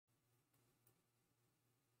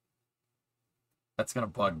That's gonna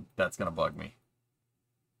bug me.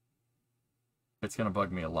 It's gonna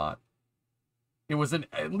bug me a lot. It was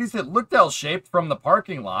at least it looked L-shaped from the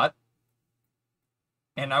parking lot.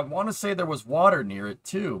 And I want to say there was water near it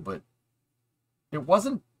too, but it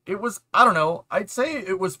wasn't, it was, I don't know. I'd say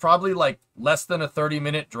it was probably like less than a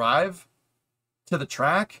 30-minute drive to the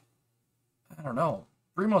track. I don't know.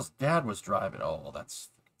 Primo's dad was driving. Oh, that's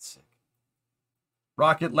fucking sick.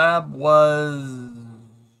 Rocket Lab's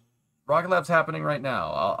happening right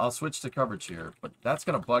now. I'll switch to coverage here, but that's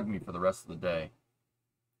going to bug me for the rest of the day.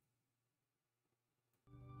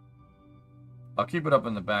 I'll keep it up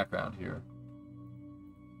in the background here.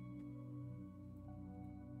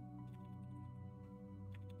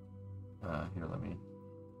 Here, let me...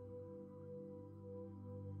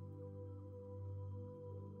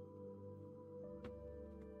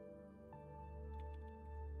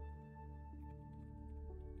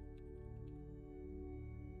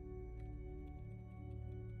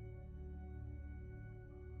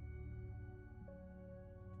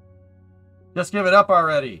 Just give it up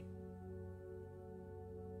already.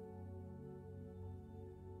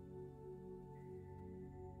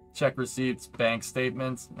 Check receipts, bank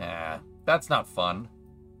statements. Nah, that's not fun.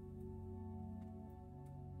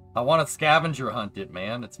 I want to scavenger hunt it,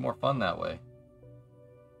 man. It's more fun that way.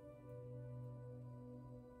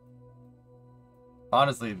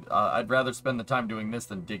 Honestly, I'd rather spend the time doing this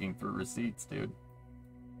than digging through receipts, dude.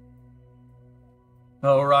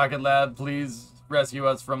 Oh, Rocket Lab, please rescue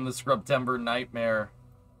us from the Scrubtember nightmare.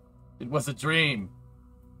 It was a dream.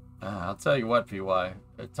 I'll tell you what, PY.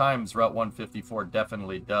 At times, Route 154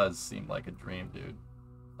 definitely does seem like a dream, dude.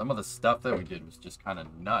 Some of the stuff that we did was just kind of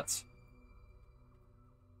nuts.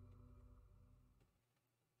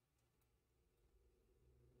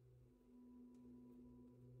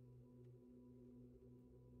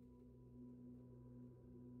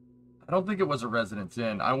 I don't think it was a Residence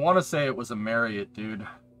Inn. I want to say it was a Marriott, dude.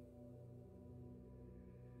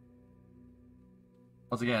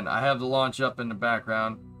 Once again, I have the launch up in the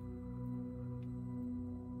background.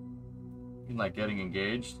 You like getting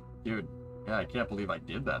engaged? Dude, yeah, I can't believe I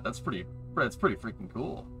did that. That's pretty freaking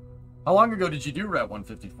cool. How long ago did you do Route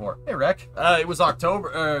 154? Hey, Rec. It was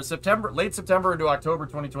September, late September into October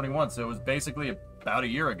 2021, so it was basically about a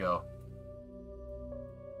year ago.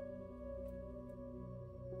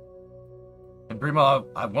 And Primo,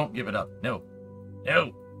 I won't give it up. No.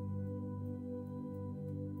 No.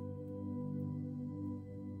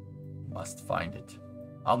 Must find it.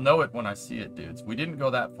 I'll know it when I see it, dudes. We didn't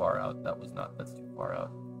go that far out. That's too far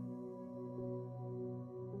out.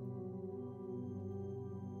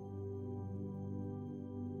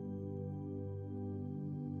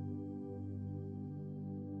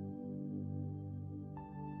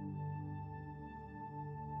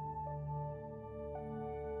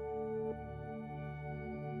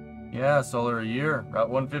 Yeah, solar a year. Route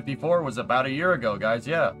 154 was about a year ago, guys.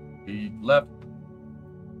 Yeah, we left.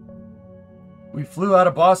 We flew out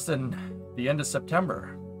of Boston the end of September.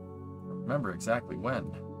 I don't remember exactly when.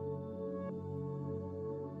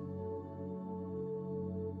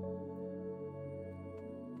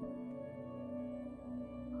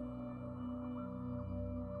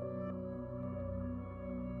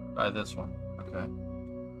 Try this one. Okay.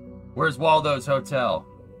 Where's Waldo's Hotel?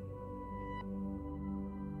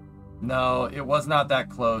 No, it was not that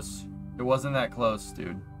close. It wasn't that close,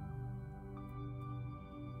 dude.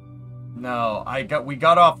 No, we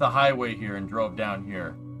got off the highway here and drove down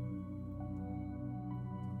here.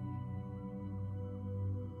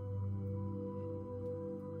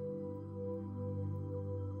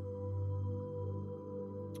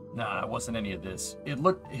 Nah, it wasn't any of this. It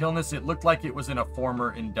looked like it was in a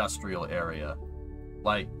former industrial area.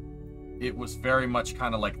 Like, it was very much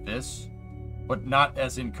kind of like this, but not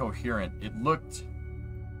as incoherent. It looked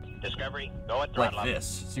Discovery, go at like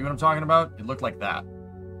this. See what I'm talking about? It looked like that.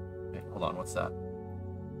 Hey, hold on, what's that?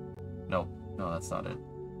 No, that's not it.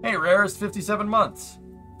 Hey, Rares, 57 months.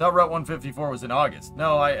 Thought Route 154 was in August.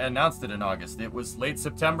 No, I announced it in August. It was late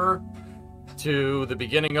September to the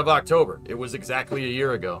beginning of October. It was exactly a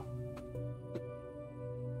year ago.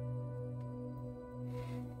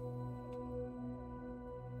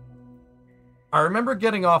 I remember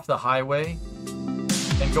getting off the highway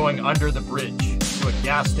and going under the bridge to a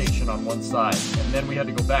gas station on one side, and then we had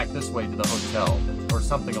to go back this way to the hotel, or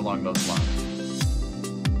something along those lines.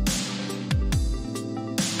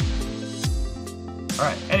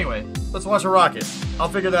 Alright, anyway, let's watch a rocket. I'll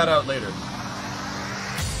figure that out later.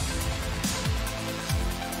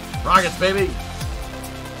 Rockets, baby!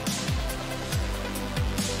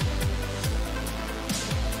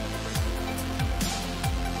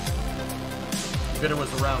 Good, it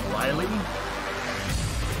was around Riley.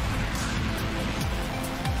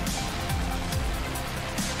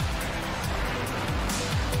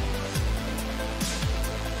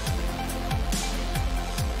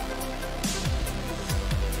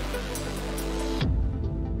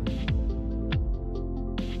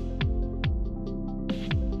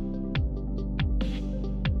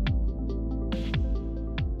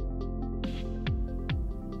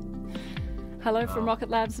 Hello from Rocket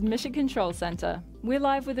Lab's Mission Control Centre. We're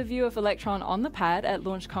live with a view of Electron on the pad at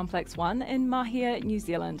Launch Complex 1 in Mahia, New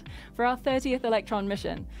Zealand, for our 30th Electron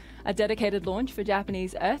mission, a dedicated launch for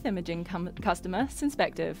Japanese Earth imaging customer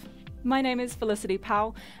Synspective. My name is Felicity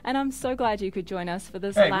Powell, and I'm so glad you could join us for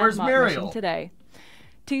this landmark mission today.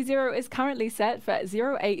 T0 is currently set for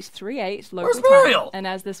 0838 local time, and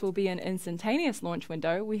as this will be an instantaneous launch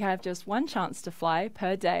window, we have just one chance to fly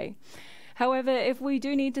per day. However, if we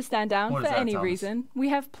do need to stand down for any reason, we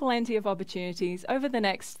have plenty of opportunities over the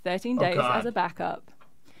next 13 days as a backup.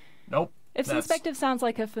 Nope. If Synspective sounds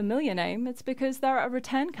like a familiar name, it's because they're a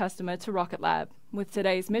return customer to Rocket Lab, with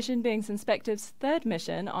today's mission being Synspective's third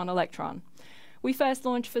mission on Electron. We first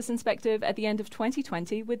launched for Synspective at the end of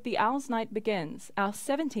 2020 with the Owl's Night Begins, our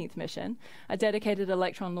 17th mission, a dedicated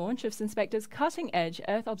Electron launch of Synspective's cutting-edge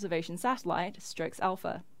Earth observation satellite, Strix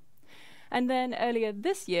Alpha. And then earlier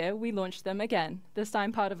this year, we launched them again, this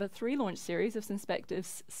time part of a 3-launch series of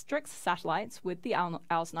Synspective's Strix satellites with the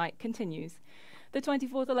Owl's Night continues. The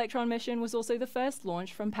 24th Electron mission was also the first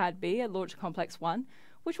launch from Pad B at Launch Complex 1,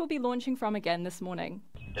 which we'll be launching from again this morning.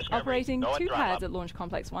 Operating 2 pads at Launch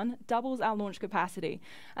Complex 1 doubles our launch capacity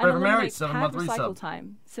and eliminates pad recycle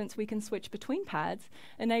time, since we can switch between pads,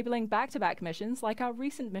 enabling back-to-back missions like our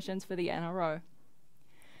recent missions for the NRO.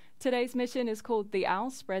 Today's mission is called The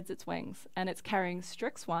Owl Spreads Its Wings, and it's carrying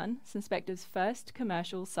Strix 1, Synspective's first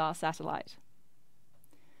commercial SAR satellite.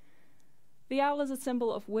 The owl is a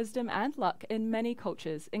symbol of wisdom and luck in many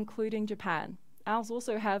cultures, including Japan. Owls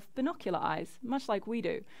also have binocular eyes, much like we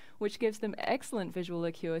do, which gives them excellent visual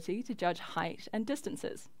acuity to judge height and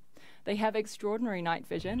distances. They have extraordinary night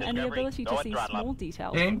vision and the ability to see small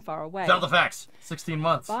details from far away. Tell the facts. 16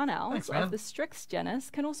 months. Barn owls of the Strix genus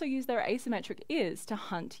can also use their asymmetric ears to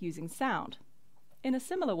hunt using sound. In a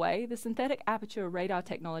similar way, the synthetic aperture radar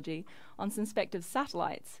technology on Synspective's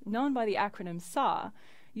satellites, known by the acronym SAR,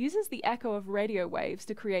 uses the echo of radio waves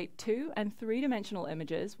to create 2- and 3-dimensional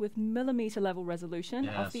images with millimeter-level resolution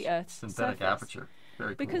of the Earth's surface. Aperture.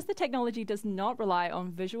 Very because cool. the technology does not rely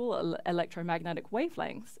on visual electromagnetic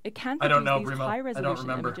wavelengths, it can produce these high-resolution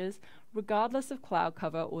images regardless of cloud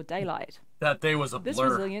cover or daylight. That day was a blur. This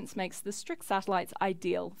resilience makes the Strix satellites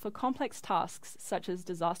ideal for complex tasks such as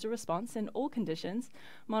disaster response in all conditions,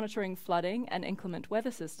 monitoring flooding and inclement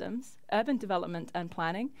weather systems, urban development and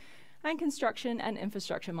planning, and construction and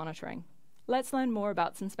infrastructure monitoring. Let's learn more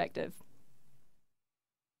about Synspective.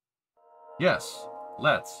 Yes,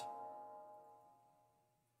 let's.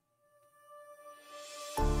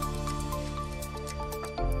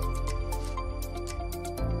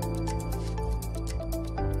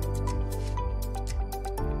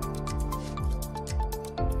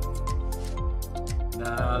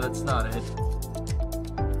 Nah, that's not it.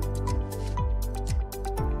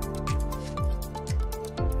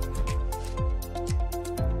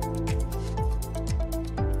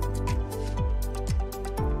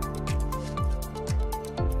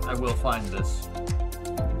 I will find this.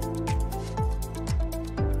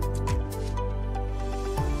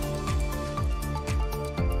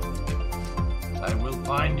 I will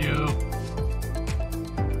find you.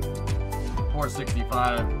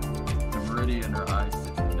 465. The meridian or I-69.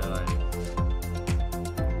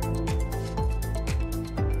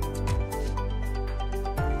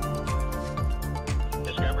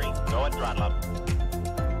 Discovery, go at throttle up.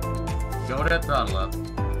 Go to throttle up.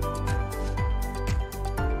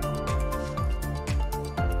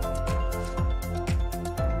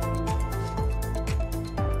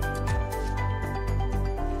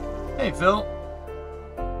 Hey, Phil.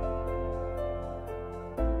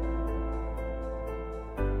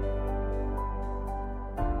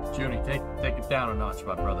 Junie, take it down a notch,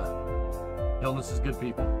 my brother. Illness is good,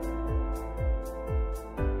 people.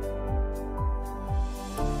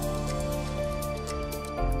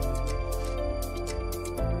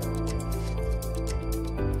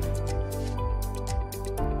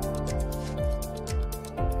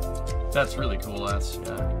 That's really cool, yeah.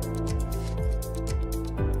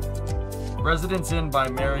 Residence Inn by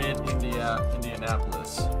Marriott,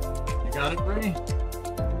 Indianapolis. You got it, Bree?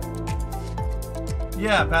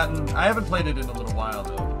 Yeah, Patton. I haven't played it in a little while,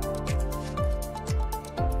 though.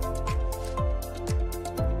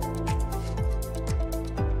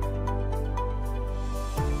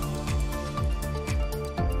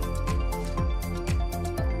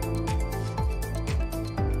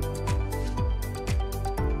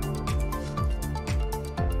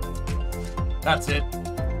 That's it.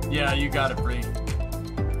 Yeah, you got it, Bree.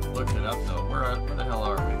 Looked it up, though. Where the hell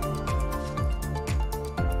are we?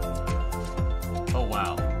 Oh,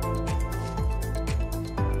 wow.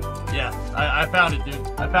 Yeah, I found it, dude.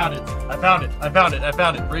 I found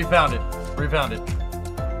it. Bree found it. We found it.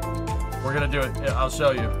 We're gonna do it. Yeah, I'll show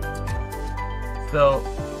you. So,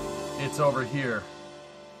 it's over here.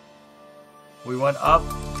 We went up,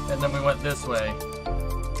 and then we went this way.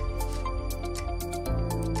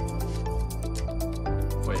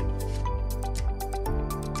 Wait.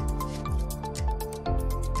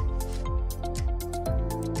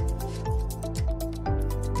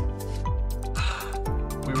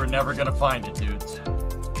 We were never gonna find it, dudes.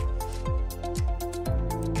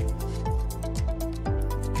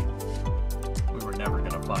 We were never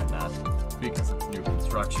gonna find that because it's new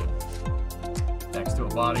construction next to a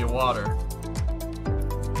body of water.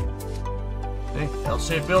 Hey,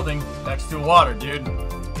 L-shaped building next to water, dude.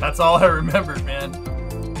 That's all I remembered, man.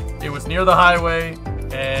 It was near the highway,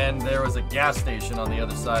 and there was a gas station on the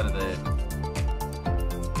other side of it.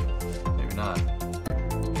 Maybe not.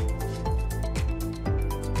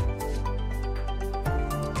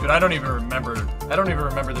 Dude, I don't even remember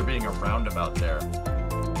there being a roundabout there.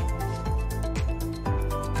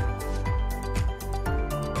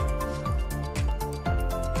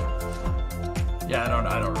 Yeah,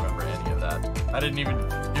 I don't remember any of that. I didn't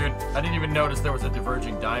even notice there was a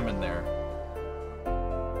diverging diamond there.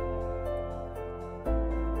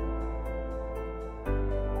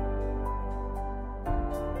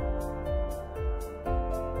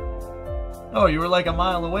 Oh, you were like a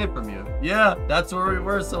mile away from you. Yeah, that's where we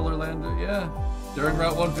were, Solar Lander. Yeah, during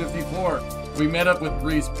Route 154. We met up with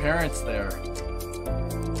Bree's parents there.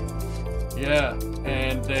 Yeah,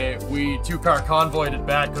 and we two-car convoyed it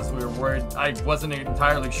back because we were worried. I wasn't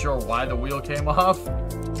entirely sure why the wheel came off.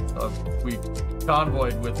 We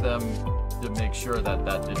convoyed with them to make sure that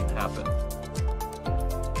that didn't happen.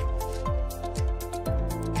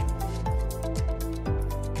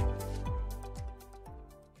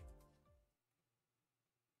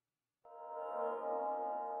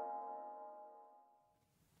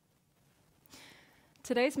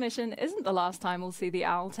 Today's mission isn't the last time we'll see the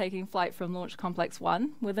Owl taking flight from Launch Complex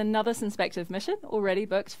 1, with another Synspective mission already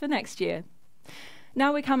booked for next year.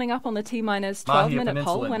 Now we're coming up on the T-minus 12-minute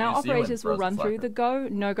poll when our operators will run through the go,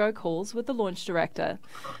 no-go calls with the launch director.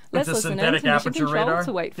 Let's listen in to Mission Control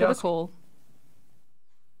to wait for the call.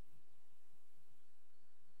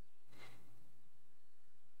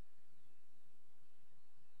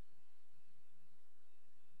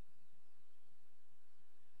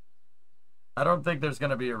 I don't think there's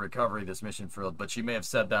going to be a recovery this mission field, but she may have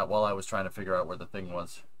said that while I was trying to figure out where the thing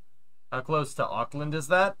was. How close to Auckland is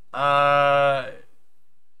that?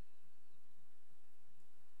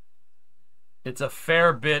 It's a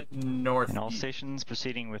fair bit north. And all stations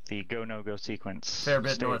proceeding with the go, no-go sequence. Fair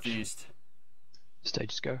bit northeast.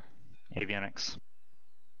 Stages go. Avionics.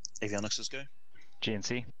 Avionics is go.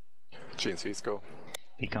 GNC. GNC's go.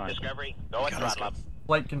 Econ. Discovery, go and throttle up.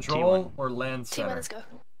 Flight control or land center? T-minus go.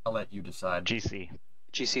 I'll let you decide. GC.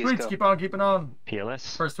 GC is Sweets, go. keep on keeping on.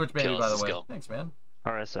 PLS. First switch baby, by the way. Go. Thanks, man.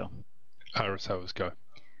 RSO. RSO is go.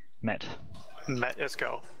 MET. MET is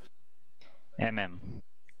go. MM.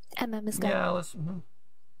 MM is go. Yeah, listen.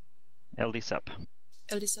 LD SUP.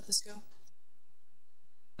 LD sub is go.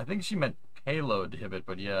 I think she meant payload inhibit,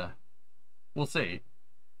 but yeah. We'll see.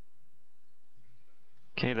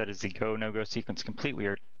 Okay, that is the go, no-go sequence complete. We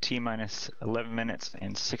are T-minus 11 minutes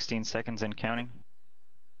and 16 seconds and counting.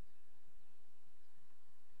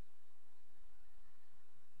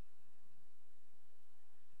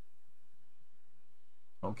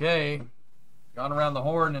 Okay. Gone around the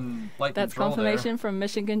horn and flight That's control confirmation from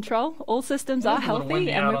Mission Control. All systems are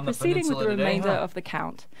healthy and we're proceeding with the remainder of the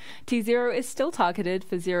count. T0 is still targeted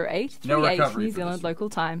for 0838 New Zealand local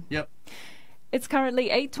time. Yep. It's currently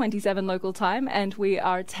 8:27 local time, and we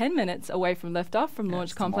are 10 minutes away from liftoff from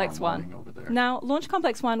Launch Complex 1. Now, Launch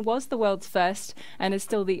Complex 1 was the world's first and is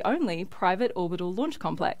still the only private orbital launch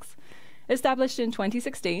complex. Established in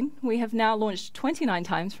 2016, we have now launched 29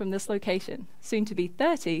 times from this location, soon to be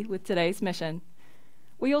 30 with today's mission.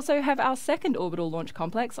 We also have our second orbital launch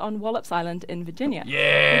complex on Wallops Island in Virginia,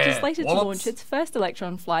 which is slated to launch its first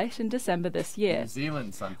Electron flight in December this year. New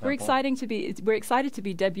Zealand Sun Temple. We're excited to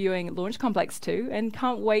be debuting Launch Complex 2 and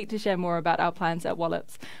can't wait to share more about our plans at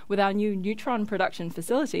Wallops, with our new neutron production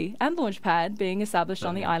facility and launch pad being established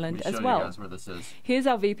on the island as well. You guys where this is. Here's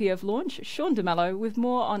our VP of Launch, Sean DeMello, with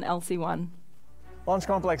more on LC1. Launch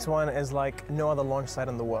Complex 1 is like no other launch site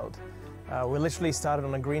in the world. We literally started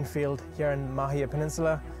on a green field here in Mahia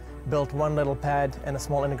Peninsula, built one little pad and a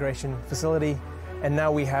small integration facility, and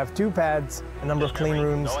now we have 2 pads, a number of clean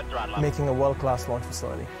rooms, making a world-class launch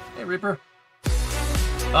facility. Hey, Reaper.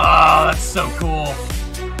 Oh, that's so cool.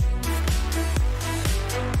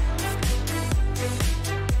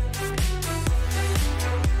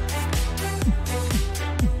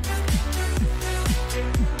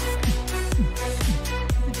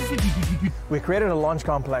 We created a launch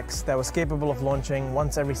complex that was capable of launching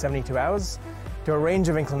once every 72 hours to a range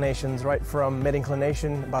of inclinations, right from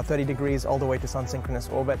mid-inclination, about 30 degrees, all the way to sun-synchronous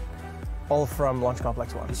orbit, all from Launch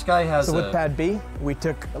Complex 1. This guy has So with Pad B, we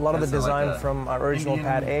took a lot of the design like from our original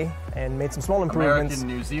Indian, Pad A and made some small improvements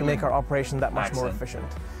New to Zealand make our operation that much more efficient.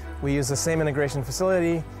 We use the same integration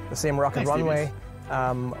facility, the same rocket runway,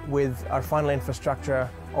 with our final infrastructure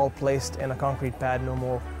all placed in a concrete pad no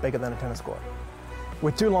more bigger than a tennis court.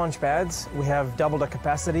 With 2 launch pads, we have doubled our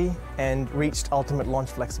capacity and reached ultimate launch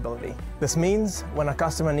flexibility. This means when a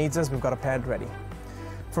customer needs us, we've got a pad ready.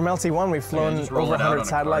 From LC1, we've flown over 100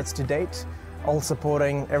 satellites to date, all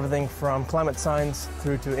supporting everything from climate science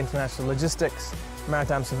through to international logistics,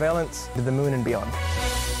 maritime surveillance, to the moon and beyond.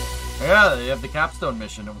 Yeah, they have the Capstone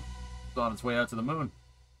mission. It's on its way out to the moon.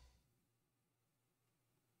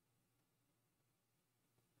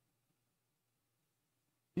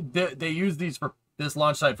 They use these for this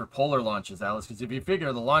launch site for polar launches, Alice, because if you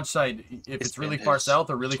figure the launch site, if it's really far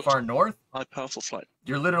south or really far north, high powerful flight.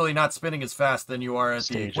 You're literally not spinning as fast than you are at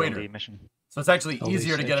the equator. So it's actually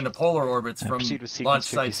easier to get into polar orbits from launch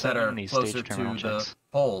sites that are closer to the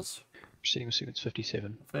poles. Proceeding with sequence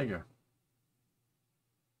 57. Figure.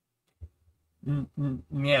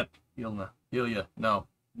 Yeah, Ilya. No.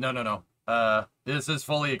 This is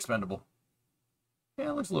fully expendable.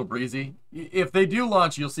 Yeah, it looks a little breezy. If they do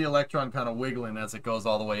launch, you'll see Electron kind of wiggling as it goes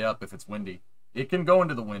all the way up if it's windy. It can go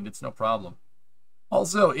into the wind, it's no problem.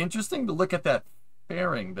 Also, interesting to look at that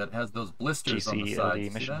fairing that has those blisters on the side.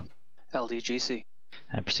 LD mission. LDGC.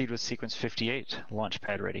 And proceed with sequence 58, launch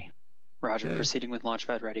pad ready. Roger, proceeding with launch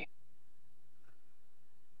pad ready.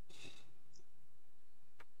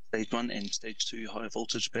 Stage 1 and Stage 2 high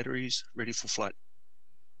voltage batteries ready for flight.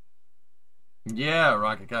 Yeah,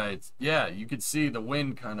 Rocket Guy. You could see the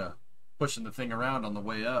wind kind of pushing the thing around on the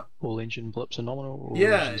way up. All engine blips are nominal? Or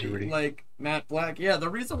yeah, like matte black. Yeah, the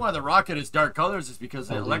reason why the rocket is dark colors is because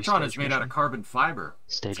the Electron is made out of carbon fiber.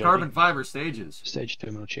 It's carbon fiber stages. Stage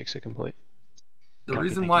terminal checks are complete. The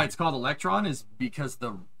reason why it's called Electron is because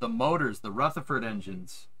the motors, the Rutherford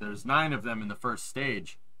engines, there's 9 of them in the first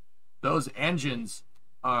stage. Those engines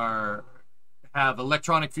have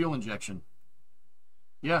electronic fuel injection.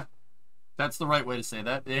 Yeah. That's the right way to say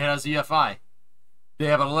that. It has EFI. They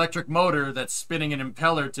have an electric motor that's spinning an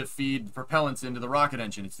impeller to feed propellants into the rocket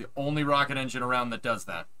engine. It's the only rocket engine around that does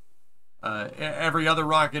that. Every other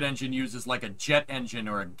rocket engine uses like a jet engine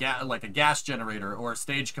or like a gas generator or a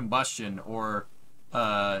stage combustion or heating the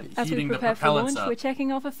propellants up. As we prepare for launch, we're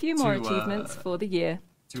checking off a few more achievements for the year.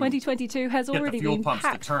 2022 has already been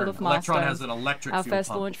packed full of Electron has milestones. an electric Our fuel first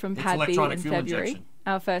pump. launch from It's Pad B electronic in fuel February. injection.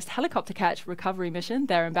 Our first helicopter catch recovery mission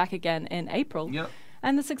there and back again in April. Yep.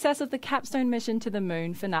 And the success of the Capstone mission to the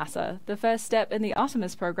moon for NASA, the first step in the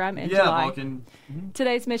Artemis program in July. Vulcan.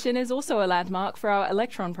 Today's mission is also a landmark for our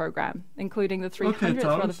Electron program, including the 300th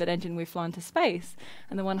Rutherford engine we've flown to space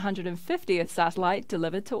and the 150th satellite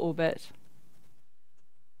delivered to orbit.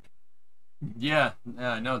 Yeah,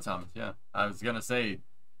 I know, Thomas. Yeah, I was gonna say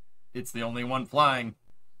it's the only one flying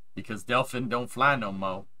because Delphin don't fly no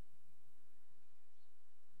more.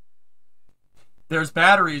 There's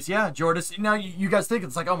batteries, yeah, Jordis. Now you guys think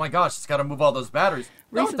it's like, oh my gosh, it's got to move all those batteries.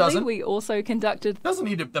 No, Recently, it doesn't. we also conducted.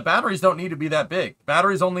 The batteries don't need to be that big.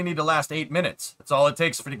 Batteries only need to last 8 minutes. That's all it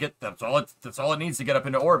takes to get. That's all it needs to get up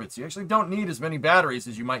into orbit. So you actually don't need as many batteries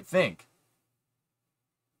as you might think.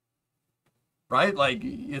 Right? Like,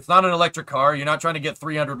 it's not an electric car. You're not trying to get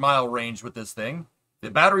 300-mile range with this thing.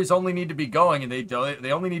 The batteries only need to be going, and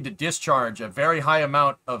they only need to discharge a very high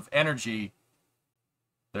amount of energy.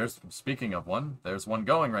 Speaking of one, there's one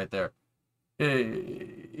going right there.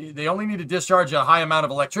 They only need to discharge a high amount of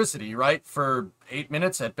electricity, right, for 8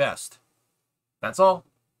 minutes at best. That's all.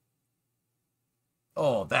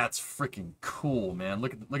 Oh, that's freaking cool, man.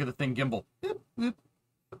 Look at the thing gimbal.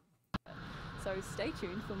 So stay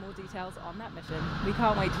tuned for more details on that mission. We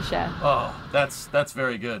can't wait to share. Oh, that's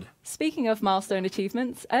very good. Speaking of milestone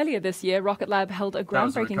achievements, earlier this year, Rocket Lab held a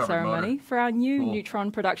groundbreaking ceremony for our new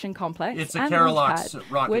neutron production complex it's a and Carolox launch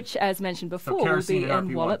pad, rocket. which, as mentioned before, will be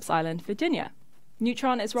in Wallops Island, Virginia.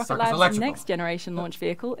 Neutron is Rocket Lab's next-generation launch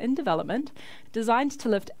vehicle in development, designed to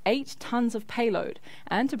lift 8 tons of payload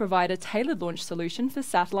and to provide a tailored launch solution for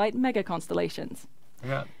satellite megaconstellations.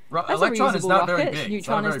 Yeah. As a reusable rocket,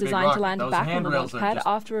 Neutron is designed to land back on the launch pad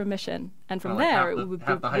after a mission, and from there it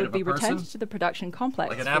would be returned to the production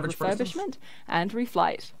complex for refurbishment and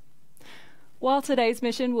reflight. While today's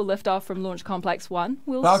mission will lift off from Launch Complex 1,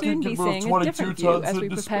 we'll soon be seeing a different view as we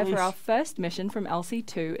prepare for our first mission from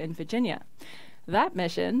LC2 in Virginia. That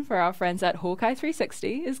mission, for our friends at Hawkeye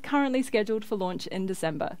 360, is currently scheduled for launch in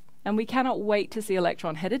December. and we cannot wait to see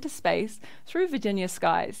Electron headed to space through Virginia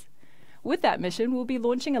skies. With that mission, we'll be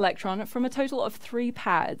launching Electron from a total of 3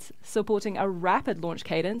 pads, supporting a rapid launch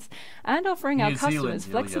cadence and offering our New Zealand, customers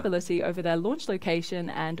Ilya. flexibility over their launch location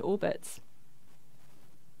and orbits.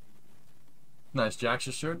 Nice Jack's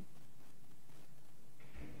shirt.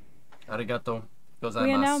 Arigato. Gozaimasu.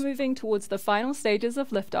 We are now moving towards the final stages of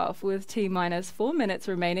liftoff with T-minus 4 minutes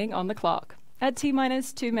remaining on the clock. At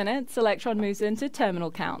T-minus 2 minutes, Electron moves into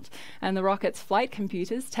terminal count, and the rocket's flight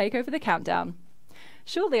computers take over the countdown.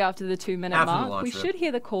 Shortly after the 2-minute After the mark, launch we trip. should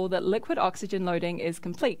hear the call that liquid oxygen loading is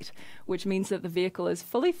complete, which means that the vehicle is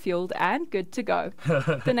fully fueled and good to go.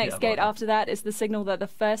 The next Yeah, gate well, after that is the signal that the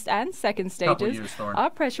first and second Couple stages years, Thorn. are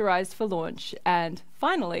pressurized for launch. And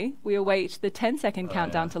finally, we await the 10-second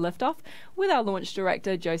countdown to liftoff with our launch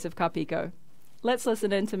director, Joseph Carpico. Let's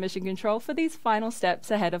listen in to Mission Control for these final steps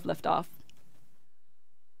ahead of liftoff.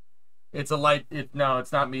 It's a light. No,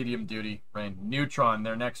 it's not medium duty. Rain. Neutron.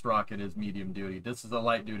 Their next rocket is medium duty. This is a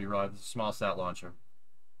light duty rocket. This is a small sat launcher.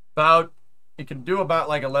 It can do about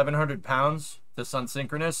like 1,100 pounds. This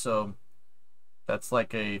unsynchronous, so that's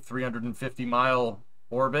like a 350-mile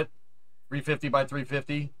orbit. 350 by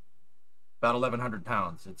 350. About 1,100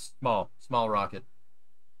 pounds. It's small rocket.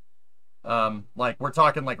 Like we're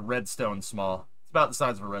talking like Redstone small. It's about the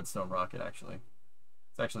size of a Redstone rocket, actually.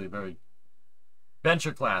 It's actually very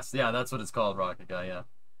Venture class, yeah, that's what it's called, rocket guy, yeah.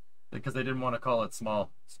 Because they didn't want to call it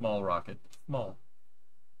small rocket. Small.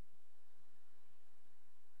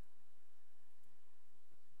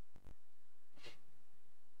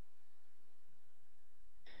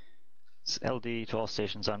 It's LD to all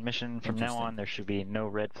stations on mission. From now on, there should be no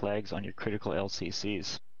red flags on your critical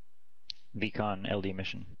LCCs. VCON LD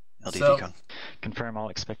mission. LD So- Vicon. Confirm all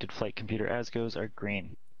expected flight computer ASGOs are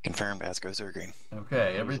green. Confirmed, ASGOs are green.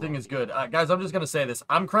 Okay, everything is good. Guys, I'm just going to say this.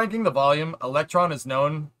 I'm cranking the volume. Electron is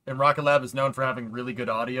known, and Rocket Lab is known for having really good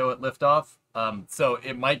audio at liftoff. So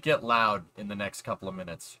it might get loud in the next couple of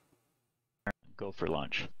minutes. Go for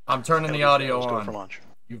launch. I'm turning the LD audio Let's go on. for launch.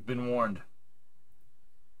 You've been warned.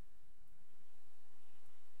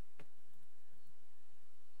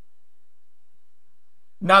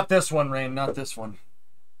 Not this one, Rain. Not this one.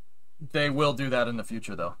 They will do that in the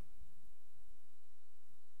future, though.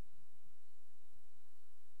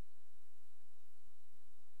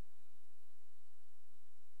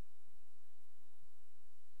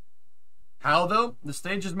 How, though? The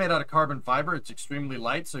stage is made out of carbon fiber. It's extremely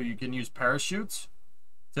light, so you can use parachutes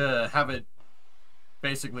to have it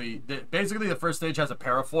basically the first stage has a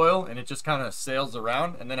parafoil, and it just kind of sails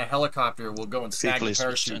around, and then a helicopter will go and snag Vehicle the is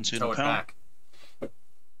parachute and internal tow it power. back.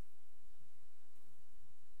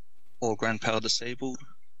 All ground power disabled.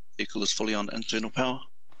 Vehicle is fully on internal power.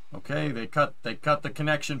 Okay, they cut the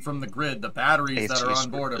connection from the grid. The batteries that are on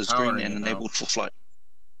board are is powering green it and now. enabled for flight.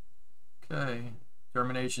 Okay,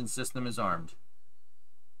 termination system is armed.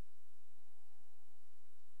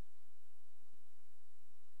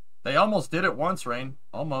 They almost did it once, Rain.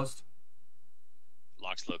 Almost.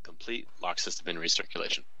 Locks load complete. Lock system in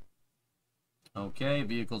recirculation. Okay,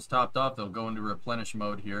 vehicle's topped off. They'll go into replenish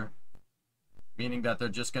mode here. Meaning that they're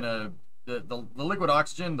just gonna... The liquid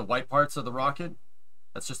oxygen, the white parts of the rocket,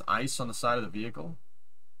 that's just ice on the side of the vehicle.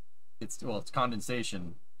 It's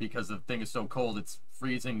condensation because the thing is so cold, it's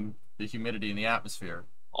freezing the humidity in the atmosphere.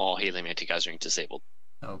 All helium anti-geysering disabled.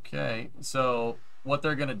 Okay, so what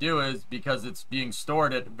they're going to do is, because it's being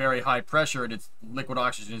stored at very high pressure and its liquid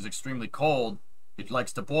oxygen is extremely cold, it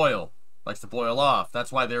likes to boil off.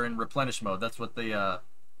 That's why they're in replenish mode. That's what the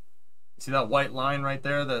see that white line right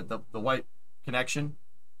there, the white connection?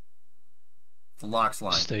 It's the LOX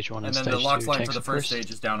line. Stage 1 and and then the stage LOX 2 line for tanks the at first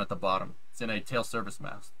stage is down at the bottom. It's in a tail service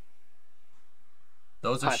mast.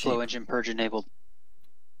 Those are High flow sheep. engine purge enabled.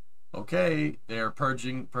 Okay, they're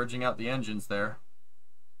purging out the engines there.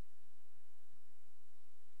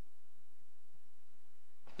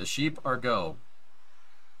 The sheep are go.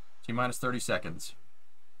 T-minus 30 seconds.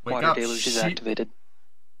 Wake Water up, deluge is sheep. activated.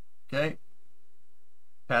 Okay.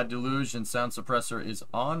 Pad deluge and sound suppressor is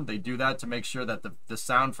on. They do that to make sure that the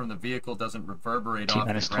sound from the vehicle doesn't reverberate off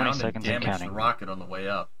the T-minus 20 ground and seconds and damage the counting. rocket on the way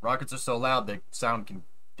up. Rockets are so loud that sound can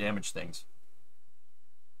damage things.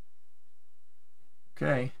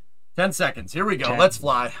 Okay. 10 seconds. Here we go. 10, Let's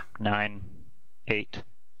fly. 9, 8,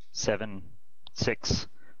 7, 6,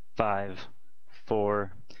 5,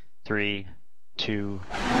 4, 3, 2, 1.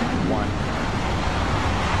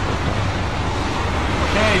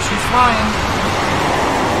 Okay, she's flying.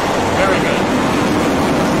 Very good.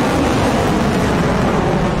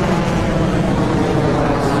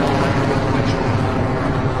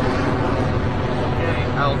 Okay,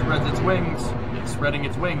 Al spreads its wings. It's spreading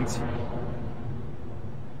its wings.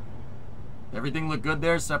 Everything looked good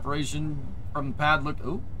there. Separation from the pad looked...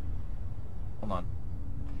 Ooh. Hold on.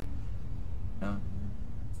 Yeah.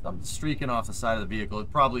 Something streaking off the side of the vehicle.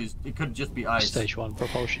 It could just be ice. Stage 1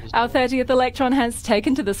 propulsion is Our normal. 30th Electron has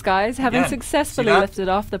taken to the skies, having Again, successfully see that? lifted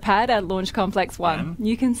off the pad at Launch Complex 1. Again.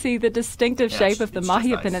 You can see the distinctive Yeah, shape of the it's just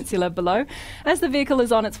Mahia ice. Peninsula below, as the vehicle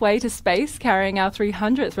is on its way to space, carrying our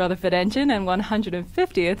 300th Rutherford engine and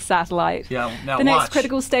 150th satellite. Yeah, now The next watch.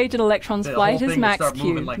 critical stage in Electron's The flight whole is thing will max start Q,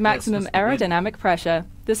 moving like this. maximum This is the wind. aerodynamic pressure.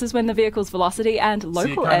 This is when the vehicle's velocity and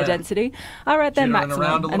local air kinda density are at their jittering around maximum,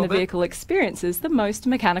 a and the little bit. vehicle experiences the most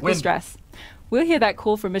mechanical Wind. stress. We'll hear that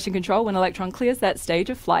call from Mission Control when Electron clears that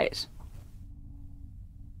stage of flight.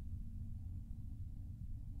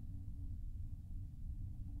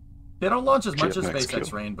 They don't launch as much Clear as max SpaceX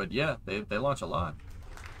Q. Rain, but yeah, they launch a lot.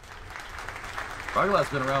 Rocket Lab's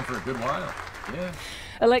been around for a good while. Yeah.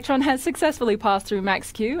 Electron has successfully passed through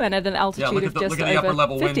max Q and at an altitude look of at the- just look at the upper over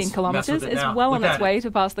level 15 winds. Mess kilometers with it is now. well Look on its at it. way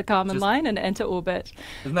to pass the Kármán Just- line and enter orbit.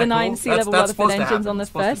 Isn't The that 9 cool? sea-level That's Rutherford supposed to engines happen. on the It's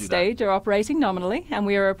supposed to first do that. stage are operating nominally, and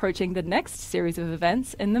we are approaching the next series of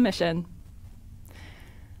events in the mission.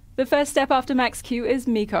 The first step after max Q is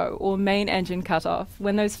MECO, or main engine cutoff,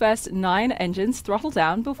 when those first 9 engines throttle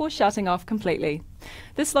down before shutting off completely.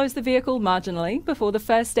 This slows the vehicle marginally before the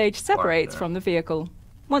first stage separates there. from the vehicle.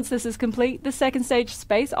 Once this is complete, the second stage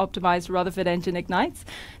space-optimized Rutherford engine ignites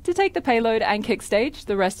to take the payload and kick stage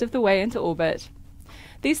the rest of the way into orbit.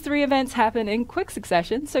 These 3 events happen in quick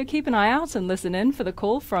succession, so keep an eye out and listen in for the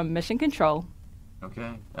call from Mission Control.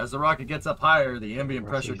 Okay. As the rocket gets up higher, the ambient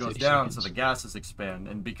Roughly pressure goes 30 down, so seconds. the gases expand.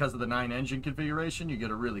 And because of the 9 engine configuration, you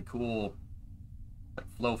get a really cool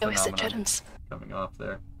flow phenomenon coming off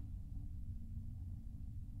there.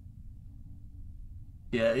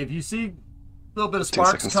 Yeah, if you see a little bit of 15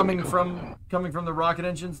 sparks seconds till we coming from the rocket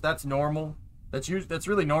engines, that's normal. That's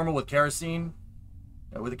really normal with kerosene.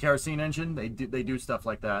 With a kerosene engine, they do stuff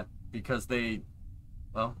like that because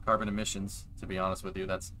carbon emissions. To be honest with you,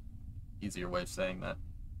 that's easier way of saying that.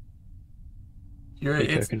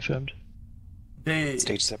 MECO confirmed.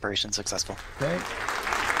 Stage separation successful. Okay.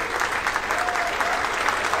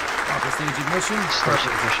 Upper stage ignition. Stage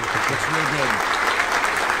Perfect. ignition confirmed. Looks real good.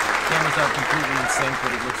 Cameras aren't completely in sync,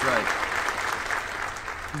 but it looks right.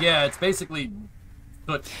 Yeah, it's basically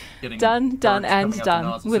soot getting Done, burnt and coming out the done.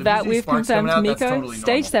 nozzle. So With if you that, see we've sparks coming confirmed out, that's MECO, totally stage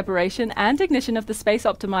normal. separation, and ignition of the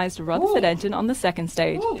space-optimized Rutherford engine on the second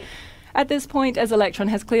stage. Ooh. At this point, as Electron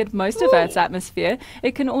has cleared most of Earth's atmosphere,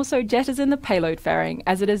 it can also jettison the payload fairing,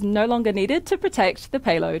 as it is no longer needed to protect the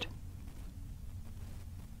payload.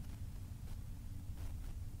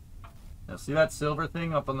 Now see that silver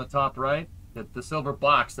thing up on the top right? The silver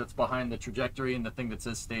box that's behind the trajectory and the thing that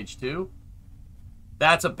says stage 2?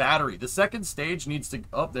 That's a battery. The second stage needs to...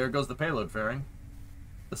 Oh, there goes the payload fairing.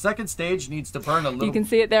 The second stage needs to burn a little... You can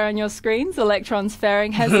see it there on your screens. Electron's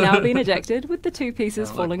fairing has now been ejected, with the 2 pieces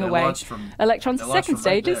look, falling they away. launched from- Electron's they launched second from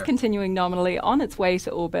right stage is there. continuing nominally on its way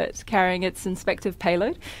to orbit, carrying its inspective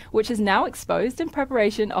payload, which is now exposed in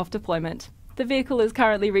preparation of deployment. The vehicle is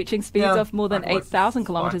currently reaching speeds of more than 8,000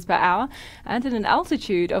 kilometers per hour and at an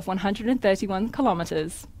altitude of 131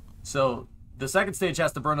 kilometers. So the second stage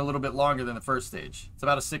has to burn a little bit longer than the first stage. It's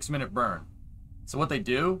about a 6-minute burn. So what they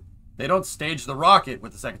do, they don't stage the rocket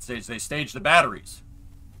with the second stage, they stage the batteries.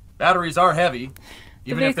 Batteries are heavy,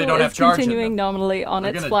 even if they don't have is charge in continuing them. nominally on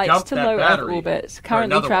They're its gonna flight dump to that low Earth battery orbit, for currently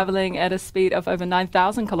another one. traveling at a speed of over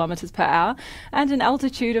 9,000 kilometers per hour and an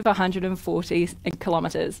altitude of 140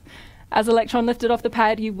 kilometers. As Electron lifted off the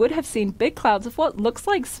pad, you would have seen big clouds of what looks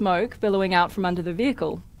like smoke billowing out from under the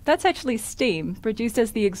vehicle. That's actually steam, produced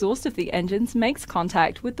as the exhaust of the engines makes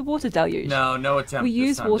contact with the water deluge. No attempt. We this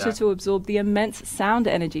use time, water Dak. to absorb the immense sound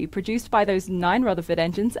energy produced by those 9 Rutherford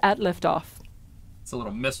engines at liftoff. It's a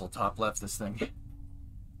little missile top left, this thing.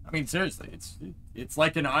 I mean, seriously, it's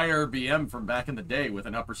like an IRBM from back in the day with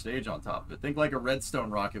an upper stage on top of it. Think like a Redstone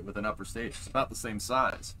rocket with an upper stage. It's about the same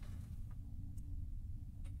size.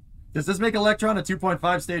 Does this make Electron a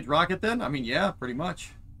 2.5 stage rocket then? I mean, yeah, pretty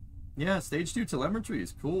much. Yeah, stage 2 telemetry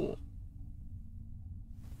is cool.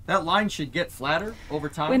 That line should get flatter over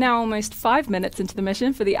time. We're now almost 5 minutes into the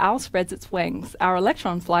mission for the Owl Spreads Its Wings, our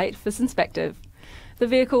Electron flight for Synspective. The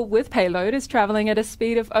vehicle with payload is traveling at a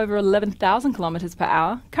speed of over 11,000 kilometers per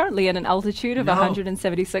hour, currently at an altitude of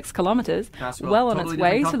 176 kilometers, Pascal, well on totally its way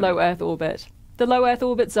different to company. low Earth orbit. The low Earth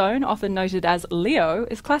orbit zone, often noted as LEO,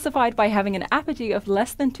 is classified by having an apogee of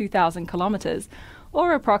less than 2,000 kilometers,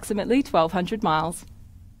 or approximately 1,200 miles.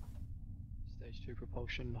 Stage 2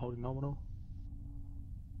 propulsion holding nominal.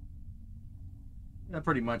 Yeah,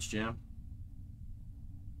 pretty much, Jam.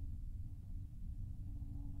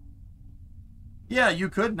 Yeah, you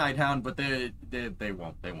could Nighthound, but they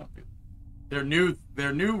won't. They won't do. Their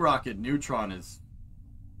new rocket, Neutron, is...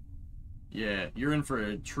 Yeah, you're in for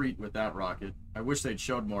a treat with that rocket. I wish they'd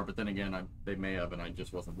showed more, but then again, they may have, and I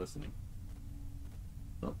just wasn't listening.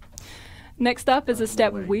 So. Next up is a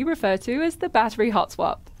step we refer to as the battery hot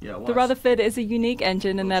swap. Yeah, the Rutherford is a unique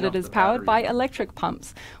engine in that it is powered by electric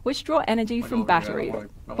pumps, which draw energy from batteries.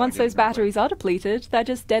 Once those batteries are depleted, they're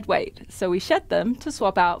just dead weight, so we shed them to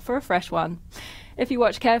swap out for a fresh one. If you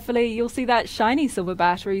watch carefully, you'll see that shiny silver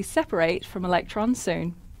battery separate from electrons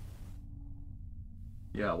soon.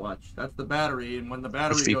 Yeah, watch. That's the battery, and when the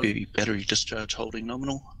battery goes... battery discharge holding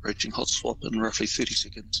nominal, reaching hot swap in roughly 30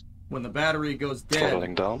 seconds. When the battery goes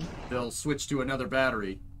dead, down. They'll switch to another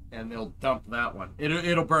battery, and they'll dump that one.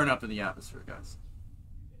 It'll burn up in the atmosphere, guys.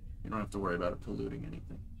 You don't have to worry about it polluting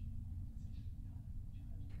anything.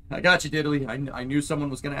 I got you, Diddley. I knew someone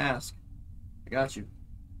was going to ask. I got you.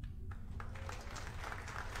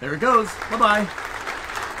 There it goes. Bye-bye.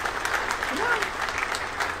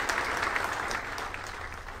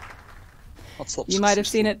 You might have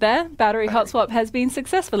seen it there. Battery hot swap has been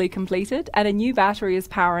successfully completed, and a new battery is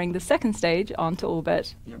powering the second stage onto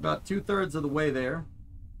orbit. You're about 2/3 of the way there.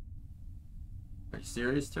 Are you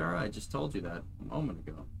serious, Tara? I just told you that a moment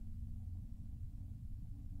ago.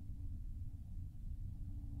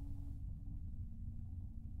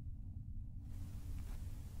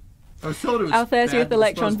 Our 30th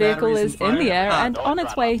Electron vehicle is in the air and on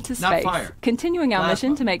its way to space, continuing our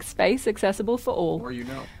mission to make space accessible for all.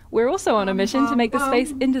 We're also on a mission to make the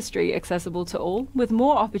space industry accessible to all, with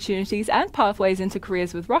more opportunities and pathways into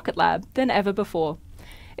careers with Rocket Lab than ever before.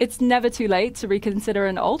 It's never too late to reconsider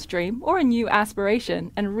an old dream or a new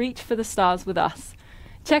aspiration and reach for the stars with us.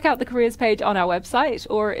 Check out the careers page on our website,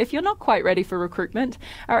 or if you're not quite ready for recruitment,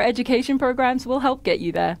 our education programs will help get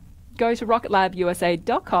you there. Go to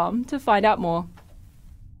rocketlabusa.com to find out more.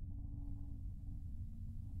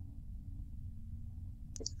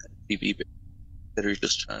 Battery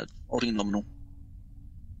discharge, holding nominal.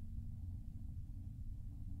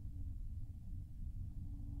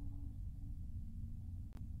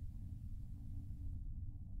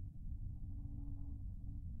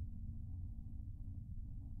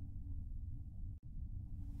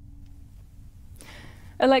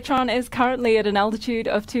 Electron is currently at an altitude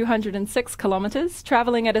of 206 kilometers,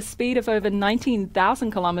 traveling at a speed of over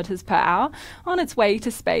 19,000 kilometers per hour on its way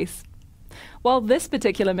to space. While this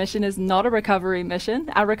particular mission is not a recovery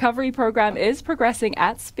mission, our recovery program is progressing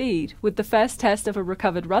at speed, with the first test of a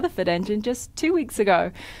recovered Rutherford engine just 2 weeks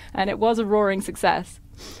ago, and it was a roaring success.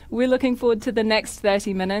 We're looking forward to the next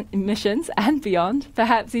 30-minute missions and beyond,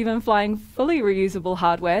 perhaps even flying fully reusable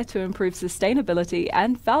hardware to improve sustainability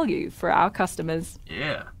and value for our customers.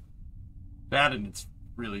 Yeah. That, and it's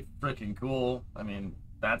really freaking cool. I mean,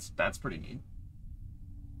 that's pretty neat.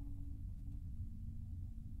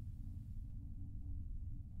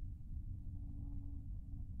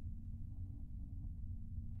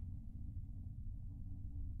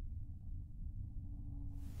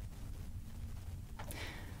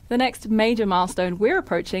 The next major milestone we're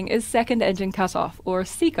approaching is second engine cutoff, or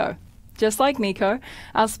SECO. Just like MECO,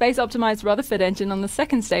 our space-optimized Rutherford engine on the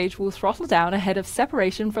second stage will throttle down ahead of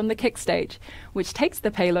separation from the kick stage, which takes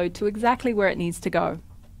the payload to exactly where it needs to go.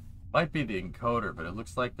 Might be the encoder, but it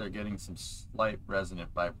looks like they're getting some slight resonant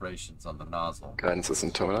vibrations on the nozzle. Guidance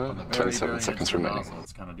system terminal, 27 seconds remaining. Nozzle,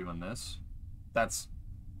 it's kind of doing this. That's,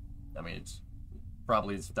 I mean, it's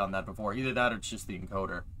probably done that before. Either that or it's just the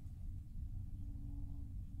encoder.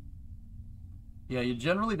 Yeah, you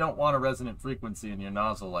generally don't want a resonant frequency in your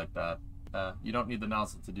nozzle like that. You don't need the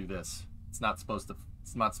nozzle to do this. It's not supposed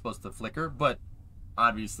to flicker, but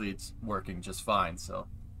obviously it's working just fine, so.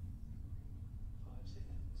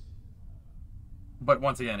 But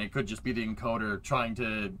once again, it could just be the encoder trying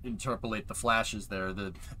to interpolate the flashes there.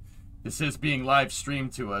 This is being live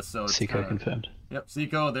streamed to us, so it's SECO confirmed. Yep,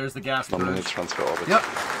 SECO, there's the gas Nominal purge. needs transfer orbit. Yep,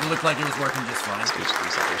 it looked like it was working just fine. Stage 3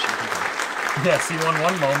 separation confirmed. Yeah, C1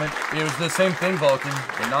 one moment. It was the same thing, Vulcan.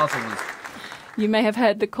 The nozzle was... You may have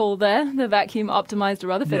heard the call there. The vacuum-optimized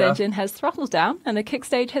Rutherford engine has throttled down, and the kick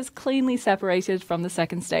stage has cleanly separated from the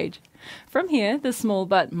second stage. From here, the small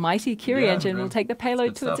but mighty Curie engine will take the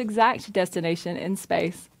payload to its exact destination in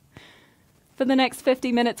space. For the next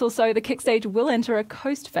 50 minutes or so, the kick stage will enter a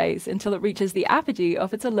coast phase until it reaches the apogee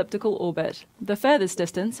of its elliptical orbit, the furthest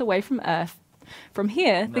distance away from Earth. From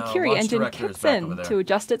here, the Curie engine kicks in to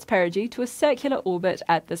adjust its perigee to a circular orbit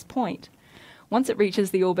at this point. Once it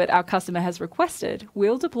reaches the orbit our customer has requested,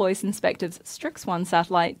 we'll deploy Synspective's Strix-1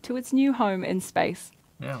 satellite to its new home in space.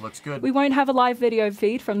 Yeah, looks good. We won't have a live video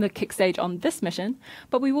feed from the kick stage on this mission,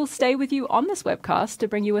 but we will stay with you on this webcast to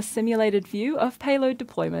bring you a simulated view of payload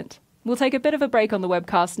deployment. We'll take a bit of a break on the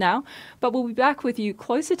webcast now, but we'll be back with you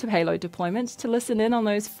closer to payload deployment to listen in on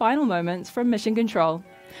those final moments from mission control.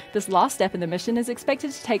 This last step in the mission is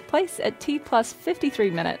expected to take place at T plus 53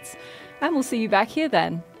 minutes, and we'll see you back here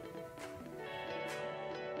then.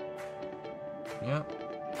 Yep.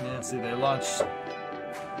 Yeah, see, they launched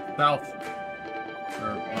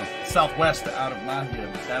southwest out of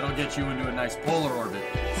Mahia. That'll get you into a nice polar orbit.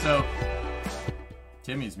 So,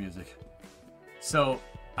 Timmy's music. So,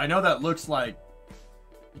 I know that looks like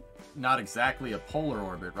not exactly a polar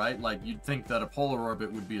orbit, right? Like, you'd think that a polar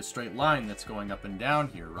orbit would be a straight line that's going up and down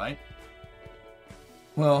here, right?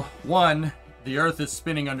 Well, one, the Earth is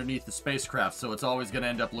spinning underneath the spacecraft, so it's always going to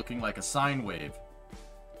end up looking like a sine wave.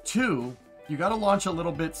 Two, you got to launch a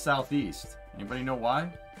little bit southeast. Anybody know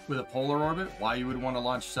why? With a polar orbit, why you would want to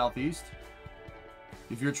launch southeast?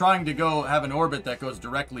 If you're trying to go have an orbit that goes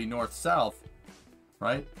directly north-south,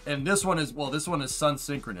 right? And this one is, well, this one is sun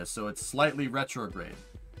synchronous, so it's slightly retrograde.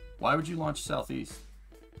 Why would you launch southeast?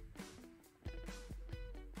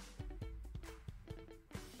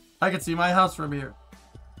 I can see my house from here.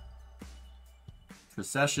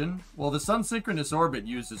 Precession. Well, the sun synchronous orbit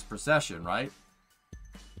uses precession, right?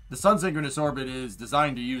 The sun synchronous orbit is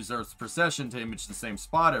designed to use Earth's precession to image the same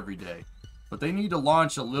spot every day. But they need to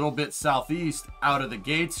launch a little bit southeast out of the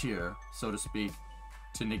gates here, so to speak,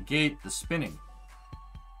 to negate the spinning.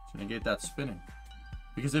 To negate that spinning.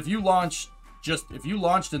 Because if you launched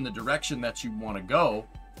in the direction that you want to go,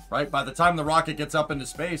 right, by the time the rocket gets up into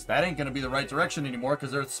space, that ain't going to be the right direction anymore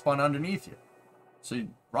because Earth's spun underneath you. So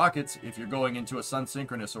rockets, if you're going into a sun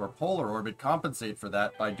synchronous or a polar orbit, compensate for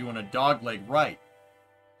that by doing a dogleg right.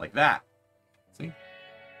 Like that. See?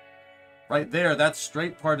 Right there, that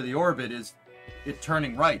straight part of the orbit is it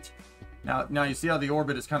turning right. Now you see how the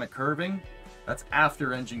orbit is kind of curving? That's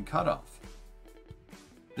after engine cutoff.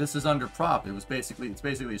 This is under prop. It's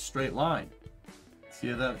basically a straight line. See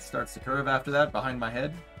how that starts to curve after that behind my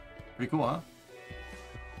head? Pretty cool, huh?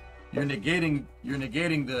 You're negating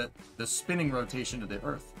the spinning rotation of the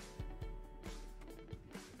Earth.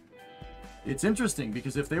 It's interesting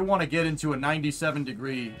because if they want to get into a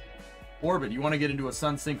 97-degree orbit, you want to get into a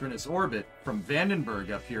sun synchronous orbit from Vandenberg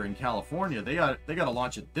up here in California, they got to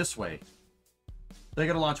launch it this way. They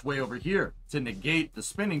got to launch way over here to negate the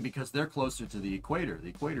spinning because they're closer to the equator. The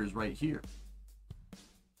equator is right here.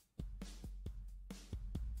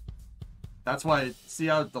 That's why, see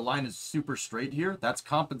how the line is super straight here? That's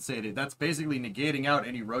compensated. That's basically negating out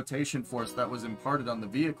any rotation force that was imparted on the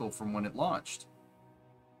vehicle from when it launched.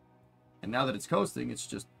 And now that it's coasting, it's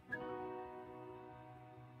just...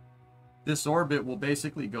 This orbit will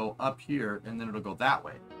basically go up here, and then it'll go that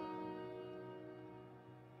way.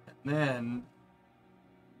 And then...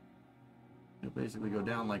 it'll basically go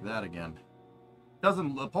down like that again.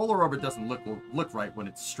 The polar orbit doesn't look right when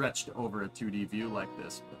it's stretched over a 2D view like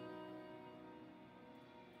this. But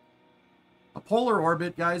a polar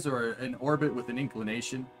orbit, guys, or an orbit with an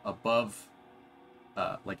inclination above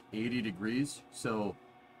like 80 degrees. So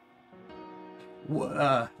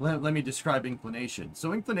let me describe inclination.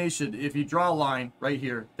 So inclination, if you draw a line right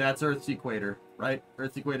here, that's Earth's equator, right?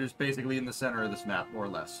 Earth's equator is basically in the center of this map, more or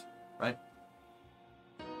less, right?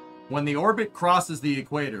 When the orbit crosses the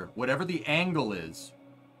equator, whatever the angle is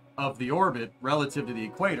of the orbit relative to the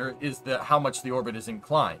equator is how much the orbit is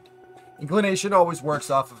inclined. Inclination always works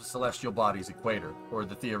off of a celestial body's equator, or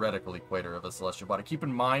the theoretical equator of a celestial body. Keep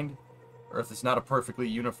in mind, Earth is not a perfectly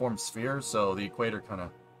uniform sphere, so the equator kind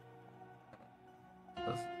of...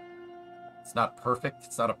 it's not perfect.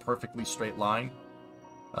 It's not a perfectly straight line.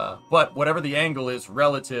 But whatever the angle is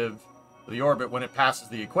relative to the orbit when it passes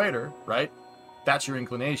the equator, right? That's your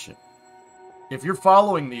inclination. If you're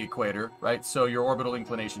following the equator, right, so your orbital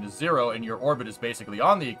inclination is 0 and your orbit is basically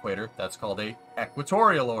on the equator, that's called a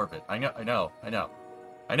equatorial orbit. I know.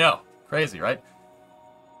 Crazy, right?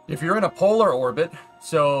 If you're in a polar orbit,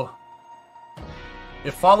 so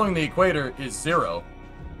if following the equator is 0,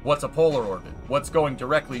 what's a polar orbit? What's going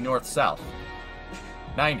directly north-south?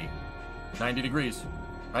 90 degrees,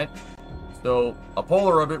 right? So a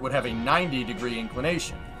polar orbit would have a 90-degree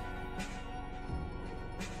inclination.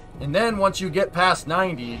 And then once you get past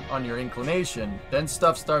 90 on your inclination, then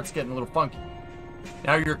stuff starts getting a little funky.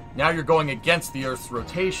 Now you're going against the Earth's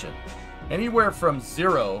rotation. Anywhere from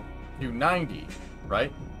 0 to 90,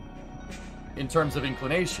 right? In terms of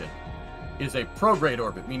inclination, is a prograde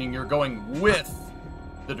orbit, meaning you're going with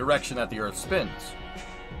the direction that the Earth spins.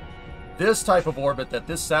 This type of orbit that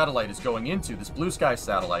this satellite is going into, this blue sky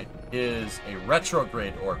satellite, is a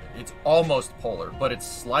retrograde orbit. It's almost polar, but it's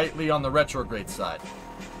slightly on the retrograde side.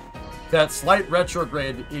 That slight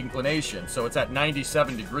retrograde inclination, so it's at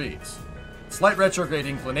 97 degrees. slight retrograde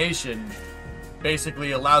inclination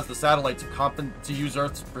basically allows the satellite to use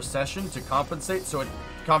Earth's precession to compensate, so it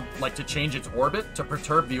like to change its orbit, to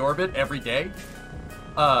perturb the orbit every day.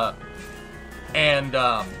 That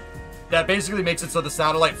basically makes it so the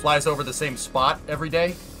satellite flies over the same spot every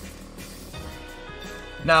day.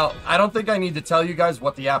 Now, I don't think I need to tell you guys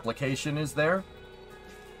what the application is there.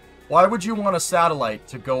 Why would you want a satellite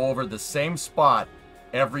to go over the same spot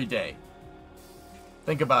every day?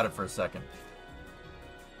 Think about it for a second.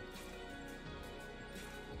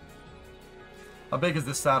 How big is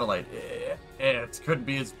this satellite? It couldn't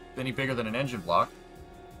be any bigger than an engine block.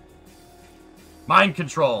 Mind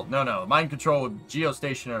control. No. Mind control with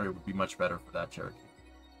geostationary would be much better for that, Cherokee.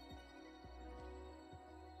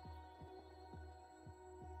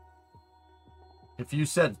 If you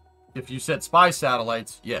said spy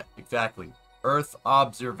satellites, yeah, exactly. Earth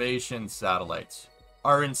observation satellites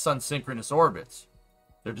are in sun-synchronous orbits.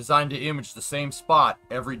 They're designed to image the same spot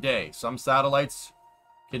every day. Some satellites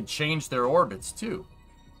can change their orbits too.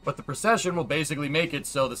 But the precession will basically make it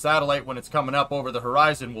so the satellite, when it's coming up over the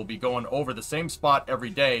horizon, will be going over the same spot every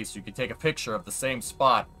day, so you can take a picture of the same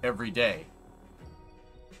spot every day.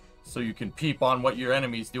 So you can peep on what your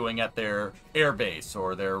enemy's doing at their airbase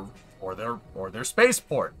or their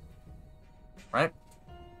spaceport. Right?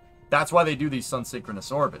 That's why they do these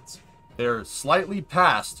sun-synchronous orbits. They're slightly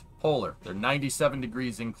past polar. They're 97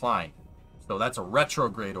 degrees inclined. So that's a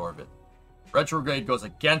retrograde orbit. Retrograde goes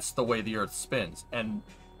against the way the Earth spins, and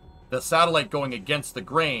the satellite going against the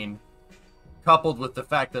grain, coupled with the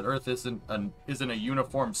fact that Earth isn't a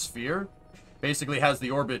uniform sphere, basically has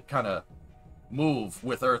the orbit kind of move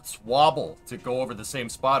with Earth's wobble to go over the same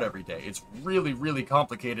spot every day. It's really, really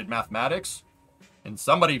complicated mathematics, and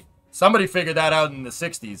somebody figured that out in the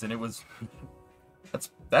 60s, and it was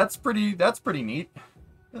that's pretty neat.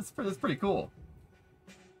 That's pretty cool.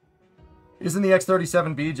 Isn't the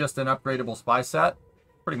X-37B just an upgradable spy sat?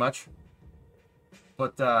 Pretty much.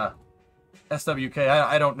 But SWK,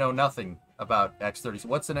 I don't know nothing about X-37.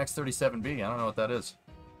 What's an X-37B? I don't know what that is.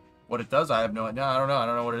 What it does, I have no idea. I don't know. I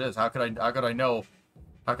don't know what it is. How could I know?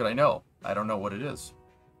 How could I know? I don't know what it is.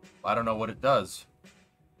 I don't know what it does.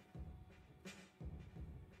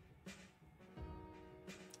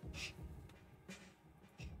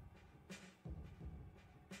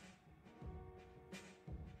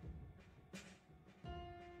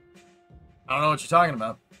 I don't know what you're talking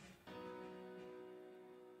about.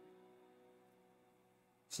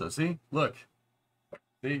 So see, look,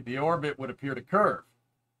 the orbit would appear to curve,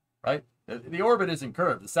 right? The orbit isn't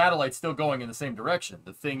curved. The satellite's still going in the same direction.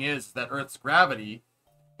 The thing is that Earth's gravity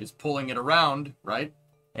is pulling it around, right?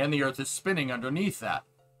 And the Earth is spinning underneath that.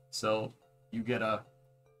 So you get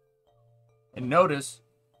and notice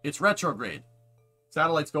it's retrograde.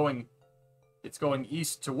 Satellite's going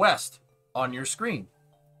east to west on your screen.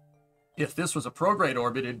 If this was a prograde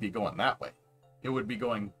orbit, it'd be going that way. It would be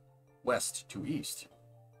going west to east.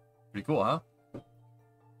 Pretty cool, huh?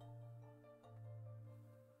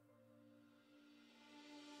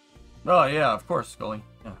 Oh, yeah, of course, Scully.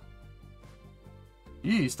 Yeah.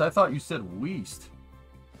 East? I thought you said west.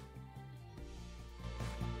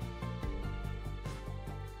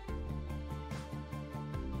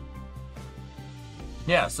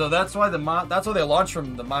 Yeah, so that's why they launched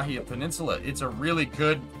from the Mahia Peninsula. It's a really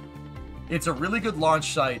good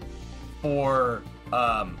launch site for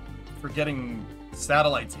getting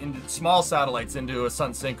small satellites into a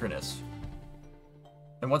sun synchronous.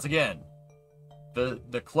 And once again,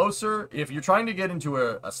 the closer, if you're trying to get into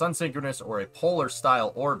a sun synchronous or a polar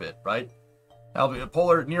style orbit, right? Albeit a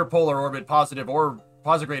polar, near polar orbit, positive or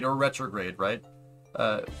posigrade or retrograde, right?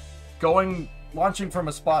 Launching from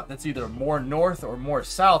a spot that's either more north or more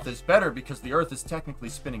south is better because the Earth is technically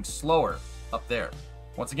spinning slower up there.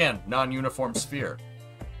 Once again, non-uniform sphere.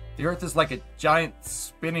 The Earth is like a giant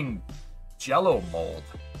spinning Jello mold.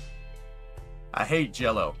 I hate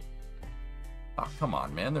Jello. Oh, come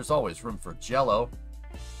on, man. There's always room for Jello.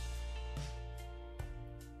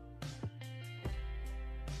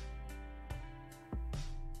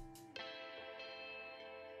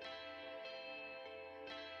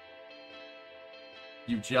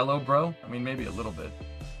 You Jello, bro? I mean, maybe a little bit.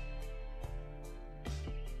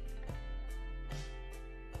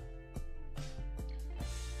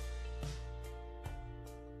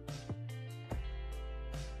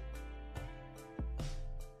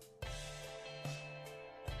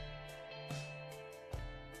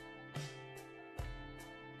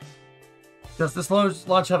 Does this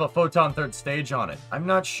launch have a photon third stage on it? I'm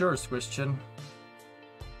not sure, Squishchin.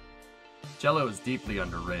 Jello is deeply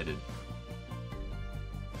underrated.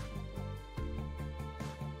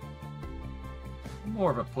 I'm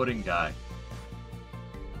more of a pudding guy.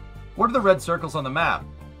 What are the red circles on the map?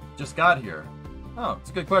 Just got here. Oh, it's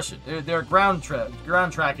a good question. They're ground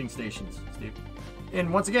tracking stations, Steve.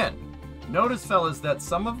 And once again, notice, fellas, that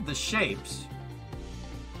some of the shapes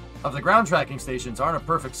of the ground tracking stations aren't a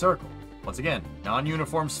perfect circle. Once again,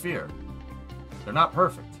 non-uniform sphere. They're not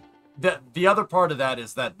perfect. The other part of that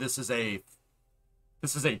is that this is a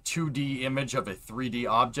 2D image of a 3D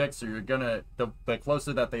object, so you're gonna, the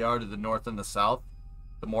closer that they are to the north and the south,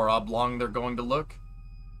 the more oblong they're going to look.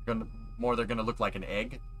 More they're gonna look like an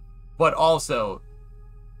egg. But also,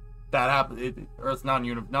 that happens. Earth's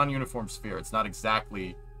non-uniform sphere. It's not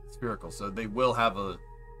exactly spherical, so they will have a.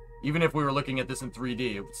 Even if we were looking at this in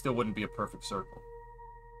 3D, it still wouldn't be a perfect circle.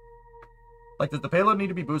 Like, does the payload need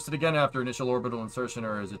to be boosted again after initial orbital insertion,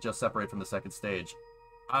 or is it just separate from the second stage?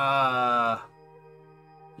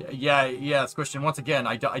 Yeah, Christian. Once again,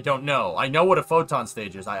 I don't know. I know what a photon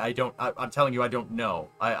stage is. I'm telling you, I don't know.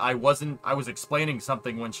 I was explaining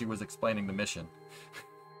something when she was explaining the mission.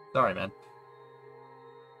 Sorry, man.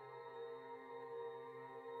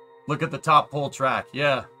 Look at the top pole track.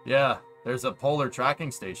 Yeah. There's a polar tracking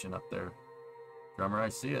station up there. Drummer, I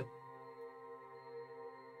see it.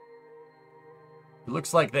 It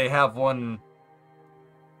looks like they have one.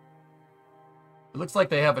 It looks like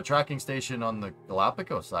they have a tracking station on the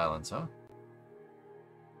Galapagos Islands, huh?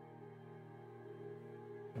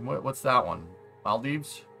 And what's that one?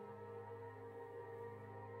 Maldives?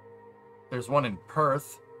 There's one in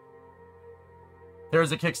Perth.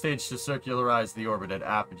 There's a kick stage to circularize the orbit at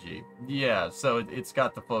apogee. Yeah, so it's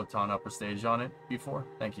got the photon upper stage on it before.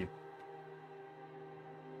 Thank you.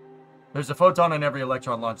 There's a photon on every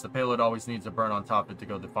electron launch. The payload always needs a burn on top of it to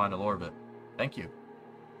go to the final orbit. Thank you.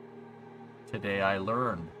 Today I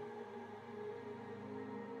learned.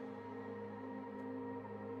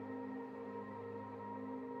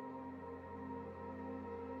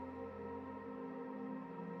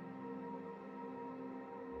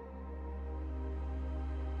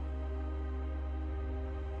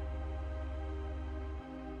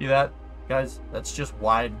 See that, guys? That's just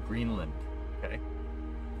wide Greenland, okay?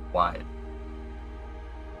 Wide.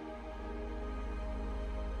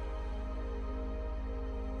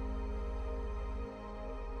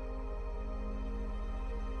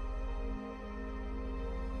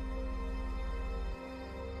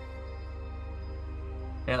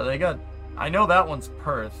 Yeah, they got, I know that one's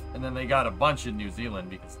Perth, and then they got a bunch in New Zealand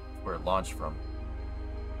because that's where it launched from.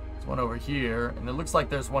 There's one over here, and it looks like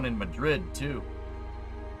there's one in Madrid, too.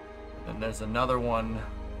 And then there's another one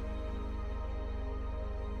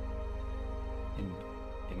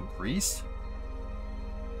in Greece.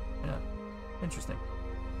 Yeah, interesting.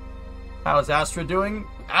 How is Astra doing?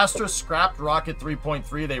 Astra scrapped Rocket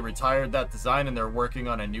 3.3. They retired that design, and they're working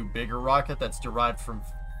on a new, bigger rocket that's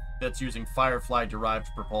using Firefly-derived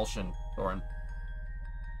propulsion, Thorin.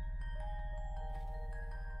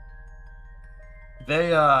 They,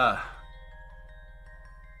 yeah.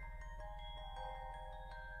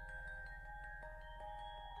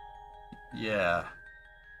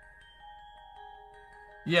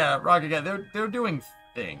 Yeah, Rocket Guy, they're doing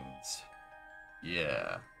things.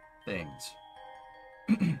 Yeah, things.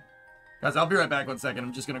 Guys, I'll be right back 1 second.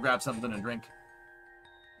 I'm just gonna grab something to drink.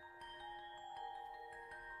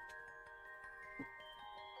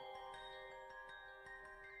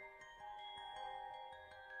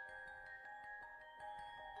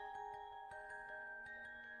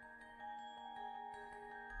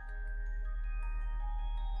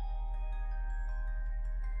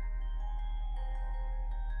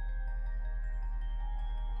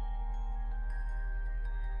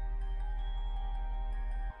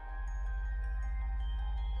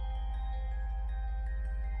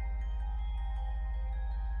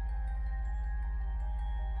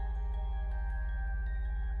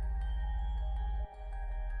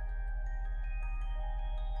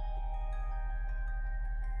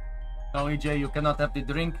 No, EJ, you cannot have the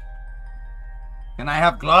drink. Can I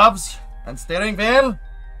have gloves and steering wheel?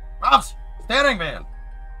 Gloves! Steering wheel!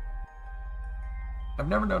 I've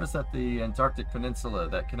never noticed that the Antarctic Peninsula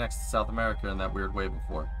that connects to South America in that weird way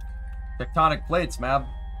before. Tectonic plates, Mab.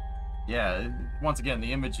 Yeah, once again,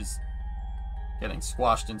 the image is getting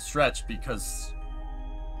squashed and stretched because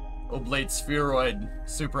oblate spheroid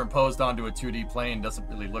superimposed onto a 2D plane doesn't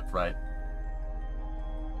really look right.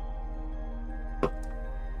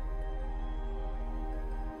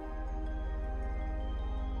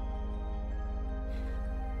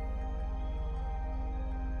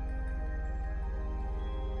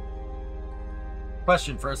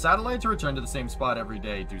 Question, for a satellite to return to the same spot every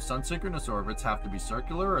day, do sun-synchronous orbits have to be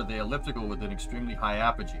circular, or are they elliptical with an extremely high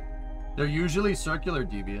apogee? They're usually circular,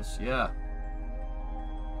 Devious, yeah.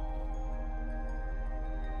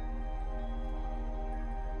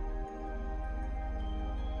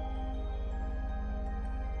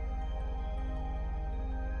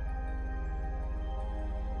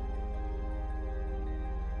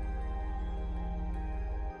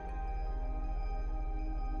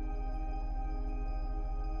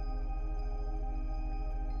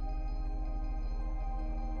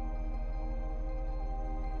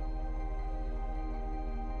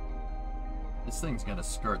 This thing's gonna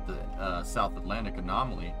skirt the South Atlantic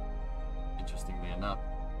anomaly, interestingly enough.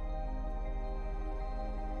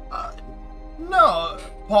 No,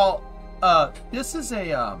 Paul, this is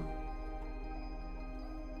a,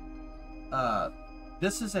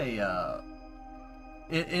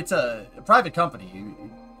 it's a private company,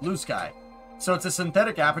 Blue Sky. So it's a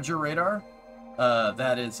synthetic aperture radar,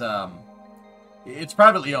 that is, it's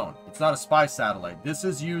privately owned. It's not a spy satellite. This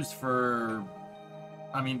is used for,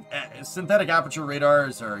 I mean, synthetic aperture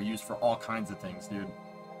radars are used for all kinds of things, dude.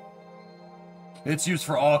 It's used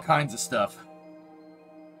for all kinds of stuff.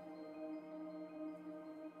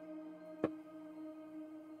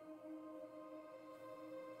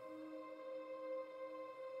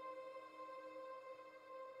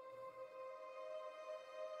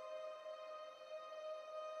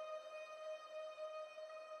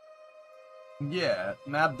 Yeah,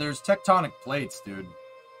 Mab, there's tectonic plates, dude.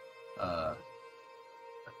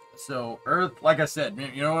 So Earth, like I said,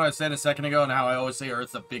 you know what I said a second ago and how I always say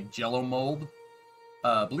Earth's a big jello mold?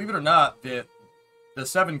 Believe it or not, the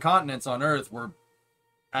 7 continents on Earth were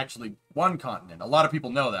actually one continent. A lot of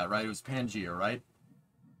people know that, right? It was Pangea, right?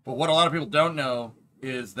 But what a lot of people don't know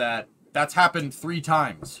is that that's happened 3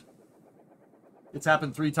 times. It's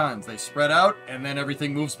happened 3 times. They spread out, and then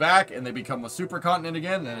everything moves back, and they become a supercontinent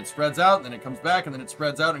again, and then it spreads out, and then it comes back, and then it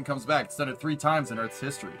spreads out and comes back. It's done it 3 times in Earth's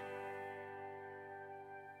history.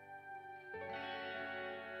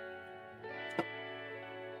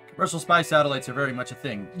 Commercial spy satellites are very much a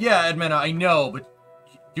thing. Yeah, Edmena, I know, but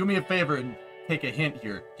do me a favor and take a hint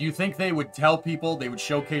here. Do you think they would tell people, they would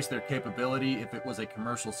showcase their capability if it was a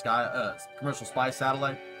commercial spy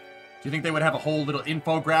satellite? Do you think they would have a whole little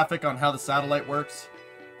infographic on how the satellite works?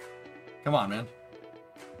 Come on, man.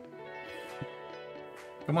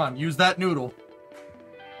 Come on, use that noodle.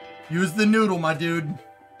 Use the noodle, my dude.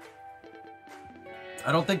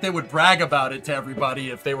 I don't think they would brag about it to everybody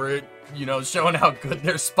if they were, you know, showing how good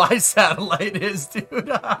their spy satellite is, dude.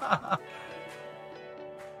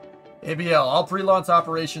 ABL, all pre-launch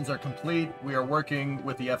operations are complete. We are working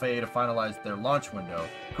with the FAA to finalize their launch window.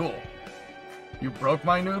 Cool. You broke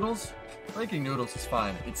my noodles? Breaking noodles is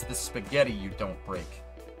fine. It's the spaghetti you don't break.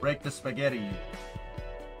 Break the spaghetti.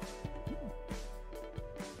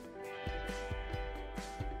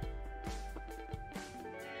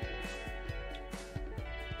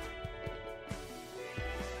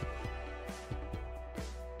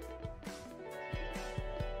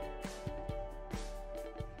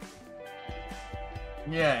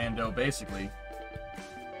 Yeah, Ando, basically.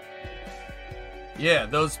 Yeah,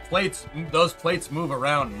 those plates move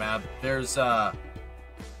around, Mab. There's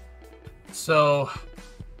so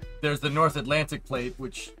there's the North Atlantic plate,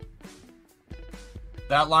 which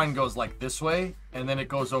that line goes like this way, and then it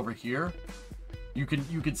goes over here. You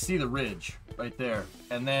can see the ridge right there.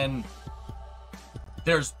 And then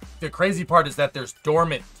there's the crazy part is that there's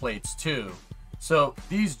dormant plates too. So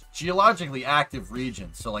these geologically active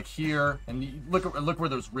regions, so like here, and look where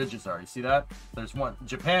those ridges are. You see that? There's one.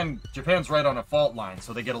 Japan's right on a fault line,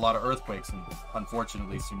 so they get a lot of earthquakes and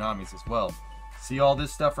unfortunately tsunamis as well. See all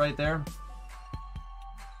this stuff right there?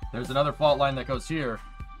 There's another fault line that goes here.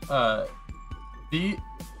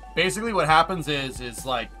 Basically what happens is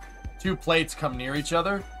like 2 plates come near each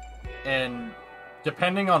other, and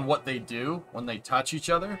depending on what they do when they touch each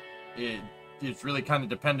other, it's really kind of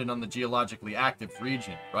dependent on the geologically active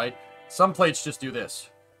region, right? Some plates just do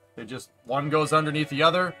this. They just, one goes underneath the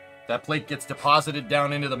other, that plate gets deposited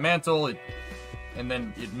down into the mantle, and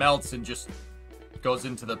then it melts and just goes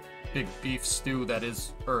into the big beef stew that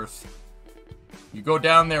is Earth. You go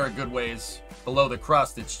down there a good ways, below the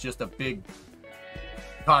crust, it's just a big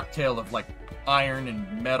cocktail of like iron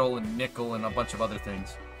and metal and nickel and a bunch of other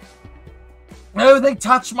things. Oh, they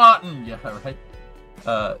touch Martin! Yeah, right?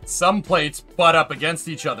 Some plates butt up against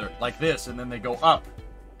each other like this, and then they go up.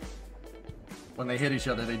 When they hit each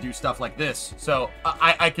other, they do stuff like this. So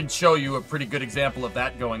I can show you a pretty good example of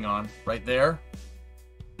that going on right there.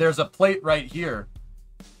 There's a plate right here.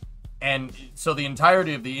 And so the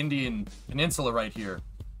entirety of the Indian Peninsula right here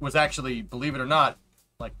was actually, believe it or not,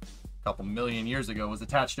 like a couple million years ago, was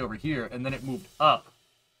attached over here, and then it moved up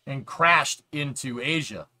and crashed into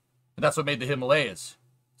Asia. And that's what made the Himalayas.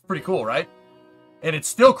 It's pretty cool, right? And it's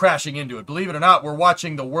still crashing into it. Believe it or not, we're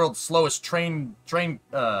watching the world's slowest train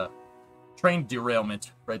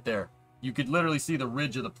derailment right there. You could literally see the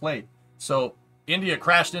ridge of the plate. So India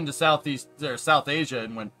crashed into South Asia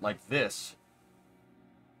and went like this.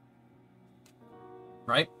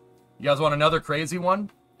 Right? You guys want another crazy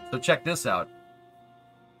one? So check this out.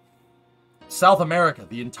 South America,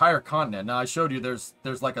 the entire continent. Now I showed you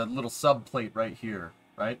there's like a little subplate right here,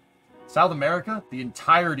 right? South America, the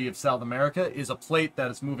entirety of South America, is a plate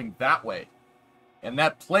that is moving that way. And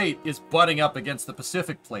that plate is butting up against the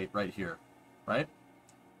Pacific plate right here, right?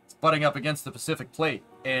 It's butting up against the Pacific plate.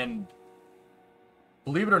 And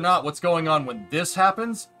believe it or not, what's going on when this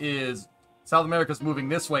happens is South America's moving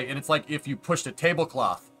this way, and it's like if you pushed a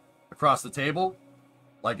tablecloth across the table,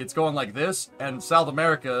 like it's going like this, and South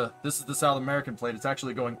America, this is the South American plate, it's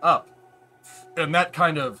actually going up. And that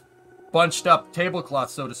kind of bunched up tablecloth,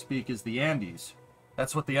 so to speak, is the Andes.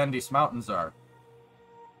 That's what the Andes Mountains are.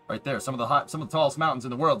 Right there, some of the tallest mountains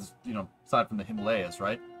in the world, you know, aside from the Himalayas,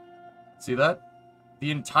 right? See that?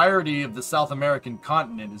 The entirety of the South American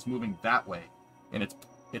continent is moving that way. And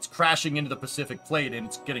it's crashing into the Pacific plate, and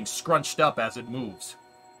it's getting scrunched up as it moves.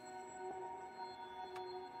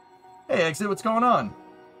 Hey, Exit, what's going on?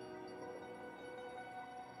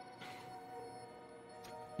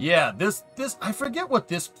 Yeah, this, I forget what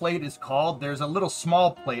this plate is called. There's a little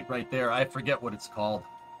small plate right there. I forget what it's called.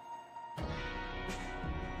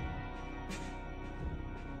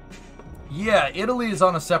 Yeah, Italy is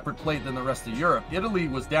on a separate plate than the rest of Europe. Italy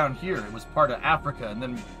was down here. It was part of Africa, and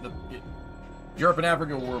then Europe and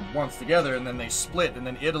Africa were once together, and then they split, and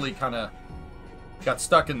then Italy kind of got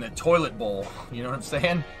stuck in the toilet bowl. You know what I'm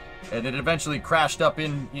saying? And it eventually crashed up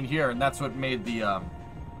in here, and that's what made the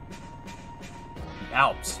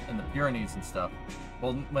Alps and the Pyrenees and stuff.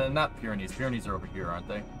 Well, not Pyrenees. Pyrenees are over here, aren't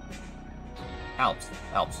they? Alps.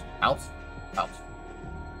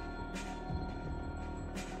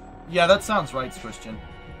 Yeah, that sounds right, Christian.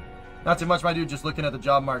 Not too much, my dude. Just looking at the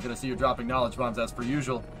job market, I see you're dropping knowledge bombs as per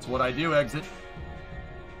usual. It's what I do, Exit.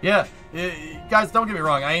 Yeah, guys, don't get me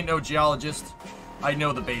wrong. I ain't no geologist. I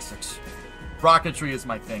know the basics. Rocketry is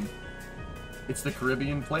my thing. It's the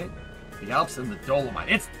Caribbean plate, the Alps, and the Dolomite.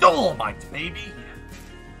 It's Dolomite, baby!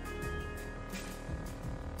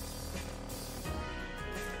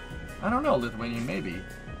 I don't know, Lithuanian, maybe.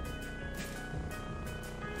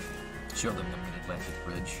 Show them the Mid-Atlantic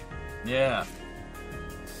Bridge. Yeah.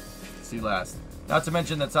 See last. Not to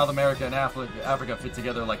mention that South America and Africa fit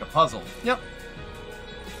together like a puzzle. Yep.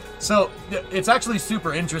 So, it's actually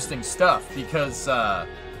super interesting stuff because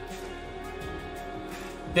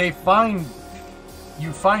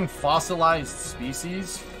you find fossilized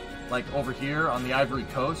species, like over here on the Ivory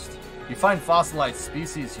Coast. You find fossilized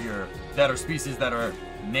species here that are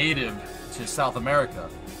native to South America.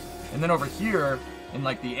 And then over here, in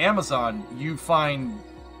like the Amazon, you find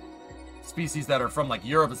species that are from like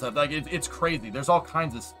Europe and stuff. Like it's crazy. There's all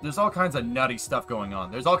kinds of nutty stuff going on.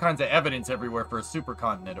 There's all kinds of evidence everywhere for a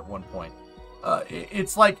supercontinent at one point.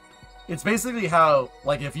 It's basically how,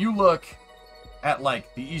 like, if you look at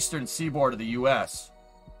like the eastern seaboard of the US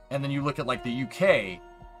and then you look at like the UK,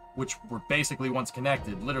 which were basically once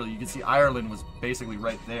connected, literally you can see Ireland was basically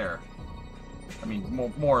right there. I mean,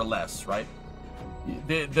 more or less, right?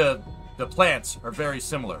 The plants are very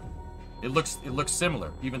similar. It looks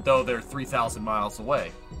similar, even though they're 3,000 miles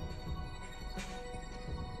away.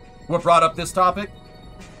 What brought up this topic?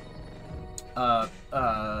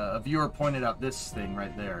 A viewer pointed out this thing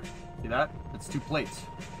right there. See that? It's two plates.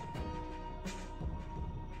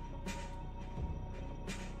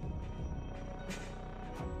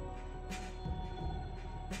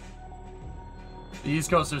 The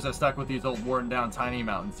East Coasters are stuck with these old worn down tiny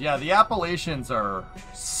mountains. Yeah, the Appalachians are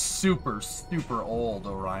super, super old,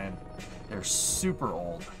 Orion. They're super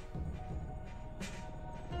old.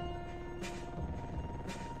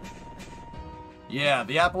 Yeah,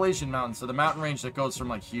 the Appalachian Mountains, so the mountain range that goes from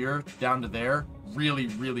like here down to there, really,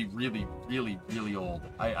 really, really, really, really old.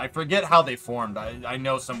 I forget how they formed. I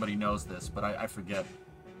know somebody knows this, but I forget.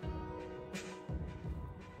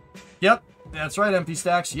 Yep, that's right, MP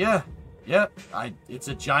Stacks. Yeah. Yep, it's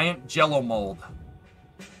a giant jello mold.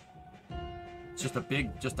 It's just a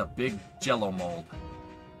big jello mold.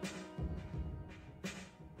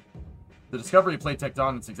 The discovery of plate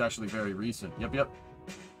tectonics is actually very recent. Yep.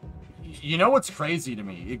 You know what's crazy to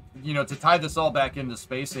me? To tie this all back into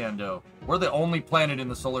space, Ando, we're the only planet in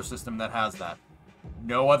the solar system that has that.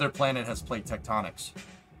 No other planet has plate tectonics.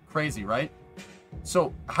 Crazy, right?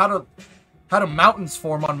 So how do mountains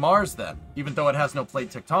form on Mars then, even though it has no plate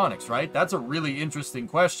tectonics, right? That's a really interesting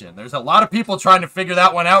question. There's a lot of people trying to figure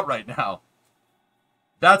that one out right now.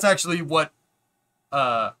 That's actually what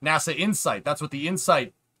NASA InSight, that's what the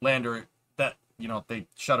InSight lander that, they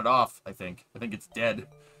shut it off, I think. I think it's dead.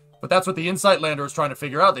 But that's what the InSight lander is trying to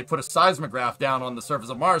figure out. They put a seismograph down on the surface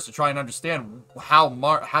of Mars to try and understand how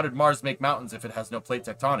did Mars make mountains if it has no plate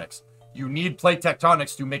tectonics. You need plate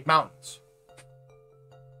tectonics to make mountains.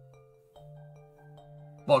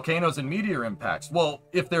 Volcanoes and meteor impacts. Well,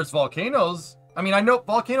 if there's volcanoes, I mean, I know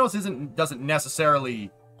volcanoes isn't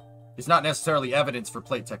necessarily is not necessarily evidence for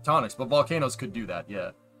plate tectonics, but volcanoes could do that, yeah.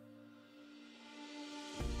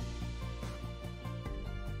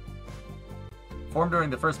 Formed during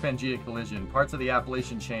the first Pangea collision, parts of the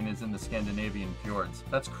Appalachian chain is in the Scandinavian fjords.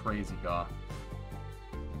 That's crazy, Gaw.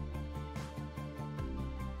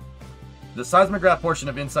 The seismograph portion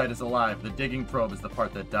of InSight is alive. The digging probe is the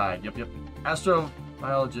part that died. Yep.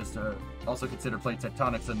 Astrobiologists also consider plate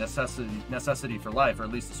tectonics a necessity for life, or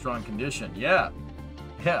at least a strong condition. Yeah,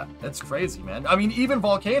 that's crazy, man. I mean, even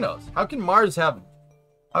volcanoes. How can Mars have...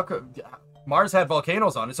 How could... Mars had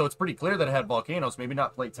volcanoes on it, so it's pretty clear that it had volcanoes. Maybe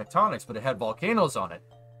not plate tectonics, but it had volcanoes on it.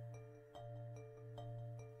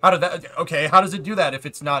 How did that... Okay, how does it do that if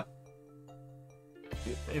it's not...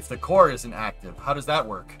 If the core isn't active? How does that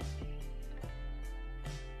work?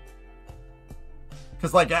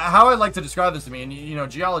 Because, like, how I like to describe this to me, and, you know,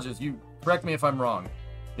 geologists, you correct me if I'm wrong,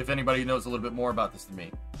 if anybody knows a little bit more about this than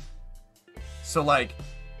me. So, like,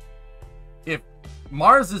 if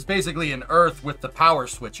Mars is basically an Earth with the power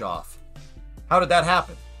switch off, how did that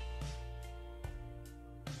happen?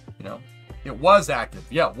 You know, it was active.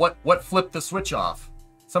 Yeah, what flipped the switch off?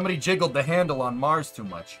 Somebody jiggled the handle on Mars too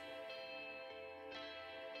much.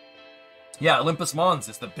 Yeah, Olympus Mons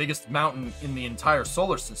is the biggest mountain in the entire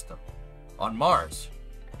solar system. On Mars.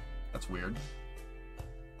 That's weird.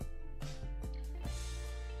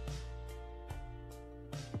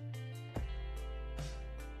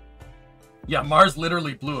 Yeah, Mars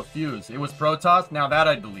literally blew a fuse. It was Protoss. Now that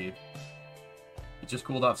I'd believe. It just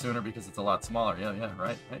cooled off sooner because it's a lot smaller. Yeah,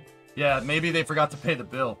 right. Yeah, maybe they forgot to pay the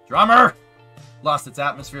bill. Drummer! Lost its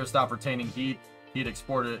atmosphere, stopped retaining heat. Heat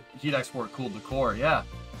export cooled the core. Yeah.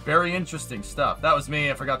 Very interesting stuff. That was me.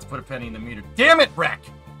 I forgot to put a penny in the meter. Damn it, Wreck!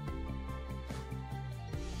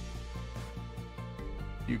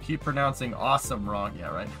 You keep pronouncing awesome wrong. Yeah,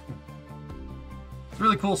 right? It's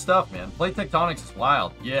really cool stuff, man. Plate tectonics is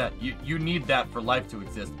wild. Yeah, you need that for life to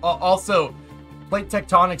exist. Also, plate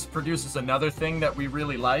tectonics produces another thing that we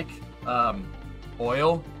really like.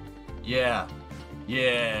 Oil. Yeah.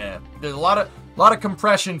 There's a lot of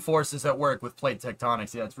compression forces at work with plate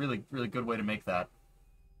tectonics. Yeah, it's really good way to make that.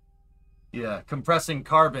 Yeah, compressing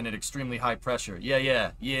carbon at extremely high pressure.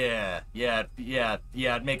 Yeah,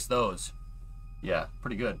 it makes those. Yeah,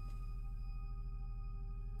 pretty good.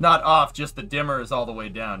 Not off, just the dimmer is all the way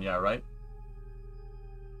down. Yeah, right?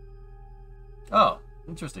 Oh,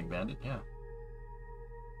 interesting, Bandit. Yeah.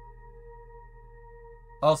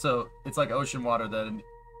 Also, it's like ocean water that...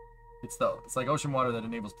 It's like ocean water that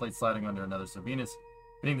enables plate sliding under another. So Venus,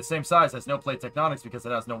 being the same size, has no plate tectonics because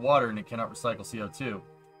it has no water and it cannot recycle CO2.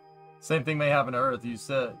 Same thing may happen to Earth. You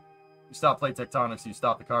said... You stop plate tectonics, you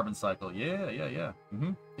stop the carbon cycle. Yeah.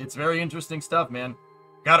 It's very interesting stuff, man.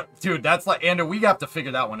 Dude, that's like, and we have to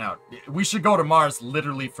figure that one out. We should go to Mars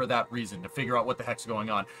literally for that reason, to figure out what the heck's going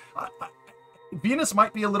on. Venus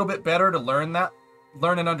might be a little bit better to learn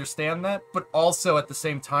and understand that, but also at the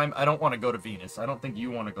same time, I don't want to go to Venus. I don't think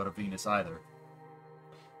you want to go to Venus either.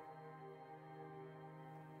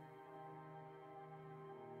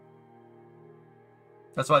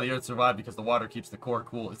 That's why the Earth survived, because the water keeps the core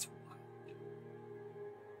cool. It's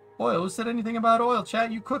oil. Who said anything about oil?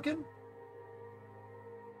 Chat, you cooking?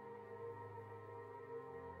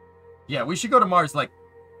 Yeah, we should go to Mars, like,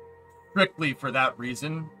 strictly for that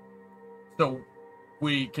reason. So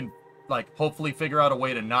we can, like, hopefully figure out a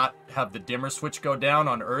way to not have the dimmer switch go down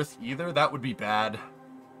on Earth either. That would be bad.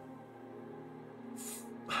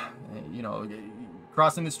 You know,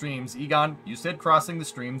 crossing the streams. Egon, you said crossing the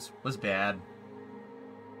streams was bad.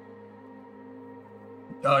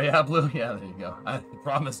 Oh, yeah, Blue? Yeah, there you go. I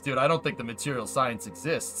promise, dude, I don't think the material science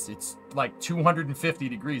exists. It's like 250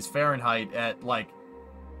 degrees Fahrenheit at like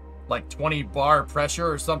 20 bar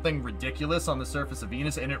pressure or something ridiculous on the surface of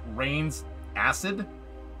Venus, and it rains acid.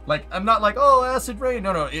 Like, I'm not like, oh, acid rain.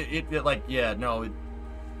 No, it like, yeah, no, it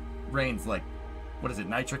rains like, what is it,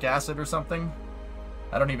 nitric acid or something?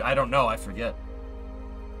 I don't know, I forget.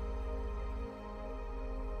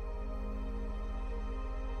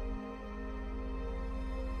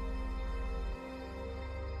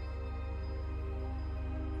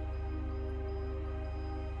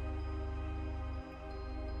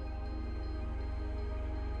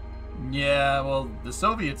 Yeah, well, the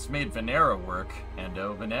Soviets made Venera work, and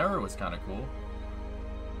Venera was kind of cool.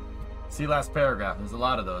 See last paragraph, there's a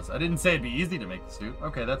lot of those. I didn't say it'd be easy to make the suit.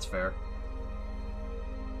 Okay, that's fair.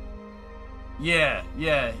 Yeah,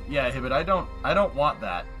 Hibbit, I don't want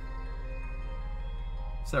that.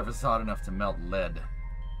 Surface is hot enough to melt lead.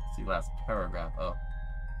 See last paragraph. Oh.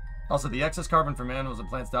 Also, the excess carbon from animals and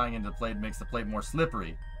plants dying into the plate makes the plate more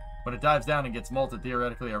slippery. When it dives down and gets molted,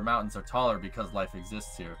 theoretically our mountains are taller because life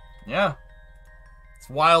exists here. Yeah. It's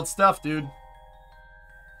wild stuff, dude.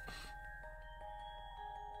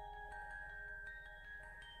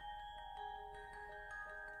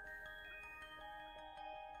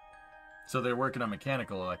 So they're working on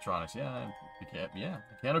mechanical electronics. Yeah, yeah.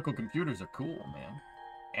 Mechanical computers are cool, man.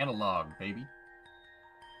 Analog, baby.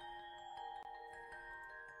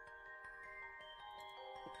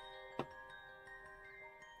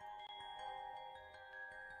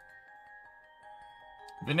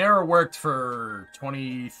 Venera worked for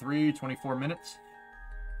 23, 24 minutes.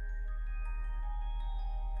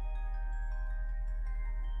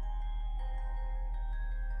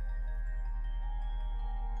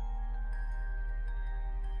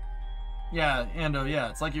 Yeah, Ando, yeah,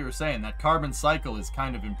 it's like you were saying, that carbon cycle is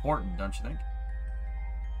kind of important, don't you think?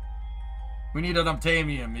 We need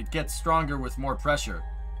unobtainium. It gets stronger with more pressure.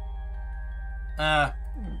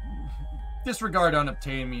 Disregard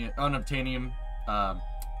unobtainium.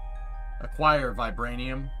 Acquire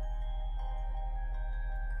vibranium.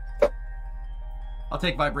 I'll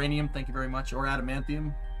take vibranium, thank you very much. Or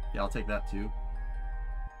adamantium. Yeah, I'll take that too.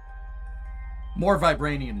 More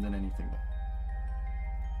vibranium than anything.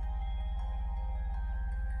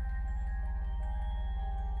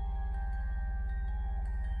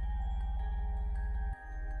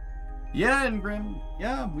 Yeah, and Grim,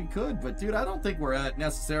 yeah, we could, but dude, I don't think we're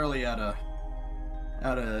necessarily at a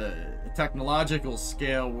technological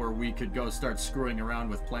scale where we could go start screwing around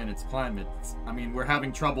with planets' climates. I mean, we're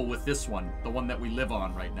having trouble with this one, the one that we live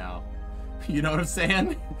on right now. You know what I'm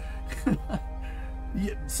saying?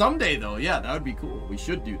 Yeah, someday, though, yeah, that would be cool. We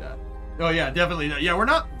should do that. Oh, yeah, definitely. Yeah, we're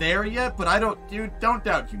not there yet, but don't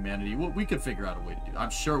doubt humanity. We could figure out a way to do that. I'm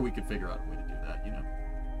sure we could figure out a way to do that, you know?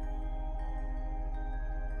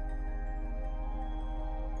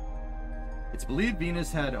 It's believed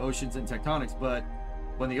Venus had oceans and tectonics, but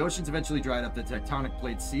when the oceans eventually dried up, the tectonic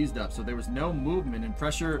plates seized up, so there was no movement, and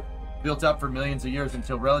pressure built up for millions of years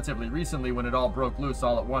until relatively recently when it all broke loose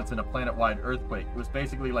all at once in a planet-wide earthquake. It was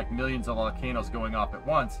basically like millions of volcanoes going off at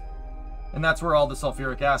once, and that's where all the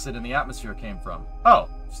sulfuric acid in the atmosphere came from. Oh,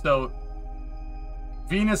 so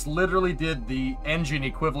Venus literally did the engine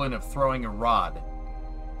equivalent of throwing a rod.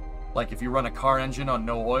 Like if you run a car engine on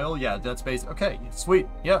no oil, yeah, that's basically, okay, sweet,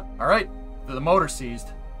 yeah, all right. The motor seized.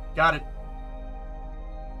 Got it.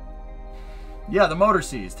 Yeah, the motor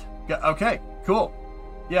seized. Okay, cool.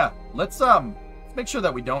 Yeah, let's make sure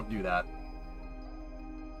that we don't do that.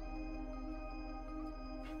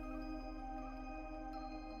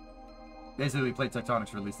 Basically, plate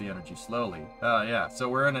tectonics release the energy slowly. Yeah. So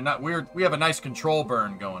we're in a we have a nice control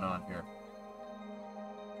burn going on here.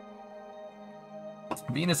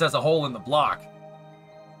 Venus has a hole in the block.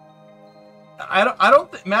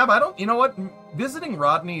 You know what? Visiting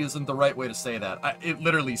Rodney isn't the right way to say that. It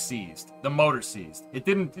literally seized. The motor seized. It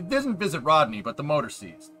didn't visit Rodney, but the motor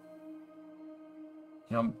seized.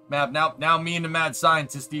 You know, Mab, now me and the mad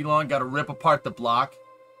scientist Elon got to rip apart the block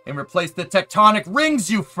and replace the tectonic rings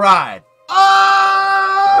you fried.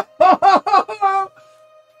 Ah!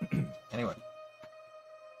 Anyway.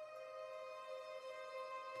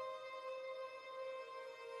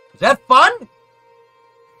 Is that fun?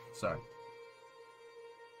 Sorry.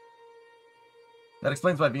 That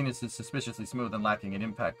explains why Venus is suspiciously smooth and lacking in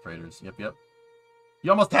impact craters. Yep.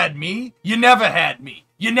 You almost had me? You never had me.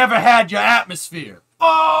 You never had your atmosphere.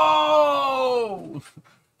 Oh!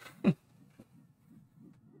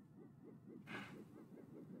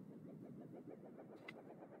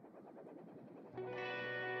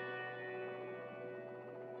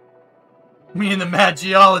 Me and the mad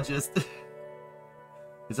geologist.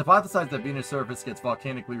 It's hypothesized that Venus' surface gets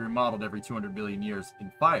volcanically remodeled every 200 billion years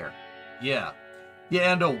in fire. Yeah.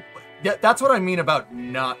 Yeah, and that's what I mean about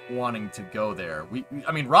not wanting to go there.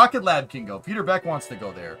 I mean, Rocket Lab can go. Peter Beck wants to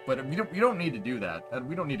go there, but we don't need to do that.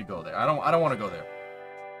 We don't need to go there. I don't want to go there.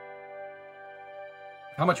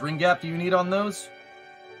 How much ring gap do you need on those?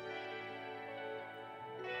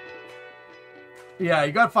 Yeah,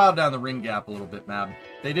 you got to file down the ring gap a little bit, Mab.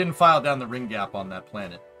 They didn't file down the ring gap on that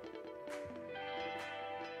planet.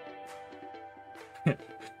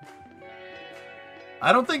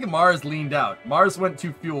 I don't think Mars leaned out. Mars went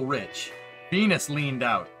too fuel rich. Venus leaned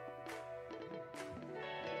out.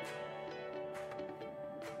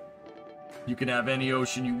 You can have any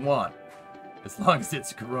ocean you want, as long as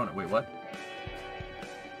it's Corona. Wait, what?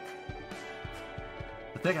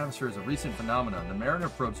 The thick atmosphere is a recent phenomenon. The Mariner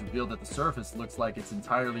probes revealed that the surface looks like it's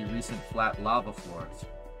entirely recent flat lava floors.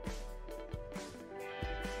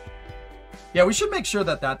 Yeah, we should make sure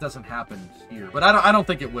that that doesn't happen here, but I don't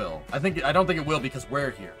think it will. I don't think it will because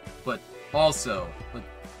we're here. But also,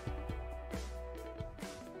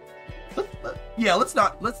 yeah, let's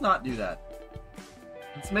not do that.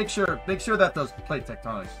 Let's make sure that those plate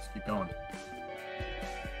tectonics just keep going.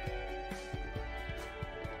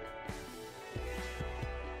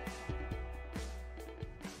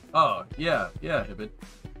 Oh, yeah, Hibbit.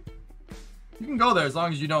 You can go there as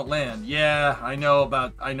long as you don't land. Yeah, I know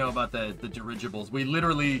about the dirigibles. We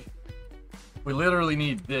literally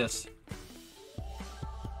need this.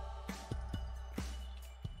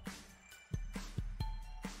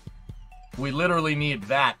 We literally need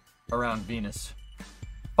that around Venus.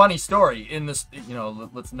 Funny story in this, you know,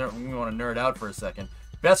 we want to nerd out for a second.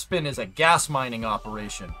 Bespin is a gas mining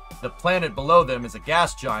operation. The planet below them is a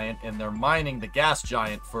gas giant, and they're mining the gas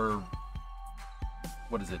giant for,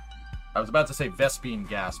 what is it? I was about to say Vespine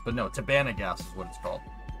gas, but no, Tabana gas is what it's called.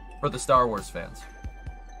 For the Star Wars fans.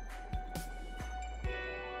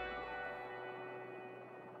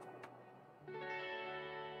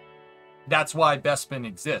 That's why Bespin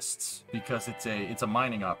exists, because it's a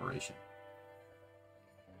mining operation.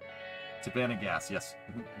 Tabana gas, yes.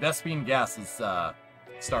 Vespine gas is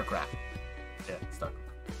StarCraft. Yeah, StarCraft.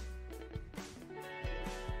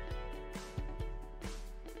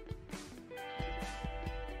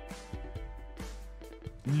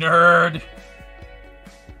 Nerd!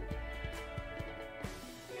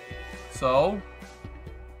 So,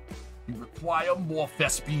 you require more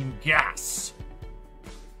Vespine gas.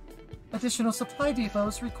 Additional supply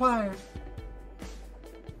depots required.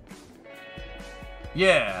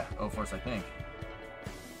 Yeah, O-Force, I think.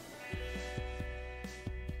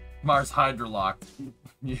 Mars hydrolocked.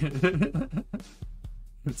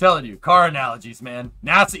 I'm telling you, car analogies, man.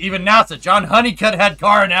 NASA, even NASA. John Honeycutt had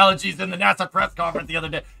car analogies in the NASA press conference the other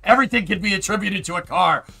day. Everything can be attributed to a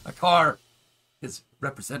car. A car is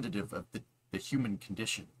representative of the human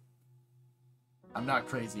condition. I'm not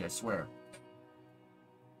crazy, I swear.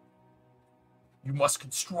 You must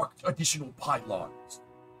construct additional pylons.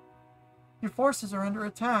 Your forces are under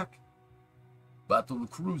attack. Battle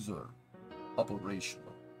cruiser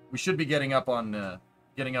operational. We should be getting up on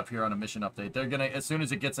getting up here on a mission update. They're gonna, as soon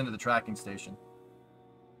as it gets into the tracking station.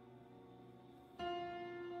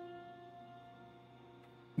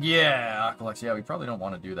 Yeah, Aqualex. Yeah, we probably don't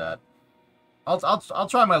want to do that. I'll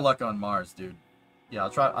try my luck on Mars, dude. Yeah,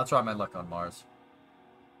 I'll try my luck on Mars.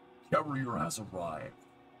 Carrier has arrived.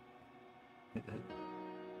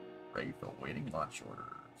 Ready for waiting launch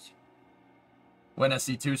orders. When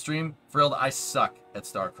SC2 stream, Frilled, I suck at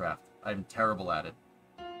StarCraft. I'm terrible at it.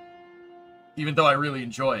 Even though I really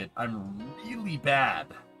enjoy it, I'm really bad.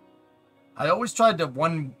 I always tried to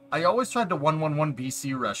 111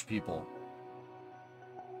 BC rush people.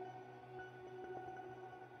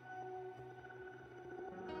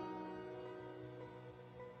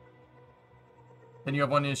 And you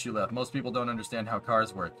have one issue left. Most people don't understand how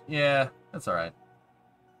cars work. Yeah, that's alright.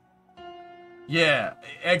 Yeah,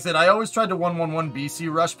 Exit, I always tried to 111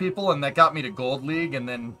 BC rush people, and that got me to Gold League, and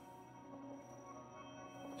then...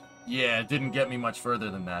 Yeah, it didn't get me much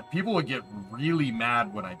further than that. People would get really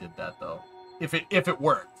mad when I did that, though. If it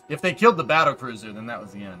worked. If they killed the battle cruiser, then that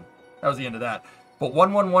was the end. That was the end of that. But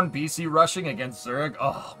 111 BC rushing against Zerg,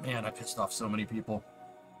 oh man, I pissed off so many people.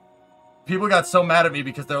 People got so mad at me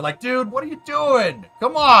because they're like, dude, what are you doing?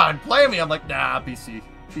 Come on, play me. I'm like, nah, BC.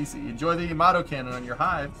 Enjoy the Yamato cannon on your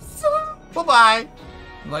hive. Bye-bye.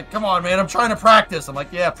 I'm like, come on, man, I'm trying to practice. I'm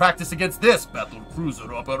like, yeah, practice against this. Battle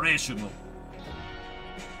cruiser operational.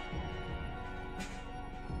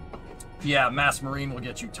 Yeah, Mass Marine will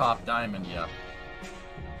get you top diamond, yeah.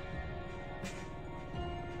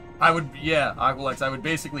 Aqualex, I would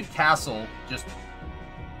basically castle just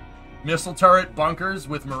missile turret bunkers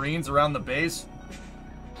with Marines around the base.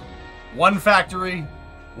 One factory,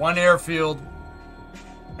 one airfield,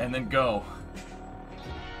 and then go.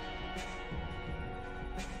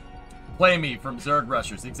 Play me from Zerg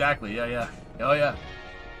Rushers. Exactly, yeah. Oh, yeah.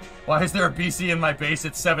 Why is there a BC in my base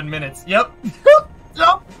at 7 minutes? Yep.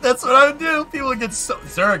 Yep, that's what I would do. People get so...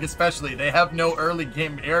 Zerg, especially. They have no early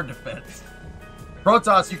game air defense.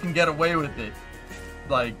 Protoss, you can get away with it.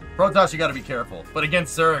 Like, Protoss, you gotta be careful. But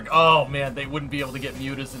against Zerg, oh man, they wouldn't be able to get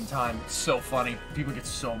mutas in time. It's so funny. People get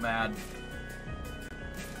so mad.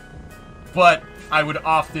 But I would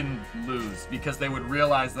often lose because they would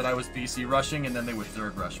realize that I was BC rushing and then they would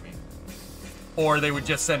Zerg rush me. Or they would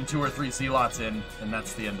just send 2 or 3 Zealots in, and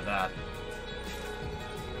that's the end of that.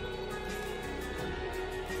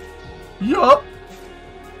 Yup.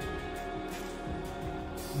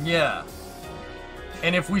 Yeah.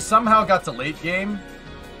 And if we somehow got to late game,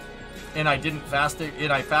 and I fast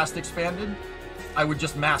expanded, I would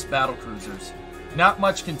just mass battle cruisers. Not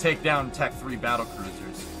much can take down Tech 3 battle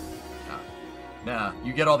cruisers. Nah,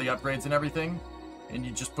 you get all the upgrades and everything, and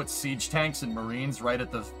you just put siege tanks and marines right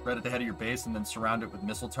at the head of your base, and then surround it with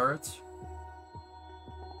missile turrets.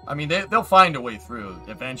 I mean, they'll find a way through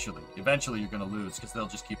eventually. Eventually, you're going to lose because they'll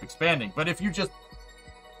just keep expanding. But if you just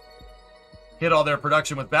hit all their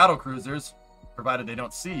production with battle cruisers, provided they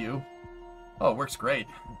don't see you, oh, it works great.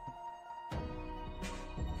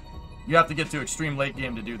 You have to get to extreme late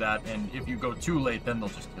game to do that, and if you go too late, then they'll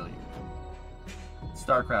just kill you.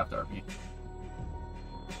 StarCraft RP.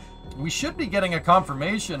 We should be getting a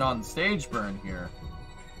confirmation on stage burn here.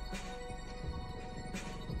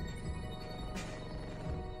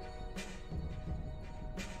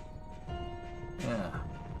 Yeah.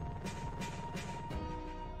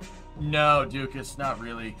 No, Dukas, not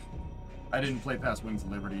really. I didn't play past Wings of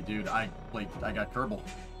Liberty, dude. I got Kerbal.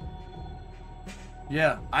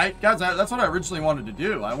 Yeah, guys, that's what I originally wanted to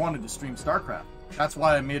do. I wanted to stream StarCraft. That's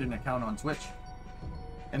why I made an account on Twitch.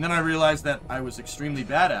 And then I realized that I was extremely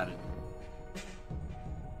bad at it.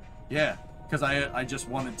 Yeah, because I just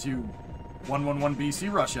wanted to 111 BC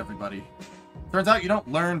rush everybody. Turns out you don't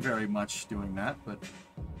learn very much doing that, but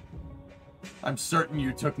I'm certain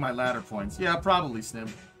you took my ladder points. Yeah, probably, Snib.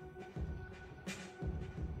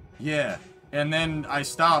 Yeah, and then I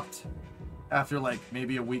stopped after like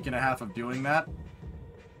maybe a week and a half of doing that.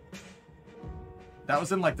 That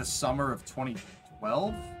was in like the summer of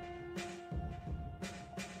 2012.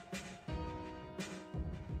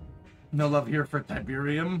 No love here for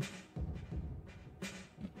Tiberium.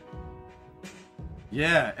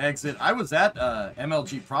 Yeah, exit. I was at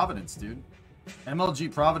MLG Providence, dude.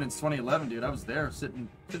 MLG Providence 2011, dude. I was there sitting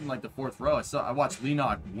like the 4th row. I watched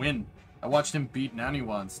Lenok win. I watched him beat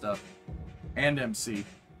Naniwa and stuff. And MC.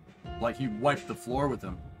 Like, he wiped the floor with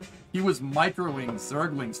him. He was microing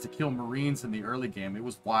Zerglings to kill Marines in the early game. It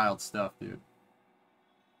was wild stuff, dude.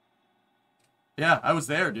 Yeah, I was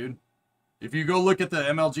there, dude. If you go look at the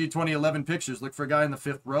MLG 2011 pictures, look for a guy in the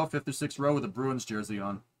 5th row, 5th or 6th row with a Bruins jersey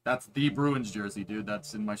on. That's the Bruins jersey, dude.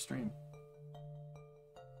 That's in my stream.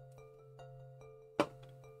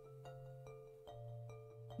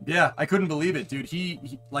 Yeah, I couldn't believe it, dude. He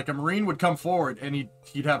like a Marine would come forward and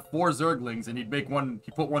he'd have 4 Zerglings and he'd put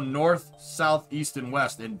one north, south, east, and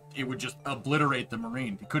west, and it would just obliterate the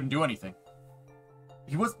Marine. He couldn't do anything.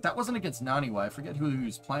 That wasn't against Naniwa. I forget who he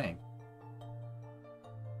was playing.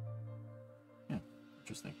 Yeah,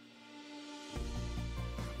 interesting.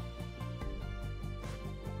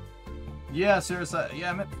 Yeah, seriously. Yeah,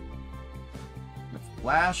 I met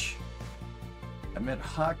Flash. I met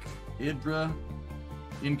Huck, Idra.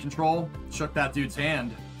 In control, shook that dude's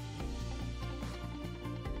hand.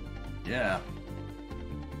 Yeah.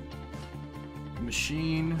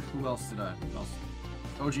 Machine. Who else did I? Who else?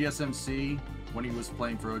 OGSMC when he was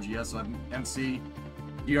playing for OGS. So I'm MC,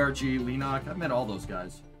 DRG, Lenok. I've met all those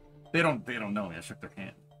guys. They don't know me. I shook their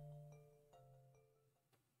hand.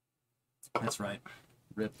 That's right.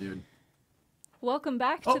 Rip, dude. Welcome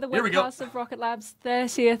back to the here we go. webcast of Rocket Lab's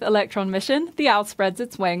 30th Electron mission. The owl spreads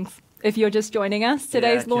its wings. If you're just joining us,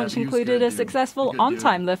 today's launch included a successful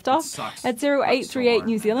on-time liftoff at 0838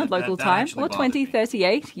 New Zealand local time or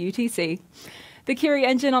 2038 UTC. The Curie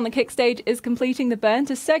engine on the kick stage is completing the burn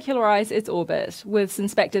to circularize its orbit, with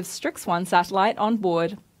Synspective's Strix-1 satellite on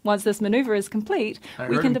board. Once this maneuver is complete,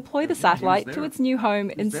 we can deploy the satellite to its new home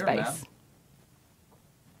in space.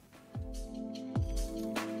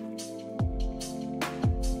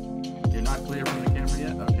 You're not clear from the camera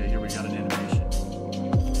yet? Okay, here we got an animation.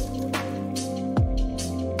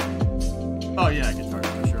 Oh yeah, guitar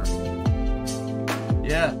for sure.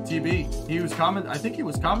 Yeah, TB. He was I think he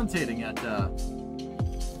was commentating at.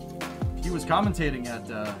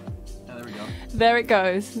 Yeah, there we go. There it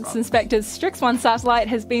goes. Synspective's Strix-1 satellite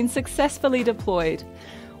has been successfully deployed.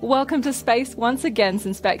 Welcome to space once again,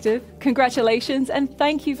 Synspective. Congratulations and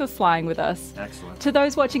thank you for flying with us. Excellent. To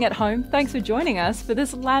those watching at home, thanks for joining us for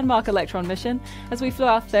this landmark Electron mission as we flew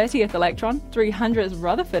our 30th Electron, 300th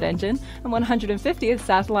Rutherford engine, and 150th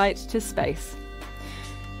satellite to space.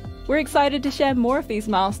 We're excited to share more of these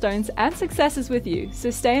milestones and successes with you, so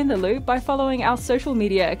stay in the loop by following our social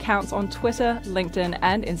media accounts on Twitter, LinkedIn,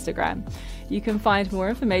 and Instagram. You can find more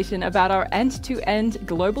information about our end-to-end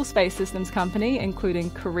global space systems company,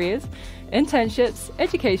 including careers, internships,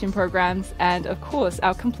 education programs, and of course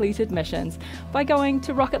our completed missions, by going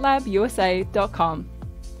to rocketlabusa.com.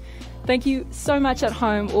 Thank you so much at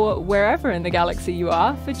home or wherever in the galaxy you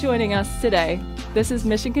are for joining us today. This is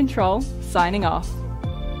Mission Control, signing off.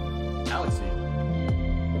 Galaxy.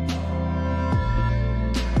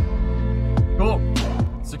 Cool.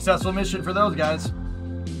 Successful mission for those guys.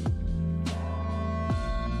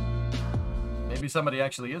 Maybe somebody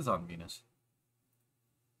actually is on Venus.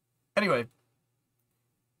 Anyway.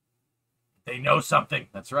 They know something.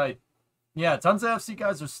 That's right. Yeah, tons of FC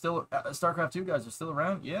guys are still, StarCraft 2 guys are still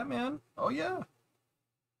around. Yeah, man. Oh, yeah.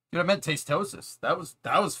 Dude, I met Tastosis. That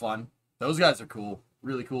was fun. Those guys are cool.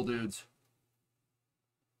 Really cool dudes.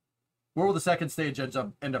 Where will the second stage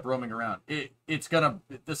end up roaming around? The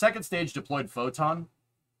second stage deployed photon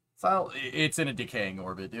style. It's in a decaying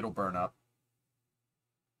orbit. It'll burn up.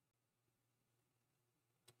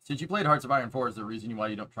 Since you played Hearts of Iron 4, is the reason why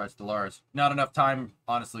you don't try Stellaris? Not enough time,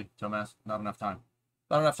 honestly, Tomas. Not enough time.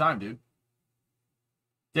 Not enough time, dude.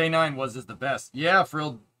 Day 9 is the best. Yeah,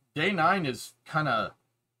 Frill, Day 9 is kind of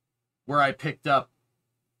where I picked up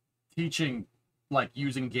teaching, like,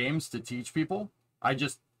 using games to teach people.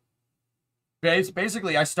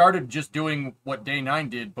 Basically, I started just doing what Day 9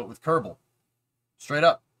 did, but with Kerbal. Straight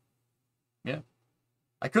up. Yeah.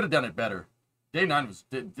 I could have done it better. Day 9 was...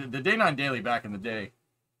 The Day 9 daily back in the day.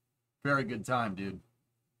 Very good time, dude.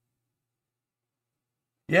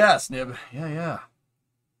 Yeah, Snib. Yeah.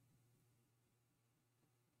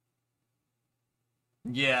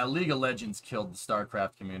 Yeah, League of Legends killed the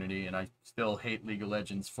StarCraft community, and I still hate League of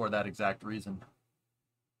Legends for that exact reason.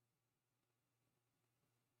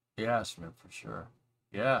 Yeah, Snib, for sure.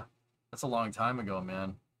 Yeah, that's a long time ago,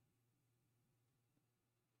 man.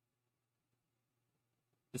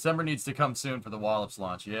 December needs to come soon for the Wallops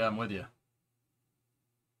launch. Yeah, I'm with you.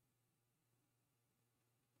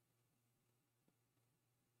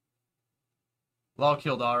 LoL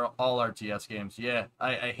killed all RTS games. Yeah,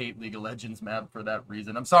 I hate League of Legends map for that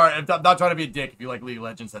reason. I'm sorry, I'm not trying to be a dick. If you like League of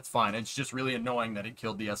Legends, that's fine. It's just really annoying that it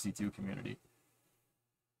killed the SC2 community.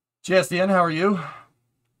 JSDN, how are you?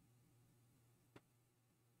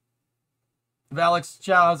 Valix,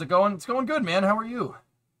 ciao, how's it going? It's going good, man. How are you?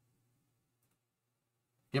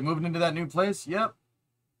 Get moving into that new place? Yep.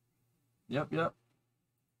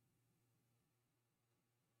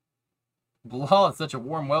 Bilal, it's such a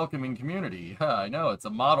warm, welcoming community. Yeah, I know. It's a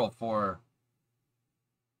model for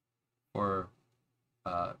low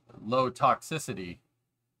toxicity.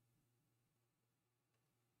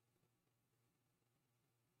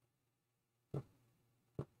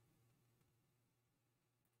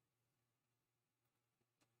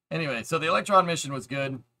 Anyway, so the Electron mission was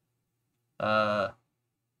good. Up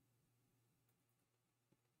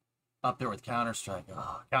there with Counter-Strike.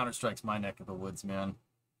 Oh, Counter-Strike's my neck of the woods, man.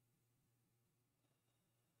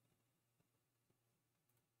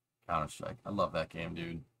 Counter-Strike. I love that game,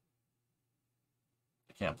 dude.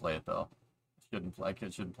 I can't play it, though. I shouldn't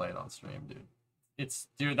play it on stream, dude.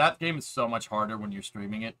 Dude, that game is so much harder when you're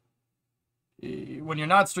streaming it. When you're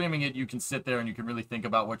not streaming it, you can sit there and you can really think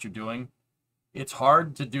about what you're doing. It's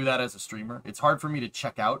hard to do that as a streamer. It's hard for me to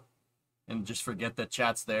check out and just forget that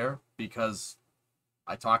chat's there because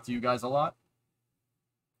I talk to you guys a lot.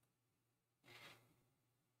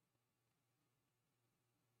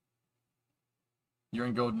 You're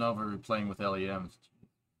in Golden Over playing with LEMs.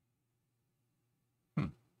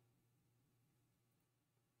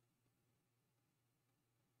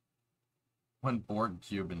 One board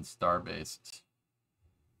cube in Starbase.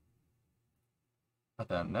 I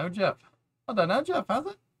don't know, Jeff. I don't know, Jeff, has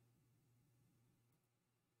it?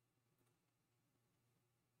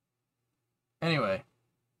 Anyway.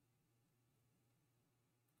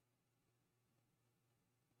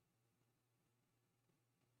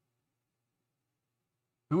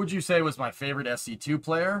 Who would you say was my favorite SC2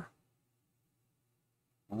 player?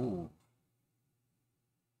 Ooh.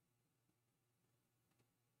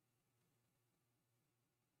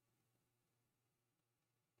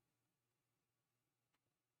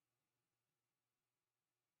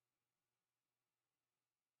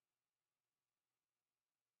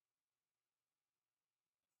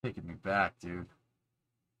 Taking me back, dude.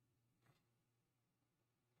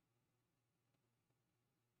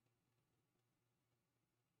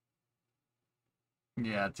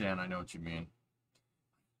 Yeah, Dan, I know what you mean.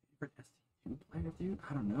 Favorite SC2 player, dude?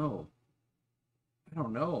 I don't know. I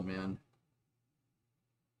don't know, man.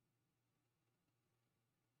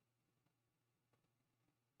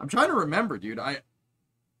 I'm trying to remember, dude.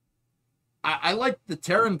 I like the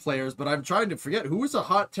Terran players, but I'm trying to forget who was a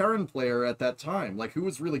hot Terran player at that time. Like, who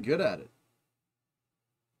was really good at it?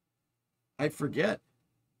 I forget.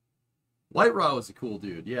 Light Raw was a cool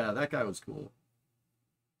dude. Yeah, that guy was cool.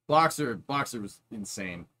 Boxer was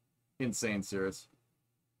insane. Insane, serious.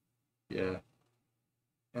 Yeah.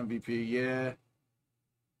 MVP, yeah.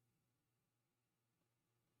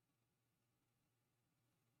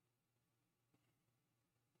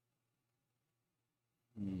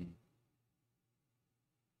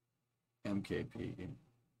 MKP.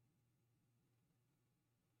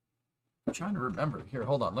 I'm trying to remember. Here,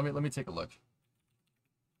 hold on. Let me take a look.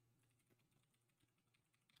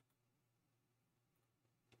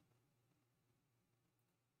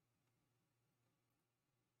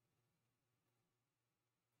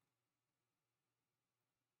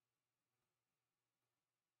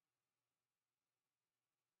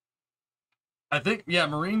 I think, yeah,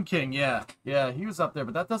 Marine King, yeah. Yeah, he was up there,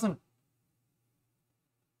 but that doesn't...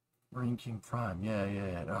 Marine King Prime,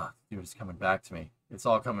 yeah. Oh, dude, it's coming back to me. It's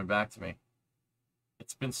all coming back to me.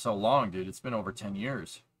 It's been so long, dude. It's been over 10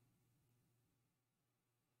 years.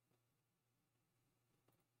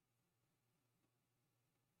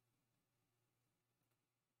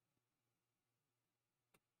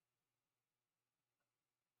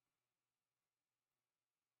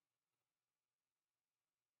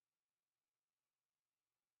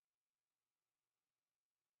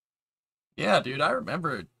 Yeah, dude, I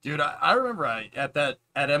remember. Dude, I remember at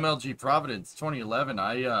MLG Providence 2011,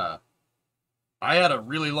 I had a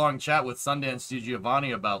really long chat with Sundance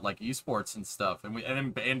Giovanni about like esports and stuff,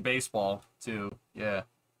 and in baseball too. Yeah,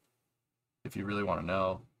 if you really want to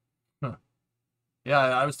know. Huh. Yeah,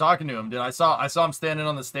 I was talking to him, dude. I saw him standing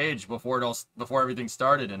on the stage before everything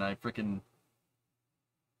started, and I freaking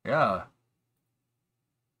yeah.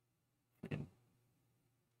 Freaking,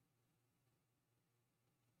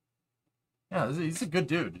 yeah, he's a good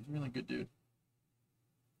dude. He's a really good dude.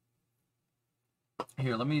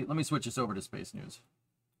 Here, let me switch this over to Space News.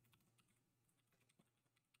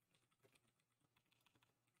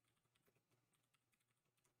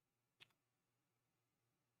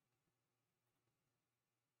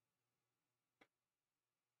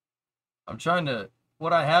 I'm trying to,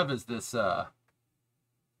 what I have is this, yeah,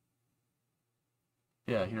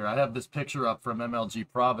 here, I have this picture up from MLG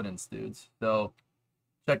Providence, dudes. So,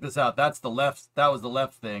 check this out. That's the left, that was the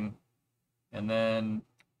left thing. And then,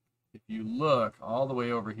 if you look all the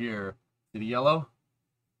way over here, see the yellow?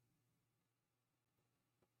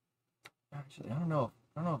 Actually, I don't know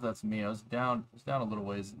if that's me. I was down a little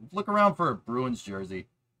ways. Look around for a Bruins jersey.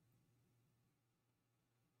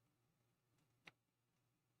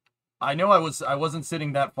 I know I wasn't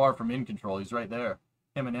sitting that far from In Control. He's right there.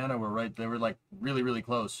 Him and Anna were right. They were like really, really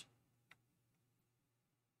close.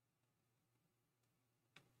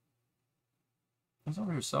 He's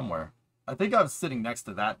over here somewhere. I think I was sitting next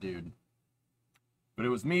to that dude. But it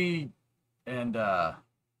was me and I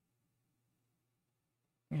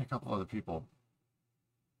think a couple other people.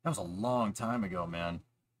 That was a long time ago, man.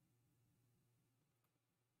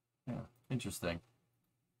 Yeah, interesting.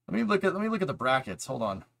 Let me look at the brackets. Hold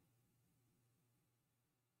on.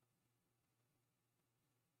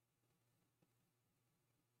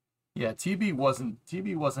 Yeah, TB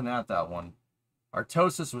wasn't at that one.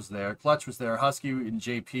 Artosis was there, Clutch was there, Husky and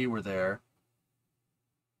JP were there.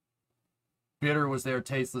 Bitter was there,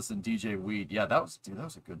 Tasteless and DJ Weed. Yeah, that was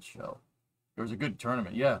a good show. It was a good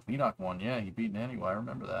tournament. Yeah, Enoch won. Yeah, he beat Naniwa. I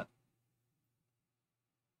remember that.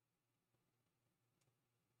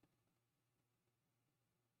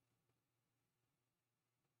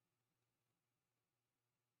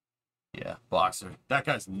 Yeah, Boxer. That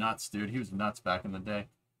guy's nuts, dude. He was nuts back in the day.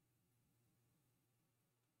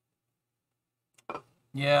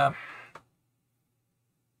 Yeah.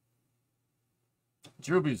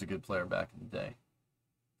 Drewby's a good player back in the day.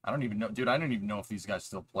 I don't even know, dude. I don't even know if these guys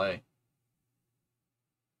still play.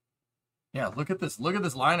 Yeah, look at this. Look at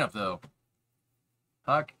this lineup, though.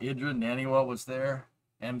 Huck, Idra, Naniwa was there.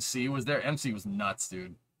 MC was there. MC was nuts,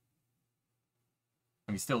 dude.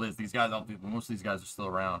 And he still is. These guys, most of these guys are still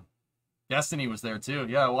around. Destiny was there, too.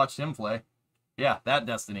 Yeah, I watched him play. Yeah, that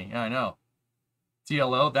Destiny. Yeah, I know.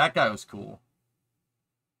 TLO, that guy was cool.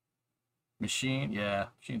 Machine, yeah.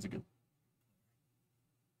 Machine's a good...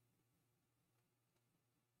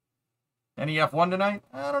 Any F1 tonight?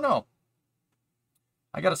 I don't know.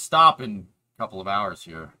 I gotta stop in a couple of hours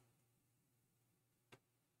here.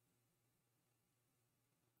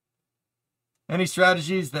 Any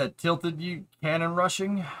strategies that tilted you cannon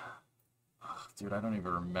rushing? Oh, dude, I don't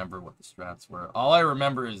even remember what the strats were. All I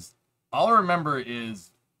remember is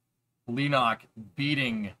Lenok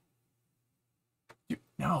beating... Dude,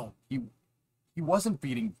 no, he wasn't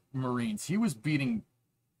beating Marines. He was beating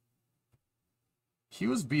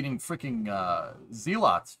freaking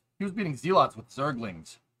Zealots. He was beating Zealots with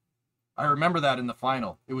Zerglings. I remember that in the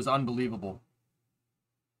final. It was unbelievable.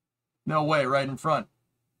 No way, right in front.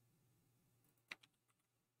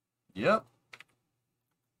 Yep.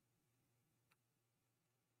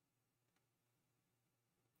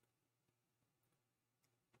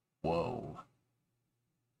 Whoa.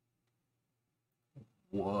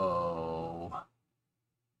 Whoa.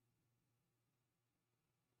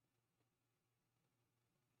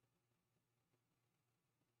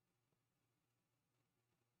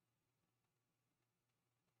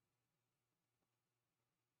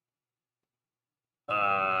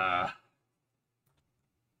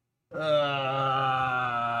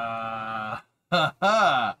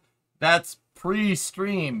 That's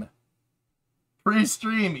pre-stream.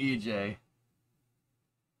 Pre-stream, EJ.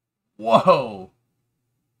 Whoa.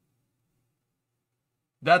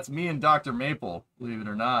 That's me and Dr. Maple, believe it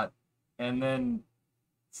or not. And then,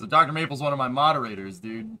 so Dr. Maple's one of my moderators,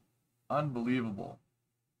 dude. Unbelievable.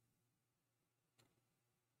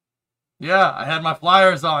 Yeah, I had my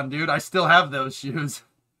Flyers on, dude. I still have those shoes.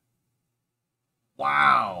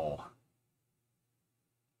 Wow.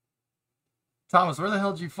 Thomas, where the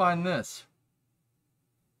hell did you find this?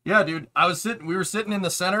 Yeah, dude. We were sitting in the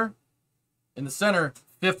center. In the center,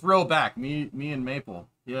 5th row back. Me and Maple.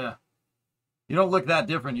 Yeah. You don't look that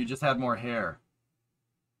different. You just had more hair.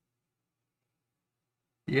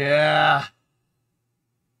 Yeah.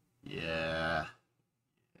 Yeah.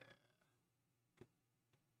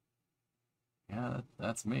 Yeah,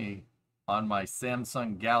 that's me on my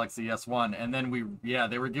Samsung Galaxy S1. And then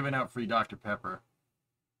they were giving out free Dr. Pepper.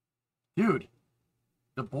 Dude,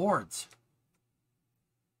 the boards.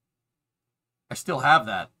 I still have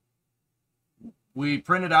that. We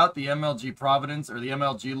printed out the MLG Providence or the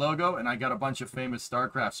MLG logo, and I got a bunch of famous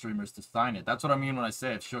StarCraft streamers to sign it. That's what I mean when I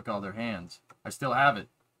say I've shook all their hands. I still have it.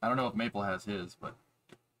 I don't know if Maple has his, but...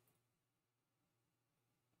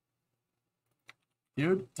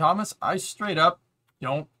 Dude, Thomas, I straight up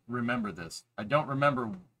don't remember this. I don't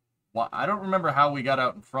remember how we got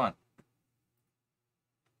out in front.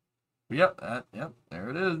 Yep, there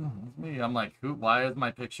it is. That's me. I'm like, why is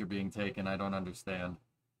my picture being taken? I don't understand.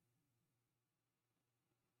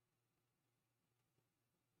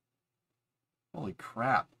 Holy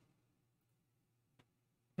crap.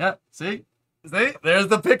 Yeah, see? There's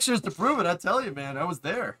the pictures to prove it. I tell you, man, I was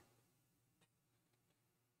there.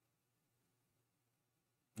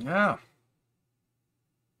 Yeah.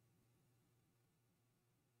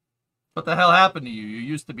 What the hell happened to you? You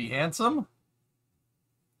used to be handsome?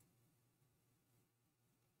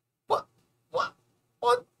 What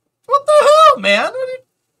the hell, man?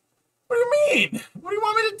 What do you mean? What do you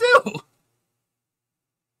want me to do?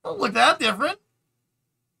 Don't look that different.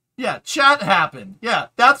 Yeah, chat happened. Yeah,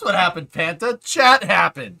 that's what happened, Panta. Chat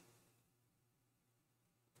happened.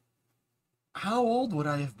 How old would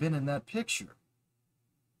I have been in that picture?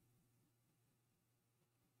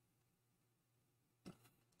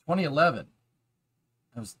 2011.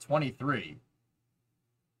 I was 23.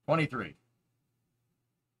 23.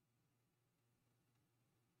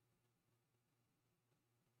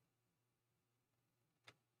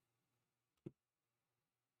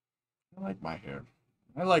 I like my hair.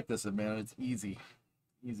 I like this, man. It's easy.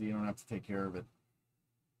 Easy. You don't have to take care of it.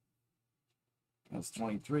 That's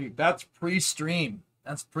 23. That's pre-stream.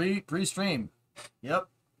 That's pre-stream. Yep.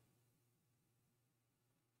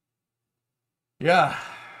 Yeah.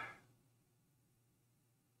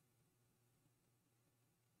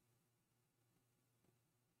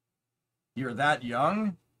 You're that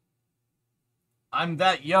young? I'm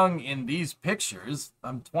that young in these pictures.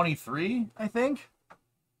 I'm 23, I think.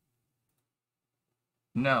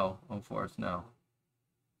 No, of course, no.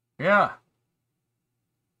 Yeah.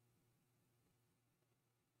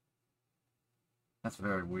 That's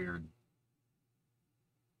very weird.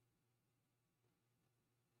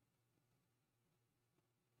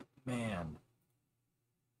 Man.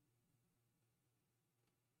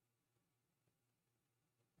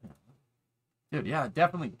 Dude, yeah,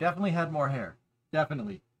 definitely had more hair.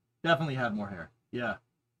 Definitely had more hair. Yeah.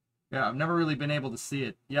 Yeah, I've never really been able to see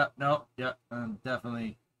it. Yep, no, yep,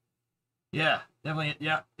 definitely. Yeah, definitely,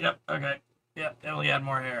 yeah, yep, okay. Yeah, definitely had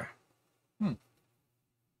more hair.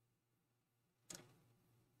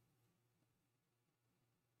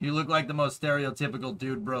 You look like the most stereotypical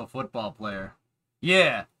dude bro football player.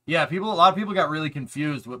 Yeah, yeah, a lot of people got really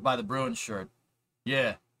confused by the Bruins shirt.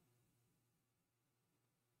 Yeah.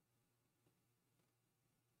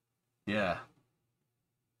 Yeah.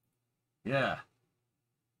 Yeah.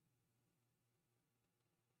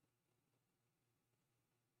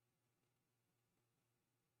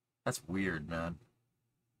 That's weird, man.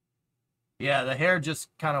 Yeah, the hair just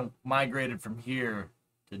kind of migrated from here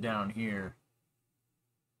to down here.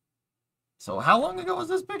 So how long ago was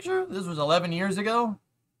this picture? This was 11 years ago?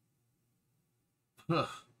 Ugh.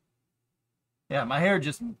 Yeah, my hair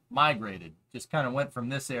just migrated. Just kind of went from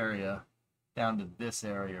this area down to this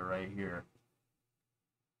area right here.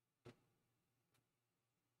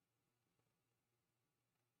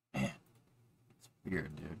 Man, it's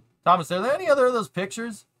weird, dude. Thomas, are there any other of those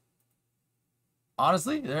pictures?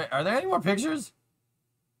 Honestly, are there any more pictures?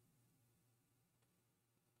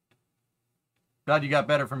 Glad you got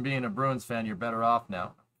better from being a Bruins fan. You're better off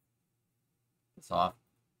now. It's off.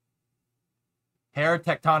 Hair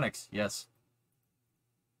tectonics, yes.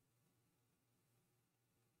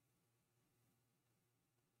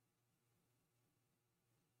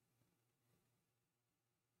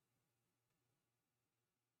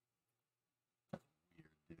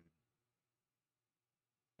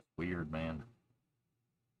 weird, man.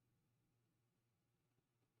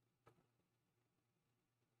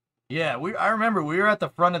 Yeah, I remember we were at the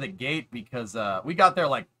front of the gate because we got there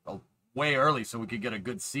like way early so we could get a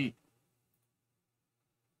good seat.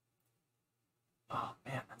 Oh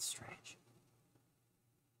man, that's strange.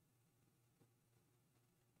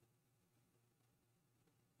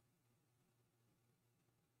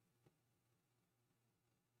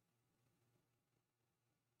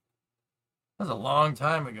 That was a long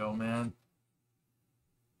time ago, man.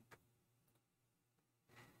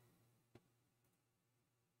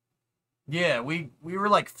 Yeah, we were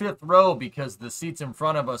like 5th row because the seats in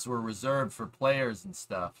front of us were reserved for players and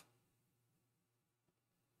stuff.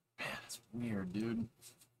 Man, that's weird, dude.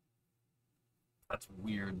 That's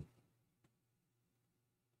weird.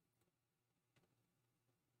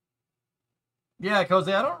 Yeah,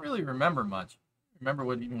 Jose, I don't really remember much. Remember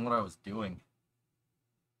what I was doing.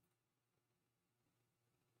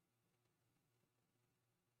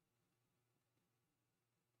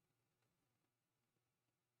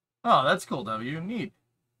 Oh, that's cool, W. Neat.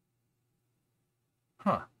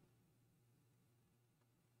 Huh.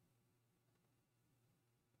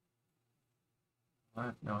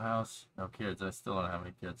 What? No house, no kids. I still don't have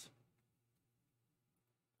any kids.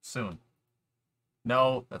 Soon.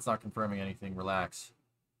 No, that's not confirming anything. Relax.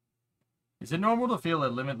 Is it normal to feel a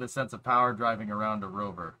limitless sense of power driving around a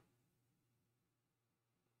rover?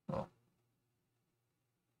 Oh.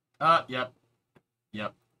 Yep.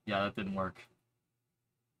 Yep. Yeah, that didn't work.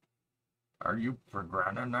 Are you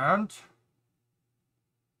pregnant?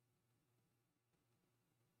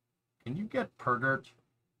 Can you get pergert?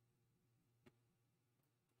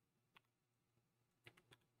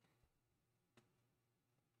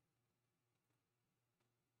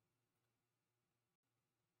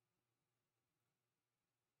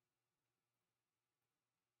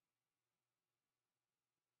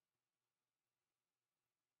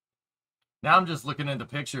 Now I'm just looking into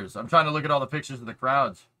pictures. I'm trying to look at all the pictures of the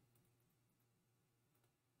crowds.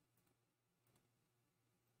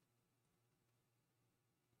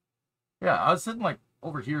 Yeah, I was sitting like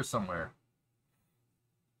over here somewhere.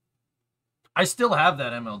 I still have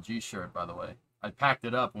that MLG shirt, by the way. I packed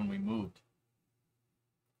it up when we moved.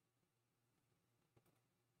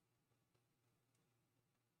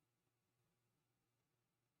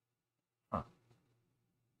 Huh.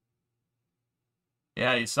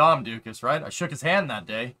 Yeah, you saw him, Dukas, right? I shook his hand that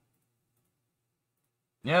day.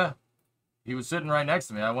 Yeah. He was sitting right next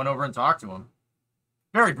to me. I went over and talked to him.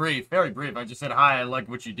 Very brief, very brief. I just said, hi, I like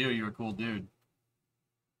what you do. You're a cool dude.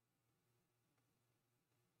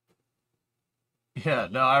 Yeah,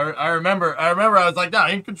 no, I remember I was like, nah,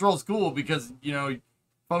 In Control's cool because, you know, he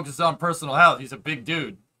focuses on personal health. He's a big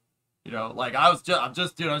dude. You know, like I was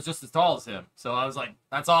just as tall as him. So I was like,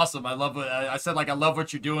 that's awesome. I love what I said, like, I love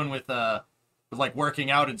what you're doing with like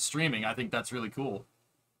working out and streaming. I think that's really cool.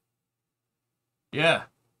 Yeah.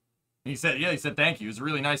 He said, thank you. He was a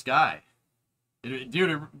really nice guy.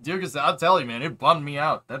 Dude, I'll tell you, man, it bummed me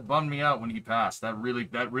out. That bummed me out when he passed. That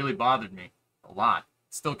really bothered me a lot.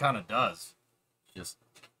 It still kind of does. Just,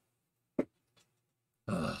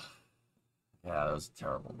 yeah, that was a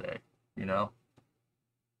terrible day, you know?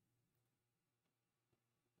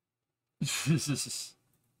 Yeah,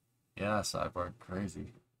 Cyborg,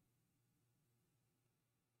 crazy.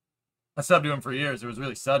 I subbed to him for years. It was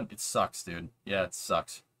really sudden. It sucks, dude. Yeah, it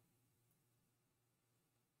sucks.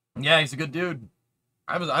 Yeah, he's a good dude.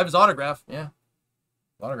 I have his autograph. Yeah,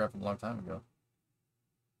 autograph from a long time ago.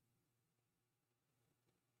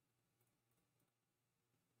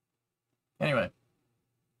 Anyway,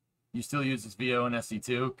 you still use this VO and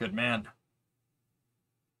SC2? Good man.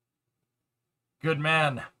 Good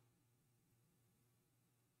man.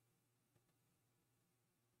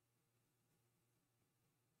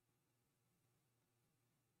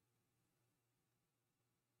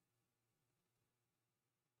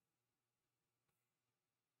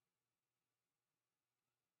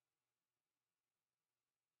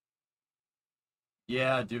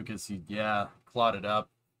 Yeah, Dukas, he clotted up,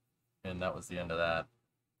 and that was the end of that.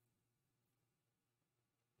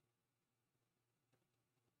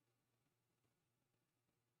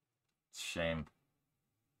 Shame.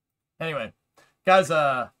 Anyway, guys,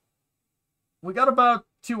 we got about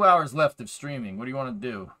 2 hours left of streaming. What do you want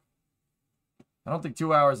to do? I don't think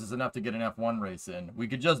 2 hours is enough to get an F1 race in. We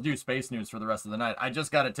could just do space news for the rest of the night. I just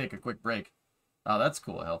got to take a quick break. Oh, that's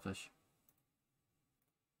cool, Hellfish.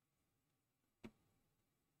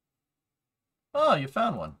 Oh, you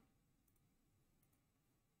found one.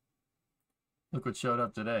 Look what showed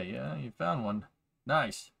up today. Yeah, you found one.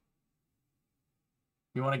 Nice.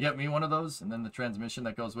 You want to get me one of those and then the transmission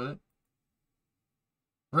that goes with it?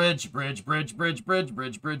 Bridge, bridge, bridge, bridge, bridge,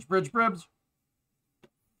 bridge, bridge, bridge, bridge.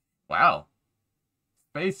 Wow.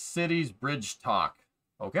 Space Cities Bridge Talk.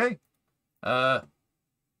 Okay. All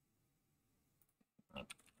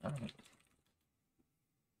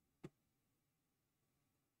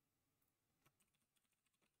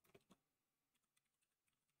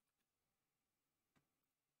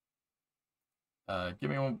right. Give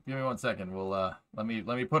me 1 second. We'll let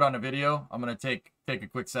me put on a video. I'm gonna take a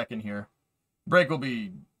quick second here. Break will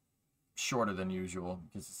be shorter than usual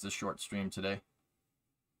because it's a short stream today.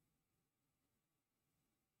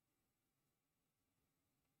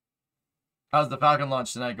 How's the Falcon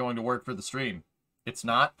launch tonight going to work for the stream? It's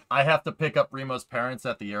not. I have to pick up Remo's parents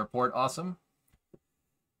at the airport. Awesome.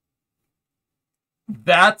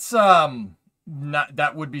 That's not,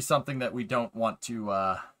 that would be something that we don't want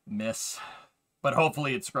to miss. But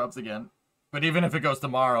hopefully it scrubs again. But even if it goes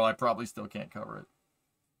tomorrow, I probably still can't cover it.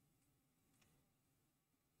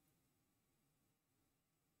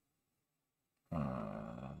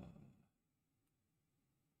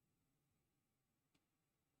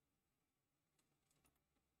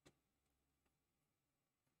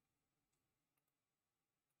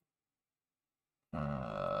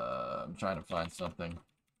 I'm trying to find something.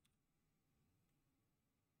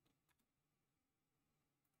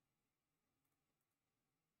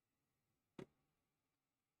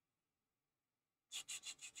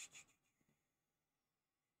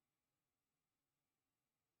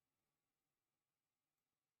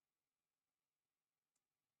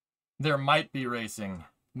 There might be racing,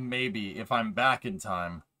 maybe, if I'm back in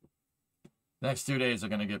time. Next 2 days are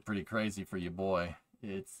going to get pretty crazy for you, boy.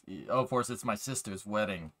 It's, oh, Force, it's my sister's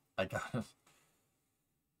wedding. I got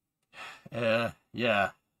it.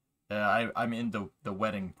 Yeah. I'm in the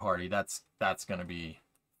wedding party. That's going to be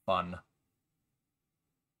fun.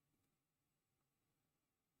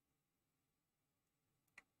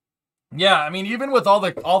 Yeah, I mean, even with all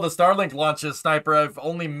the Starlink launches, Sniper, I've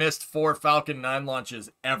only missed 4 Falcon 9 launches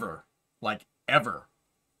ever. Like, ever.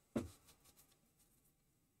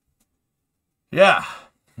 Yeah.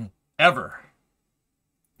 Ever.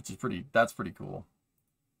 Which is that's pretty cool.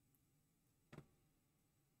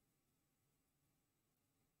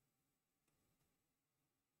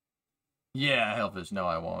 Yeah, Hellfish, no,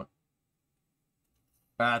 I won't.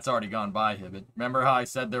 That's already gone by, Hibbit. Remember how I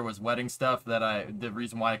said there was wedding stuff that the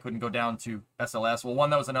reason why I couldn't go down to SLS? Well, 1,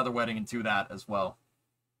 that was another wedding, and 2, that as well.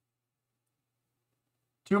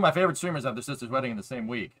 2 of my favorite streamers have their sister's wedding in the same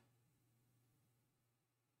week.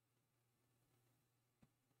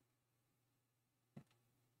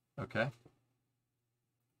 Okay. I'm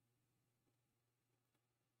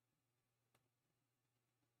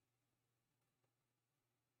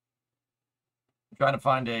trying to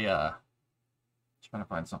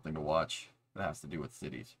find something to watch that has to do with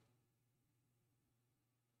cities.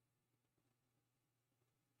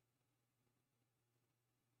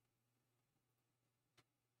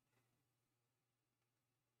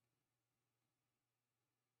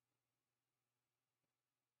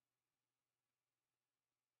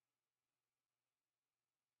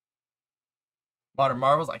 Modern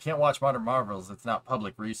Marvels? I can't watch Modern Marvels. It's not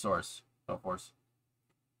public resource. Of course.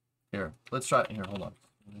 Here, let's try it. Here, hold on.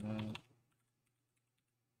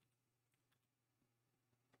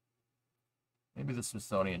 Maybe the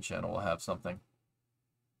Smithsonian Channel will have something.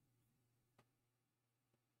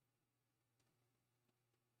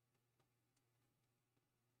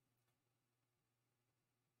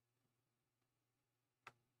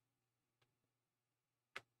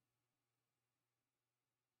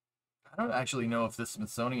 I don't actually know if the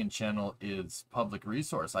Smithsonian Channel is public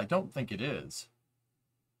resource. I don't think it is.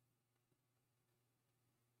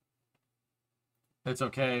 It's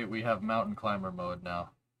okay. We have mountain climber mode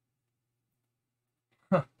now.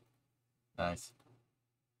 Nice.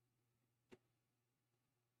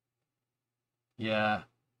 Yeah,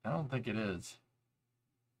 I don't think it is.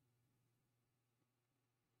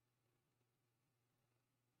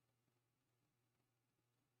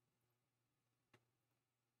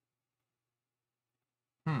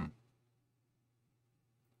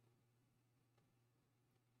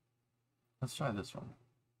 Let's try this one.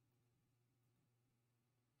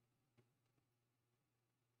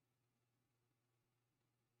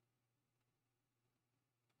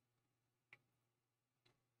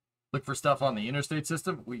 Look for stuff on the interstate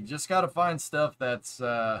system. We just got to find stuff that's we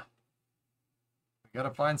got to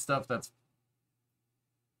find stuff that's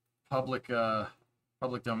public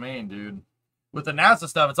domain, dude. With the NASA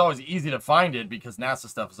stuff, it's always easy to find it because NASA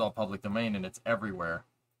stuff is all public domain and it's everywhere.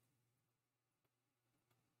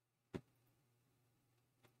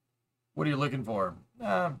 What are you looking for?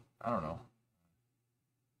 I don't know.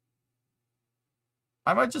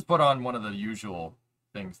 I might just put on one of the usual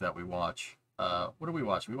things that we watch. What did we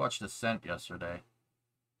watch? We watched Ascent yesterday.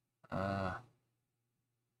 I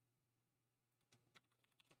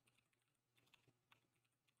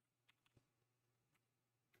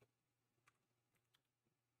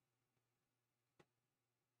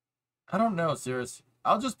don't know, Cirrus.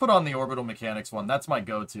 I'll just put on the orbital mechanics one. That's my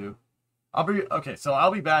go-to. Okay, so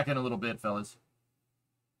I'll be back in a little bit, fellas.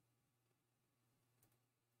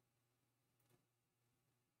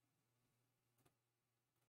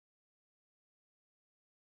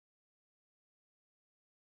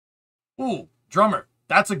 Ooh, drummer.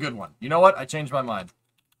 That's a good one. You know what? I changed my mind.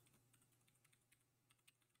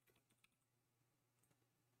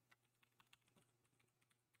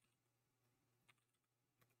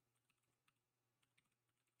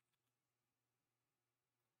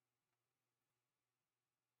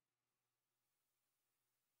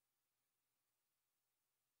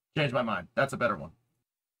 Changed my mind. That's a better one.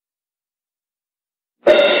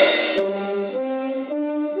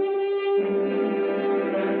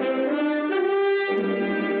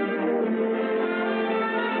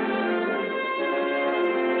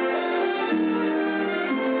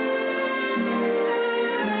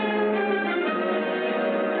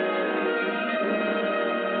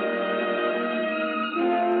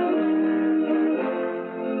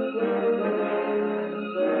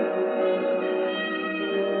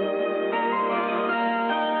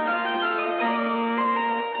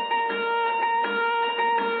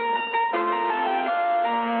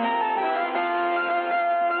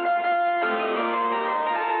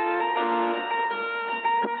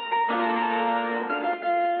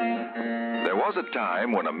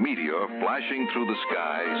 Time when a meteor flashing through the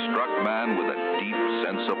sky struck man with a deep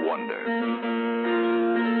sense of wonder.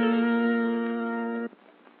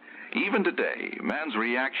 Even today, man's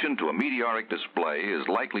reaction to a meteoric display is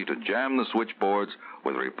likely to jam the switchboards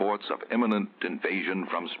with reports of imminent invasion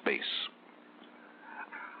from space.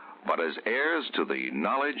 But as heirs to the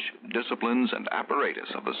knowledge, disciplines, and apparatus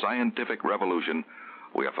of the scientific revolution,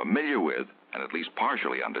 we are familiar with, and at least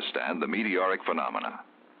partially understand, the meteoric phenomena.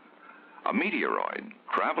 A meteoroid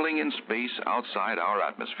traveling in space outside our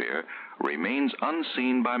atmosphere remains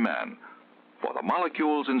unseen by man, for the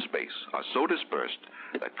molecules in space are so dispersed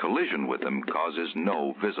that collision with them causes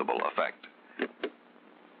no visible effect.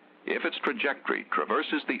 If its trajectory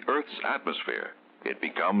traverses the Earth's atmosphere, it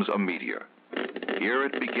becomes a meteor. Here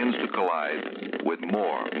it begins to collide with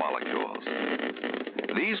more molecules.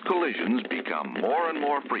 These collisions become more and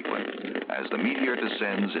more frequent as the meteor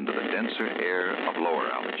descends into the denser air of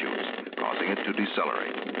lower altitudes, causing it to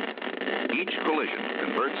decelerate. Each collision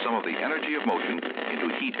converts some of the energy of motion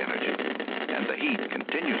into heat energy, and the heat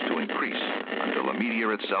continues to increase until the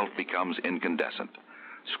meteor itself becomes incandescent,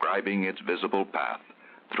 scribing its visible path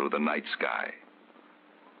through the night sky.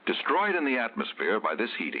 Destroyed in the atmosphere by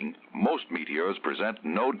this heating, most meteors present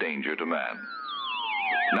no danger to man.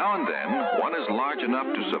 Now and then, one is large enough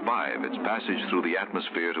to survive its passage through the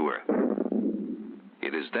atmosphere to Earth.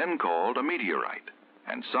 It is then called a meteorite,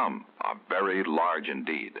 and some are very large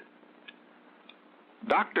indeed.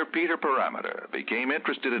 Dr. Peter Parameter became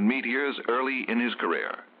interested in meteors early in his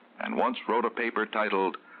career, and once wrote a paper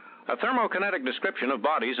titled, "A thermokinetic description of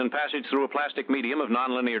bodies in passage through a plastic medium of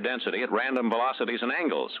nonlinear density at random velocities and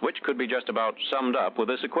angles, which could be just about summed up with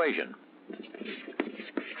this equation."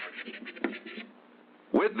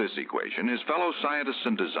 With this equation, his fellow scientists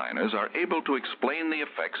and designers are able to explain the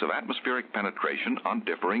effects of atmospheric penetration on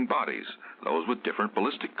differing bodies, those with different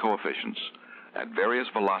ballistic coefficients, at various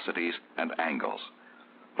velocities and angles.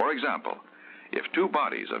 For example, if two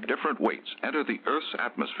bodies of different weights enter the Earth's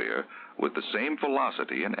atmosphere with the same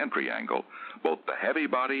velocity and entry angle, both the heavy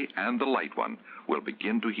body and the light one will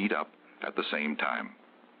begin to heat up at the same time.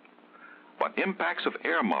 But impacts of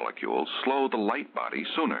air molecules slow the light body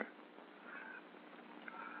sooner.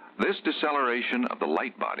 This deceleration of the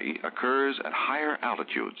light body occurs at higher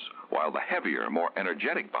altitudes, while the heavier, more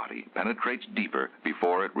energetic body penetrates deeper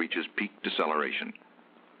before it reaches peak deceleration.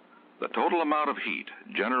 The total amount of heat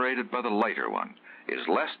generated by the lighter one is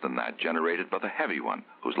less than that generated by the heavy one,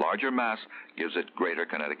 whose larger mass gives it greater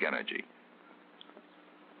kinetic energy.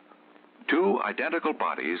 Two identical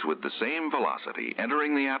bodies with the same velocity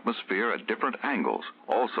entering the atmosphere at different angles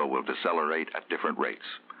also will decelerate at different rates.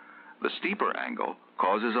 The steeper angle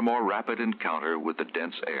causes a more rapid encounter with the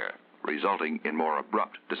dense air, resulting in more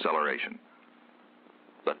abrupt deceleration.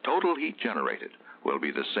 The total heat generated will be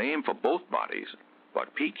the same for both bodies,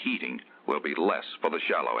 but peak heating will be less for the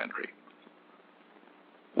shallow entry.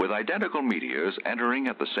 With identical meteors entering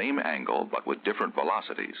at the same angle but with different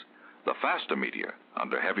velocities, the faster meteor,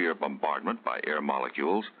 under heavier bombardment by air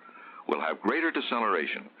molecules, will have greater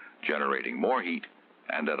deceleration, generating more heat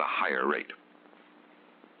and at a higher rate.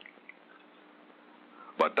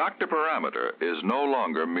 But Dr. Parameter is no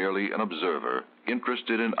longer merely an observer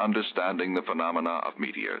interested in understanding the phenomena of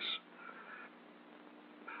meteors.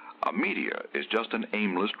 A meteor is just an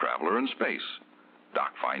aimless traveler in space.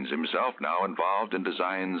 Doc finds himself now involved in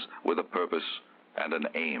designs with a purpose and an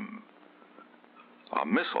aim. A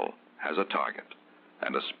missile has a target,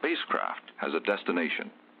 and a spacecraft has a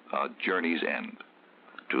destination, a journey's end.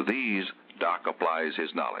 To these, Doc applies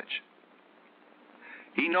his knowledge.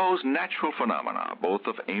 He knows natural phenomena, both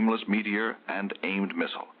of aimless meteor and aimed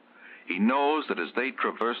missile. He knows that as they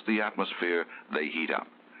traverse the atmosphere, they heat up.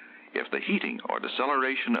 If the heating or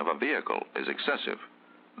deceleration of a vehicle is excessive,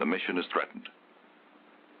 the mission is threatened.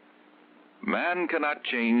 Man cannot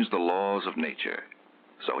change the laws of nature,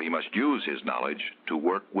 so he must use his knowledge to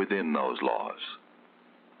work within those laws.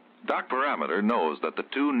 Doc Parameter knows that the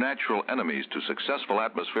two natural enemies to successful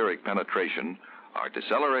atmospheric penetration are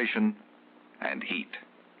deceleration and heat.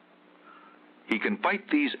 He can fight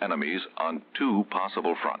these enemies on two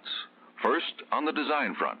possible fronts. First, on the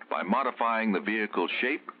design front, by modifying the vehicle's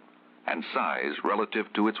shape and size relative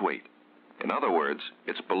to its weight. In other words,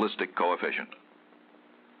 its ballistic coefficient.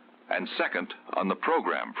 And second, on the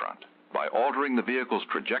program front, by altering the vehicle's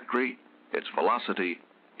trajectory, its velocity,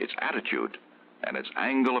 its attitude, and its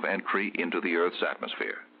angle of entry into the Earth's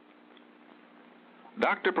atmosphere.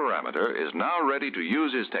 Dr. Parameter is now ready to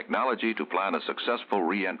use his technology to plan a successful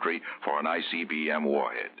re-entry for an ICBM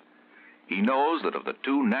warhead. He knows that of the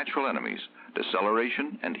two natural enemies,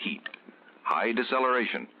 deceleration and heat, high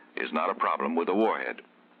deceleration is not a problem with a warhead,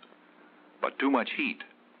 but too much heat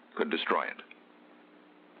could destroy it.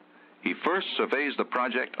 He first surveys the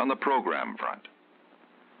project on the program front.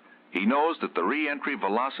 He knows that the re-entry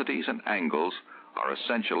velocities and angles are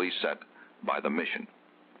essentially set by the mission.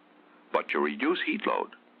 But to reduce heat load,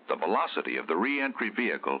 the velocity of the re-entry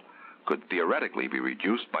vehicle could theoretically be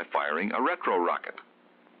reduced by firing a retro rocket.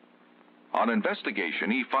 On investigation,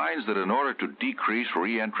 he finds that in order to decrease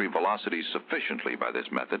re-entry velocities sufficiently by this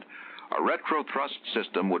method, a retro thrust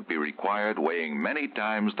system would be required weighing many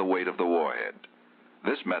times the weight of the warhead.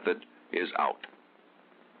 This method is out.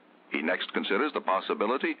 He next considers the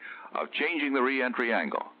possibility of changing the re-entry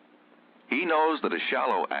angle. He knows that a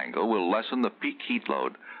shallow angle will lessen the peak heat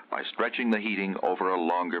load by stretching the heating over a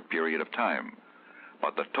longer period of time.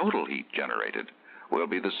 But the total heat generated will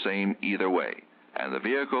be the same either way, and the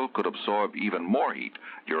vehicle could absorb even more heat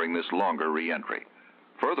during this longer re-entry.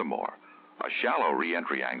 Furthermore, a shallow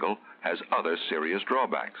re-entry angle has other serious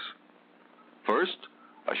drawbacks. First,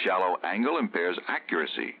 a shallow angle impairs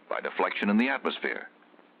accuracy by deflection in the atmosphere.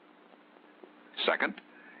 Second,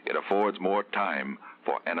 it affords more time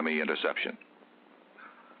for enemy interception.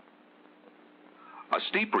 A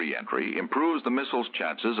steep re-entry improves the missile's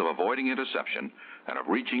chances of avoiding interception and of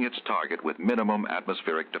reaching its target with minimum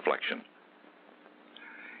atmospheric deflection.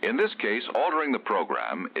 In this case, altering the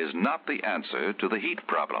program is not the answer to the heat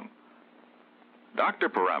problem. Dr.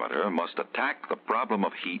 Parameter must attack the problem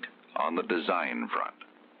of heat on the design front.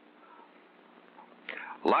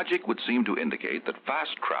 Logic would seem to indicate that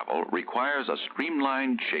fast travel requires a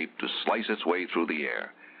streamlined shape to slice its way through the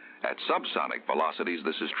air. At subsonic velocities,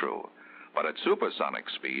 this is true, but at supersonic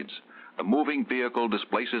speeds, the moving vehicle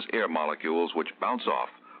displaces air molecules which bounce off,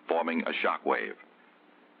 forming a shock wave.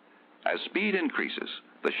 As speed increases,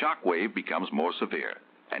 the shock wave becomes more severe,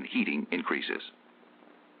 and heating increases.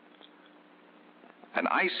 An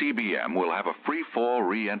ICBM will have a free-fall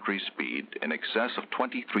re-entry speed in excess of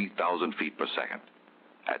 23,000 feet per second.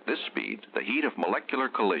 At this speed, the heat of molecular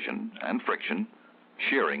collision and friction,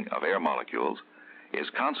 shearing of air molecules, is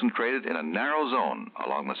concentrated in a narrow zone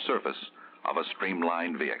along the surface of a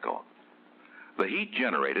streamlined vehicle. The heat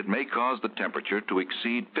generated may cause the temperature to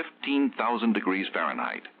exceed 15,000 degrees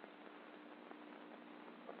Fahrenheit.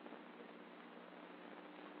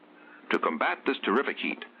 To combat this terrific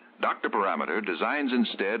heat, Dr. Parameter designs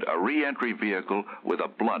instead a re-entry vehicle with a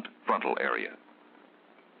blunt frontal area.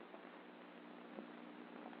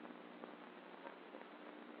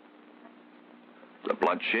 The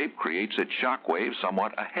blunt shape creates its shock wave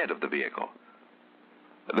somewhat ahead of the vehicle.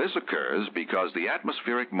 This occurs because the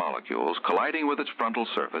atmospheric molecules colliding with its frontal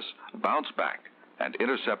surface bounce back and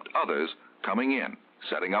intercept others coming in,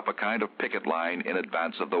 setting up a kind of picket line in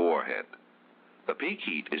advance of the warhead. The peak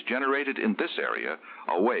heat is generated in this area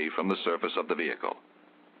away from the surface of the vehicle.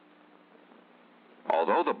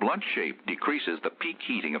 Although the blunt shape decreases the peak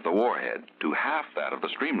heating of the warhead to half that of the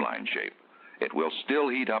streamlined shape, it will still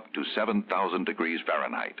heat up to 7,000 degrees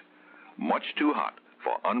Fahrenheit, much too hot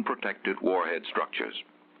for unprotected warhead structures.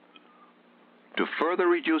 To further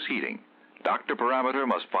reduce heating, Dr. Parameter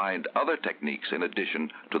must find other techniques in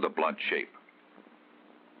addition to the blunt shape.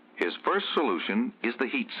 His first solution is the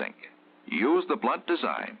heat sink. Use the blunt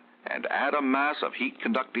design and add a mass of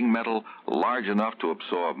heat-conducting metal large enough to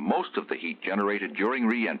absorb most of the heat generated during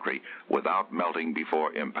re-entry without melting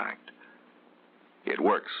before impact. It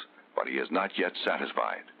works, but he is not yet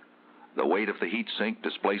satisfied. The weight of the heat sink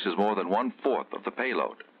displaces more than 1/4 of the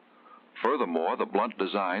payload. Furthermore, the blunt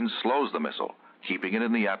design slows the missile, keeping it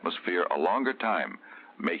in the atmosphere a longer time,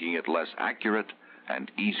 making it less accurate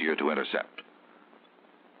and easier to intercept.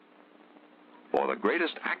 For the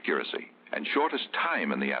greatest accuracy and shortest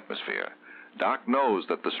time in the atmosphere, Doc knows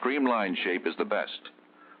that the streamlined shape is the best,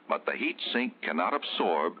 but the heat sink cannot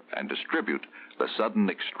absorb and distribute the sudden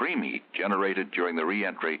extreme heat generated during the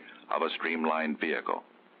re-entry of a streamlined vehicle.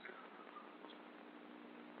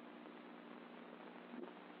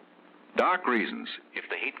 Doc reasons, If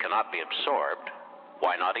the heat cannot be absorbed,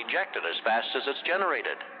 why not eject it as fast as it's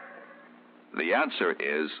generated? the answer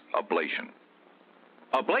is ablation.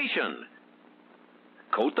 Ablation!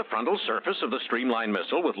 Coat the frontal surface of the streamlined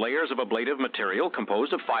missile with layers of ablative material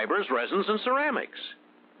composed of fibers, resins, and ceramics.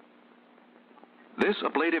 This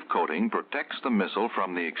ablative coating protects the missile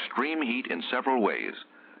from the extreme heat in several ways.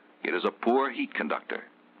 It is a poor heat conductor.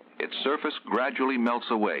 Its surface gradually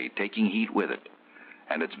melts away, taking heat with it,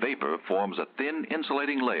 and its vapor forms a thin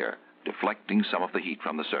insulating layer, deflecting some of the heat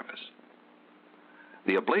from the surface.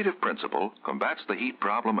 The ablative principle combats the heat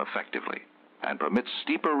problem effectively and permits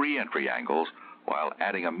steeper re-entry angles while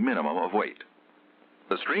adding a minimum of weight.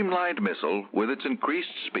 The streamlined missile, with its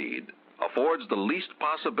increased speed, affords the least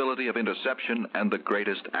possibility of interception and the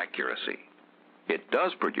greatest accuracy. It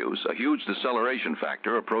does produce a huge deceleration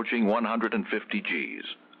factor approaching 150 Gs.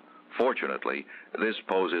 Fortunately, this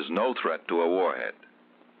poses no threat to a warhead.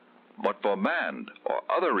 But for manned or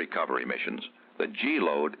other recovery missions, the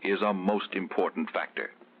G-load is a most important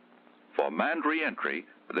factor. For manned re-entry,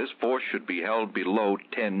 this force should be held below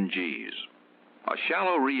 10 Gs. A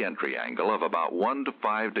shallow re-entry angle of about 1 to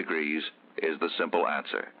 5 degrees is the simple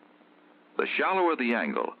answer. The shallower the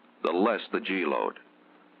angle, the less the G-load.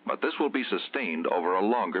 But this will be sustained over a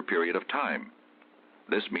longer period of time.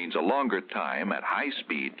 This means a longer time at high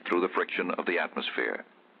speed through the friction of the atmosphere.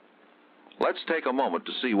 Let's take a moment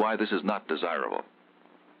to see why this is not desirable.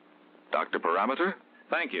 Dr. Parameter?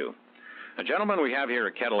 Thank you. Gentlemen, we have here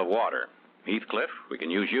a kettle of water. Heathcliff, we can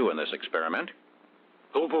use you in this experiment.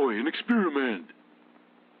 Oh boy, an experiment.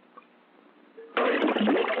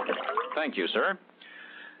 Thank you, sir.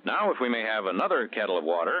 Now, if we may have another kettle of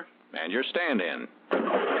water and your stand-in.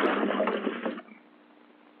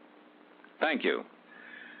 Thank you.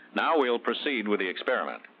 Now we'll proceed with the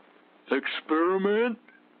experiment. Experiment?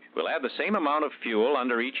 We'll add the same amount of fuel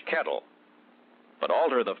under each kettle, but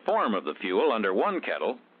alter the form of the fuel under one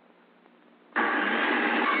kettle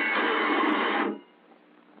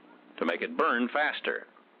to make it burn faster.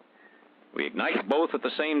 We ignite both at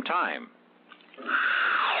the same time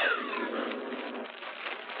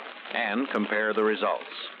and compare the results.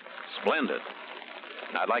 Splendid.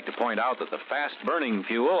 I'd like to point out that the fast-burning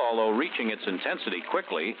fuel, although reaching its intensity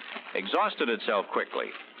quickly, exhausted itself quickly.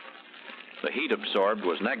 The heat absorbed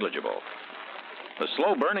was negligible. The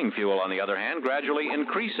slow-burning fuel, on the other hand, gradually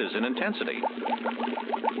increases in intensity.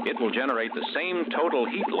 It will generate the same total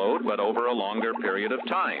heat load, but over a longer period of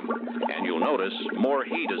time, and you'll notice more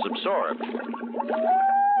heat is absorbed.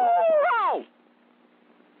 Wow!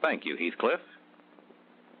 Thank you, Heathcliff.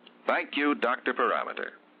 Thank you, Dr.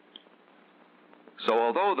 Parameter. So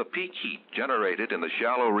although the peak heat generated in the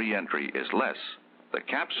shallow re-entry is less, the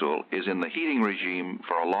capsule is in the heating regime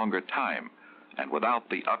for a longer time, and without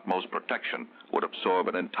the utmost protection would absorb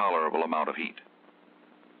an intolerable amount of heat.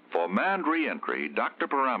 For manned re-entry, Dr.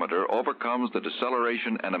 Parameter overcomes the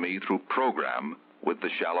deceleration enemy through program with the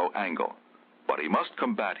shallow angle, but he must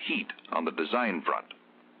combat heat on the design front.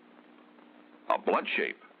 A blunt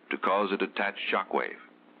shape to cause a detached shock wave,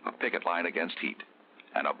 a picket line against heat,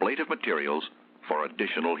 and ablative materials for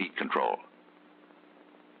additional heat control.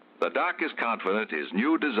 The doc is confident his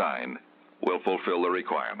new design will fulfill the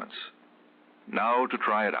requirements. Now to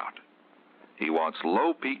try it out. He wants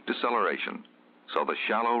low peak deceleration, so the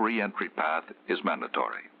shallow re-entry path is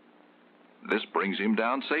mandatory. This brings him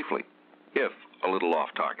down safely, if a little off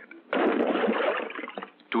target.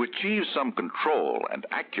 To achieve some control and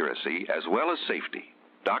accuracy as well as safety,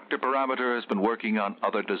 Dr. Parameter has been working on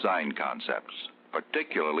other design concepts,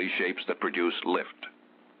 particularly shapes that produce lift.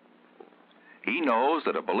 He knows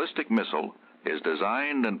that a ballistic missile is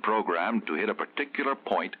designed and programmed to hit a particular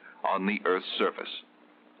point on the Earth's surface.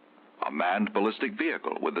 A manned ballistic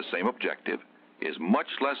vehicle with the same objective is much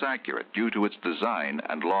less accurate due to its design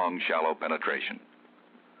and long, shallow penetration.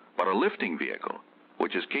 But a lifting vehicle,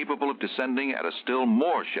 which is capable of descending at a still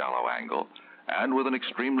more shallow angle and with an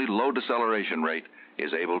extremely low deceleration rate,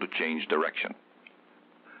 is able to change direction.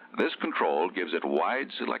 This control gives it wide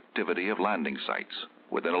selectivity of landing sites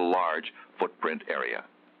within a large footprint area.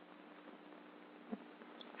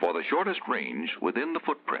 For the shortest range within the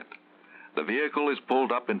footprint, the vehicle is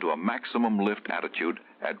pulled up into a maximum lift attitude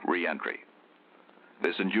at re-entry.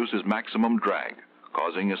 This induces maximum drag,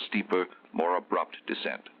 causing a steeper, more abrupt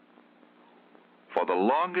descent. For the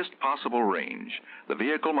longest possible range, the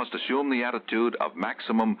vehicle must assume the attitude of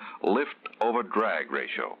maximum lift-over-drag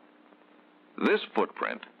ratio. This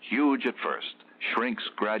footprint, huge at first, shrinks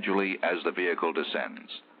gradually as the vehicle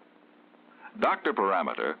descends. Dr.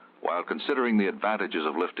 Parameter, while considering the advantages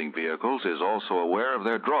of lifting vehicles, is also aware of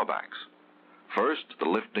their drawbacks. First, the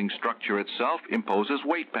lifting structure itself imposes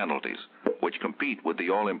weight penalties, which compete with the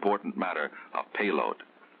all-important matter of payload.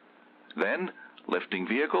 Then, lifting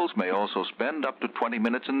vehicles may also spend up to 20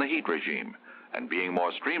 minutes in the heat regime, and being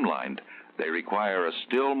more streamlined, they require a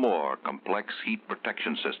still more complex heat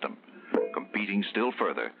protection system, competing still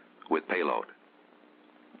further with payload.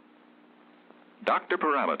 Dr.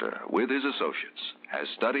 Parameter, with his associates, has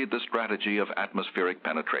studied the strategy of atmospheric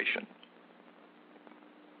penetration.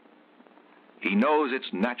 He knows its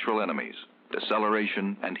natural enemies,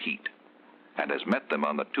 deceleration and heat, and has met them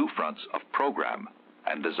on the two fronts of program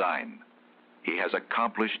and design. He has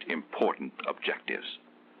accomplished important objectives.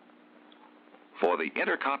 For the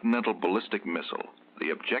intercontinental ballistic missile,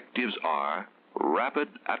 the objectives are rapid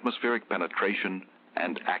atmospheric penetration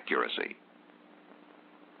and accuracy.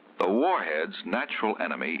 The warhead's natural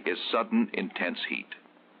enemy is sudden, intense heat.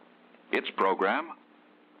 Its program?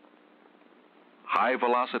 High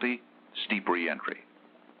velocity, steep re-entry.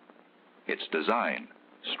 Its design,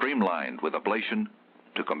 streamlined with ablation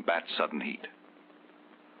to combat sudden heat.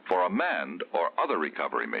 For a manned or other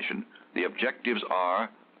recovery mission, the objectives are,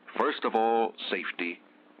 first of all, safety,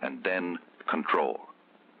 and then control.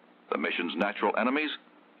 The mission's natural enemies,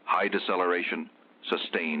 high deceleration,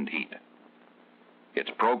 sustained heat. Its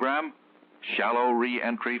program, shallow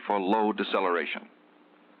re-entry for low deceleration.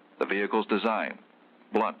 The vehicle's design,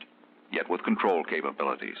 blunt, yet with control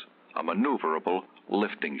capabilities, a maneuverable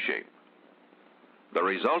lifting shape. The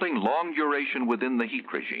resulting long duration within the heat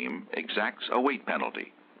regime exacts a weight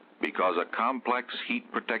penalty because a complex heat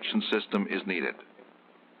protection system is needed.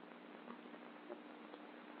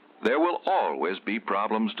 There will always be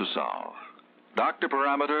problems to solve. Dr.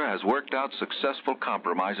 Parameter has worked out successful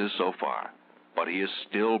compromises so far, but he is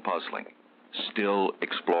still puzzling, still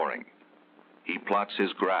exploring. He plots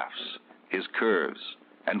his graphs, his curves,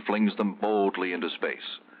 and flings them boldly into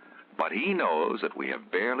space. But he knows that we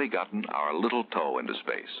have barely gotten our little toe into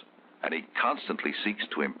space, and he constantly seeks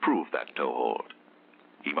to improve that toehold.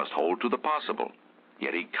 He must hold to the possible,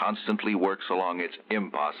 yet he constantly works along its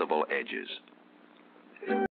impossible edges.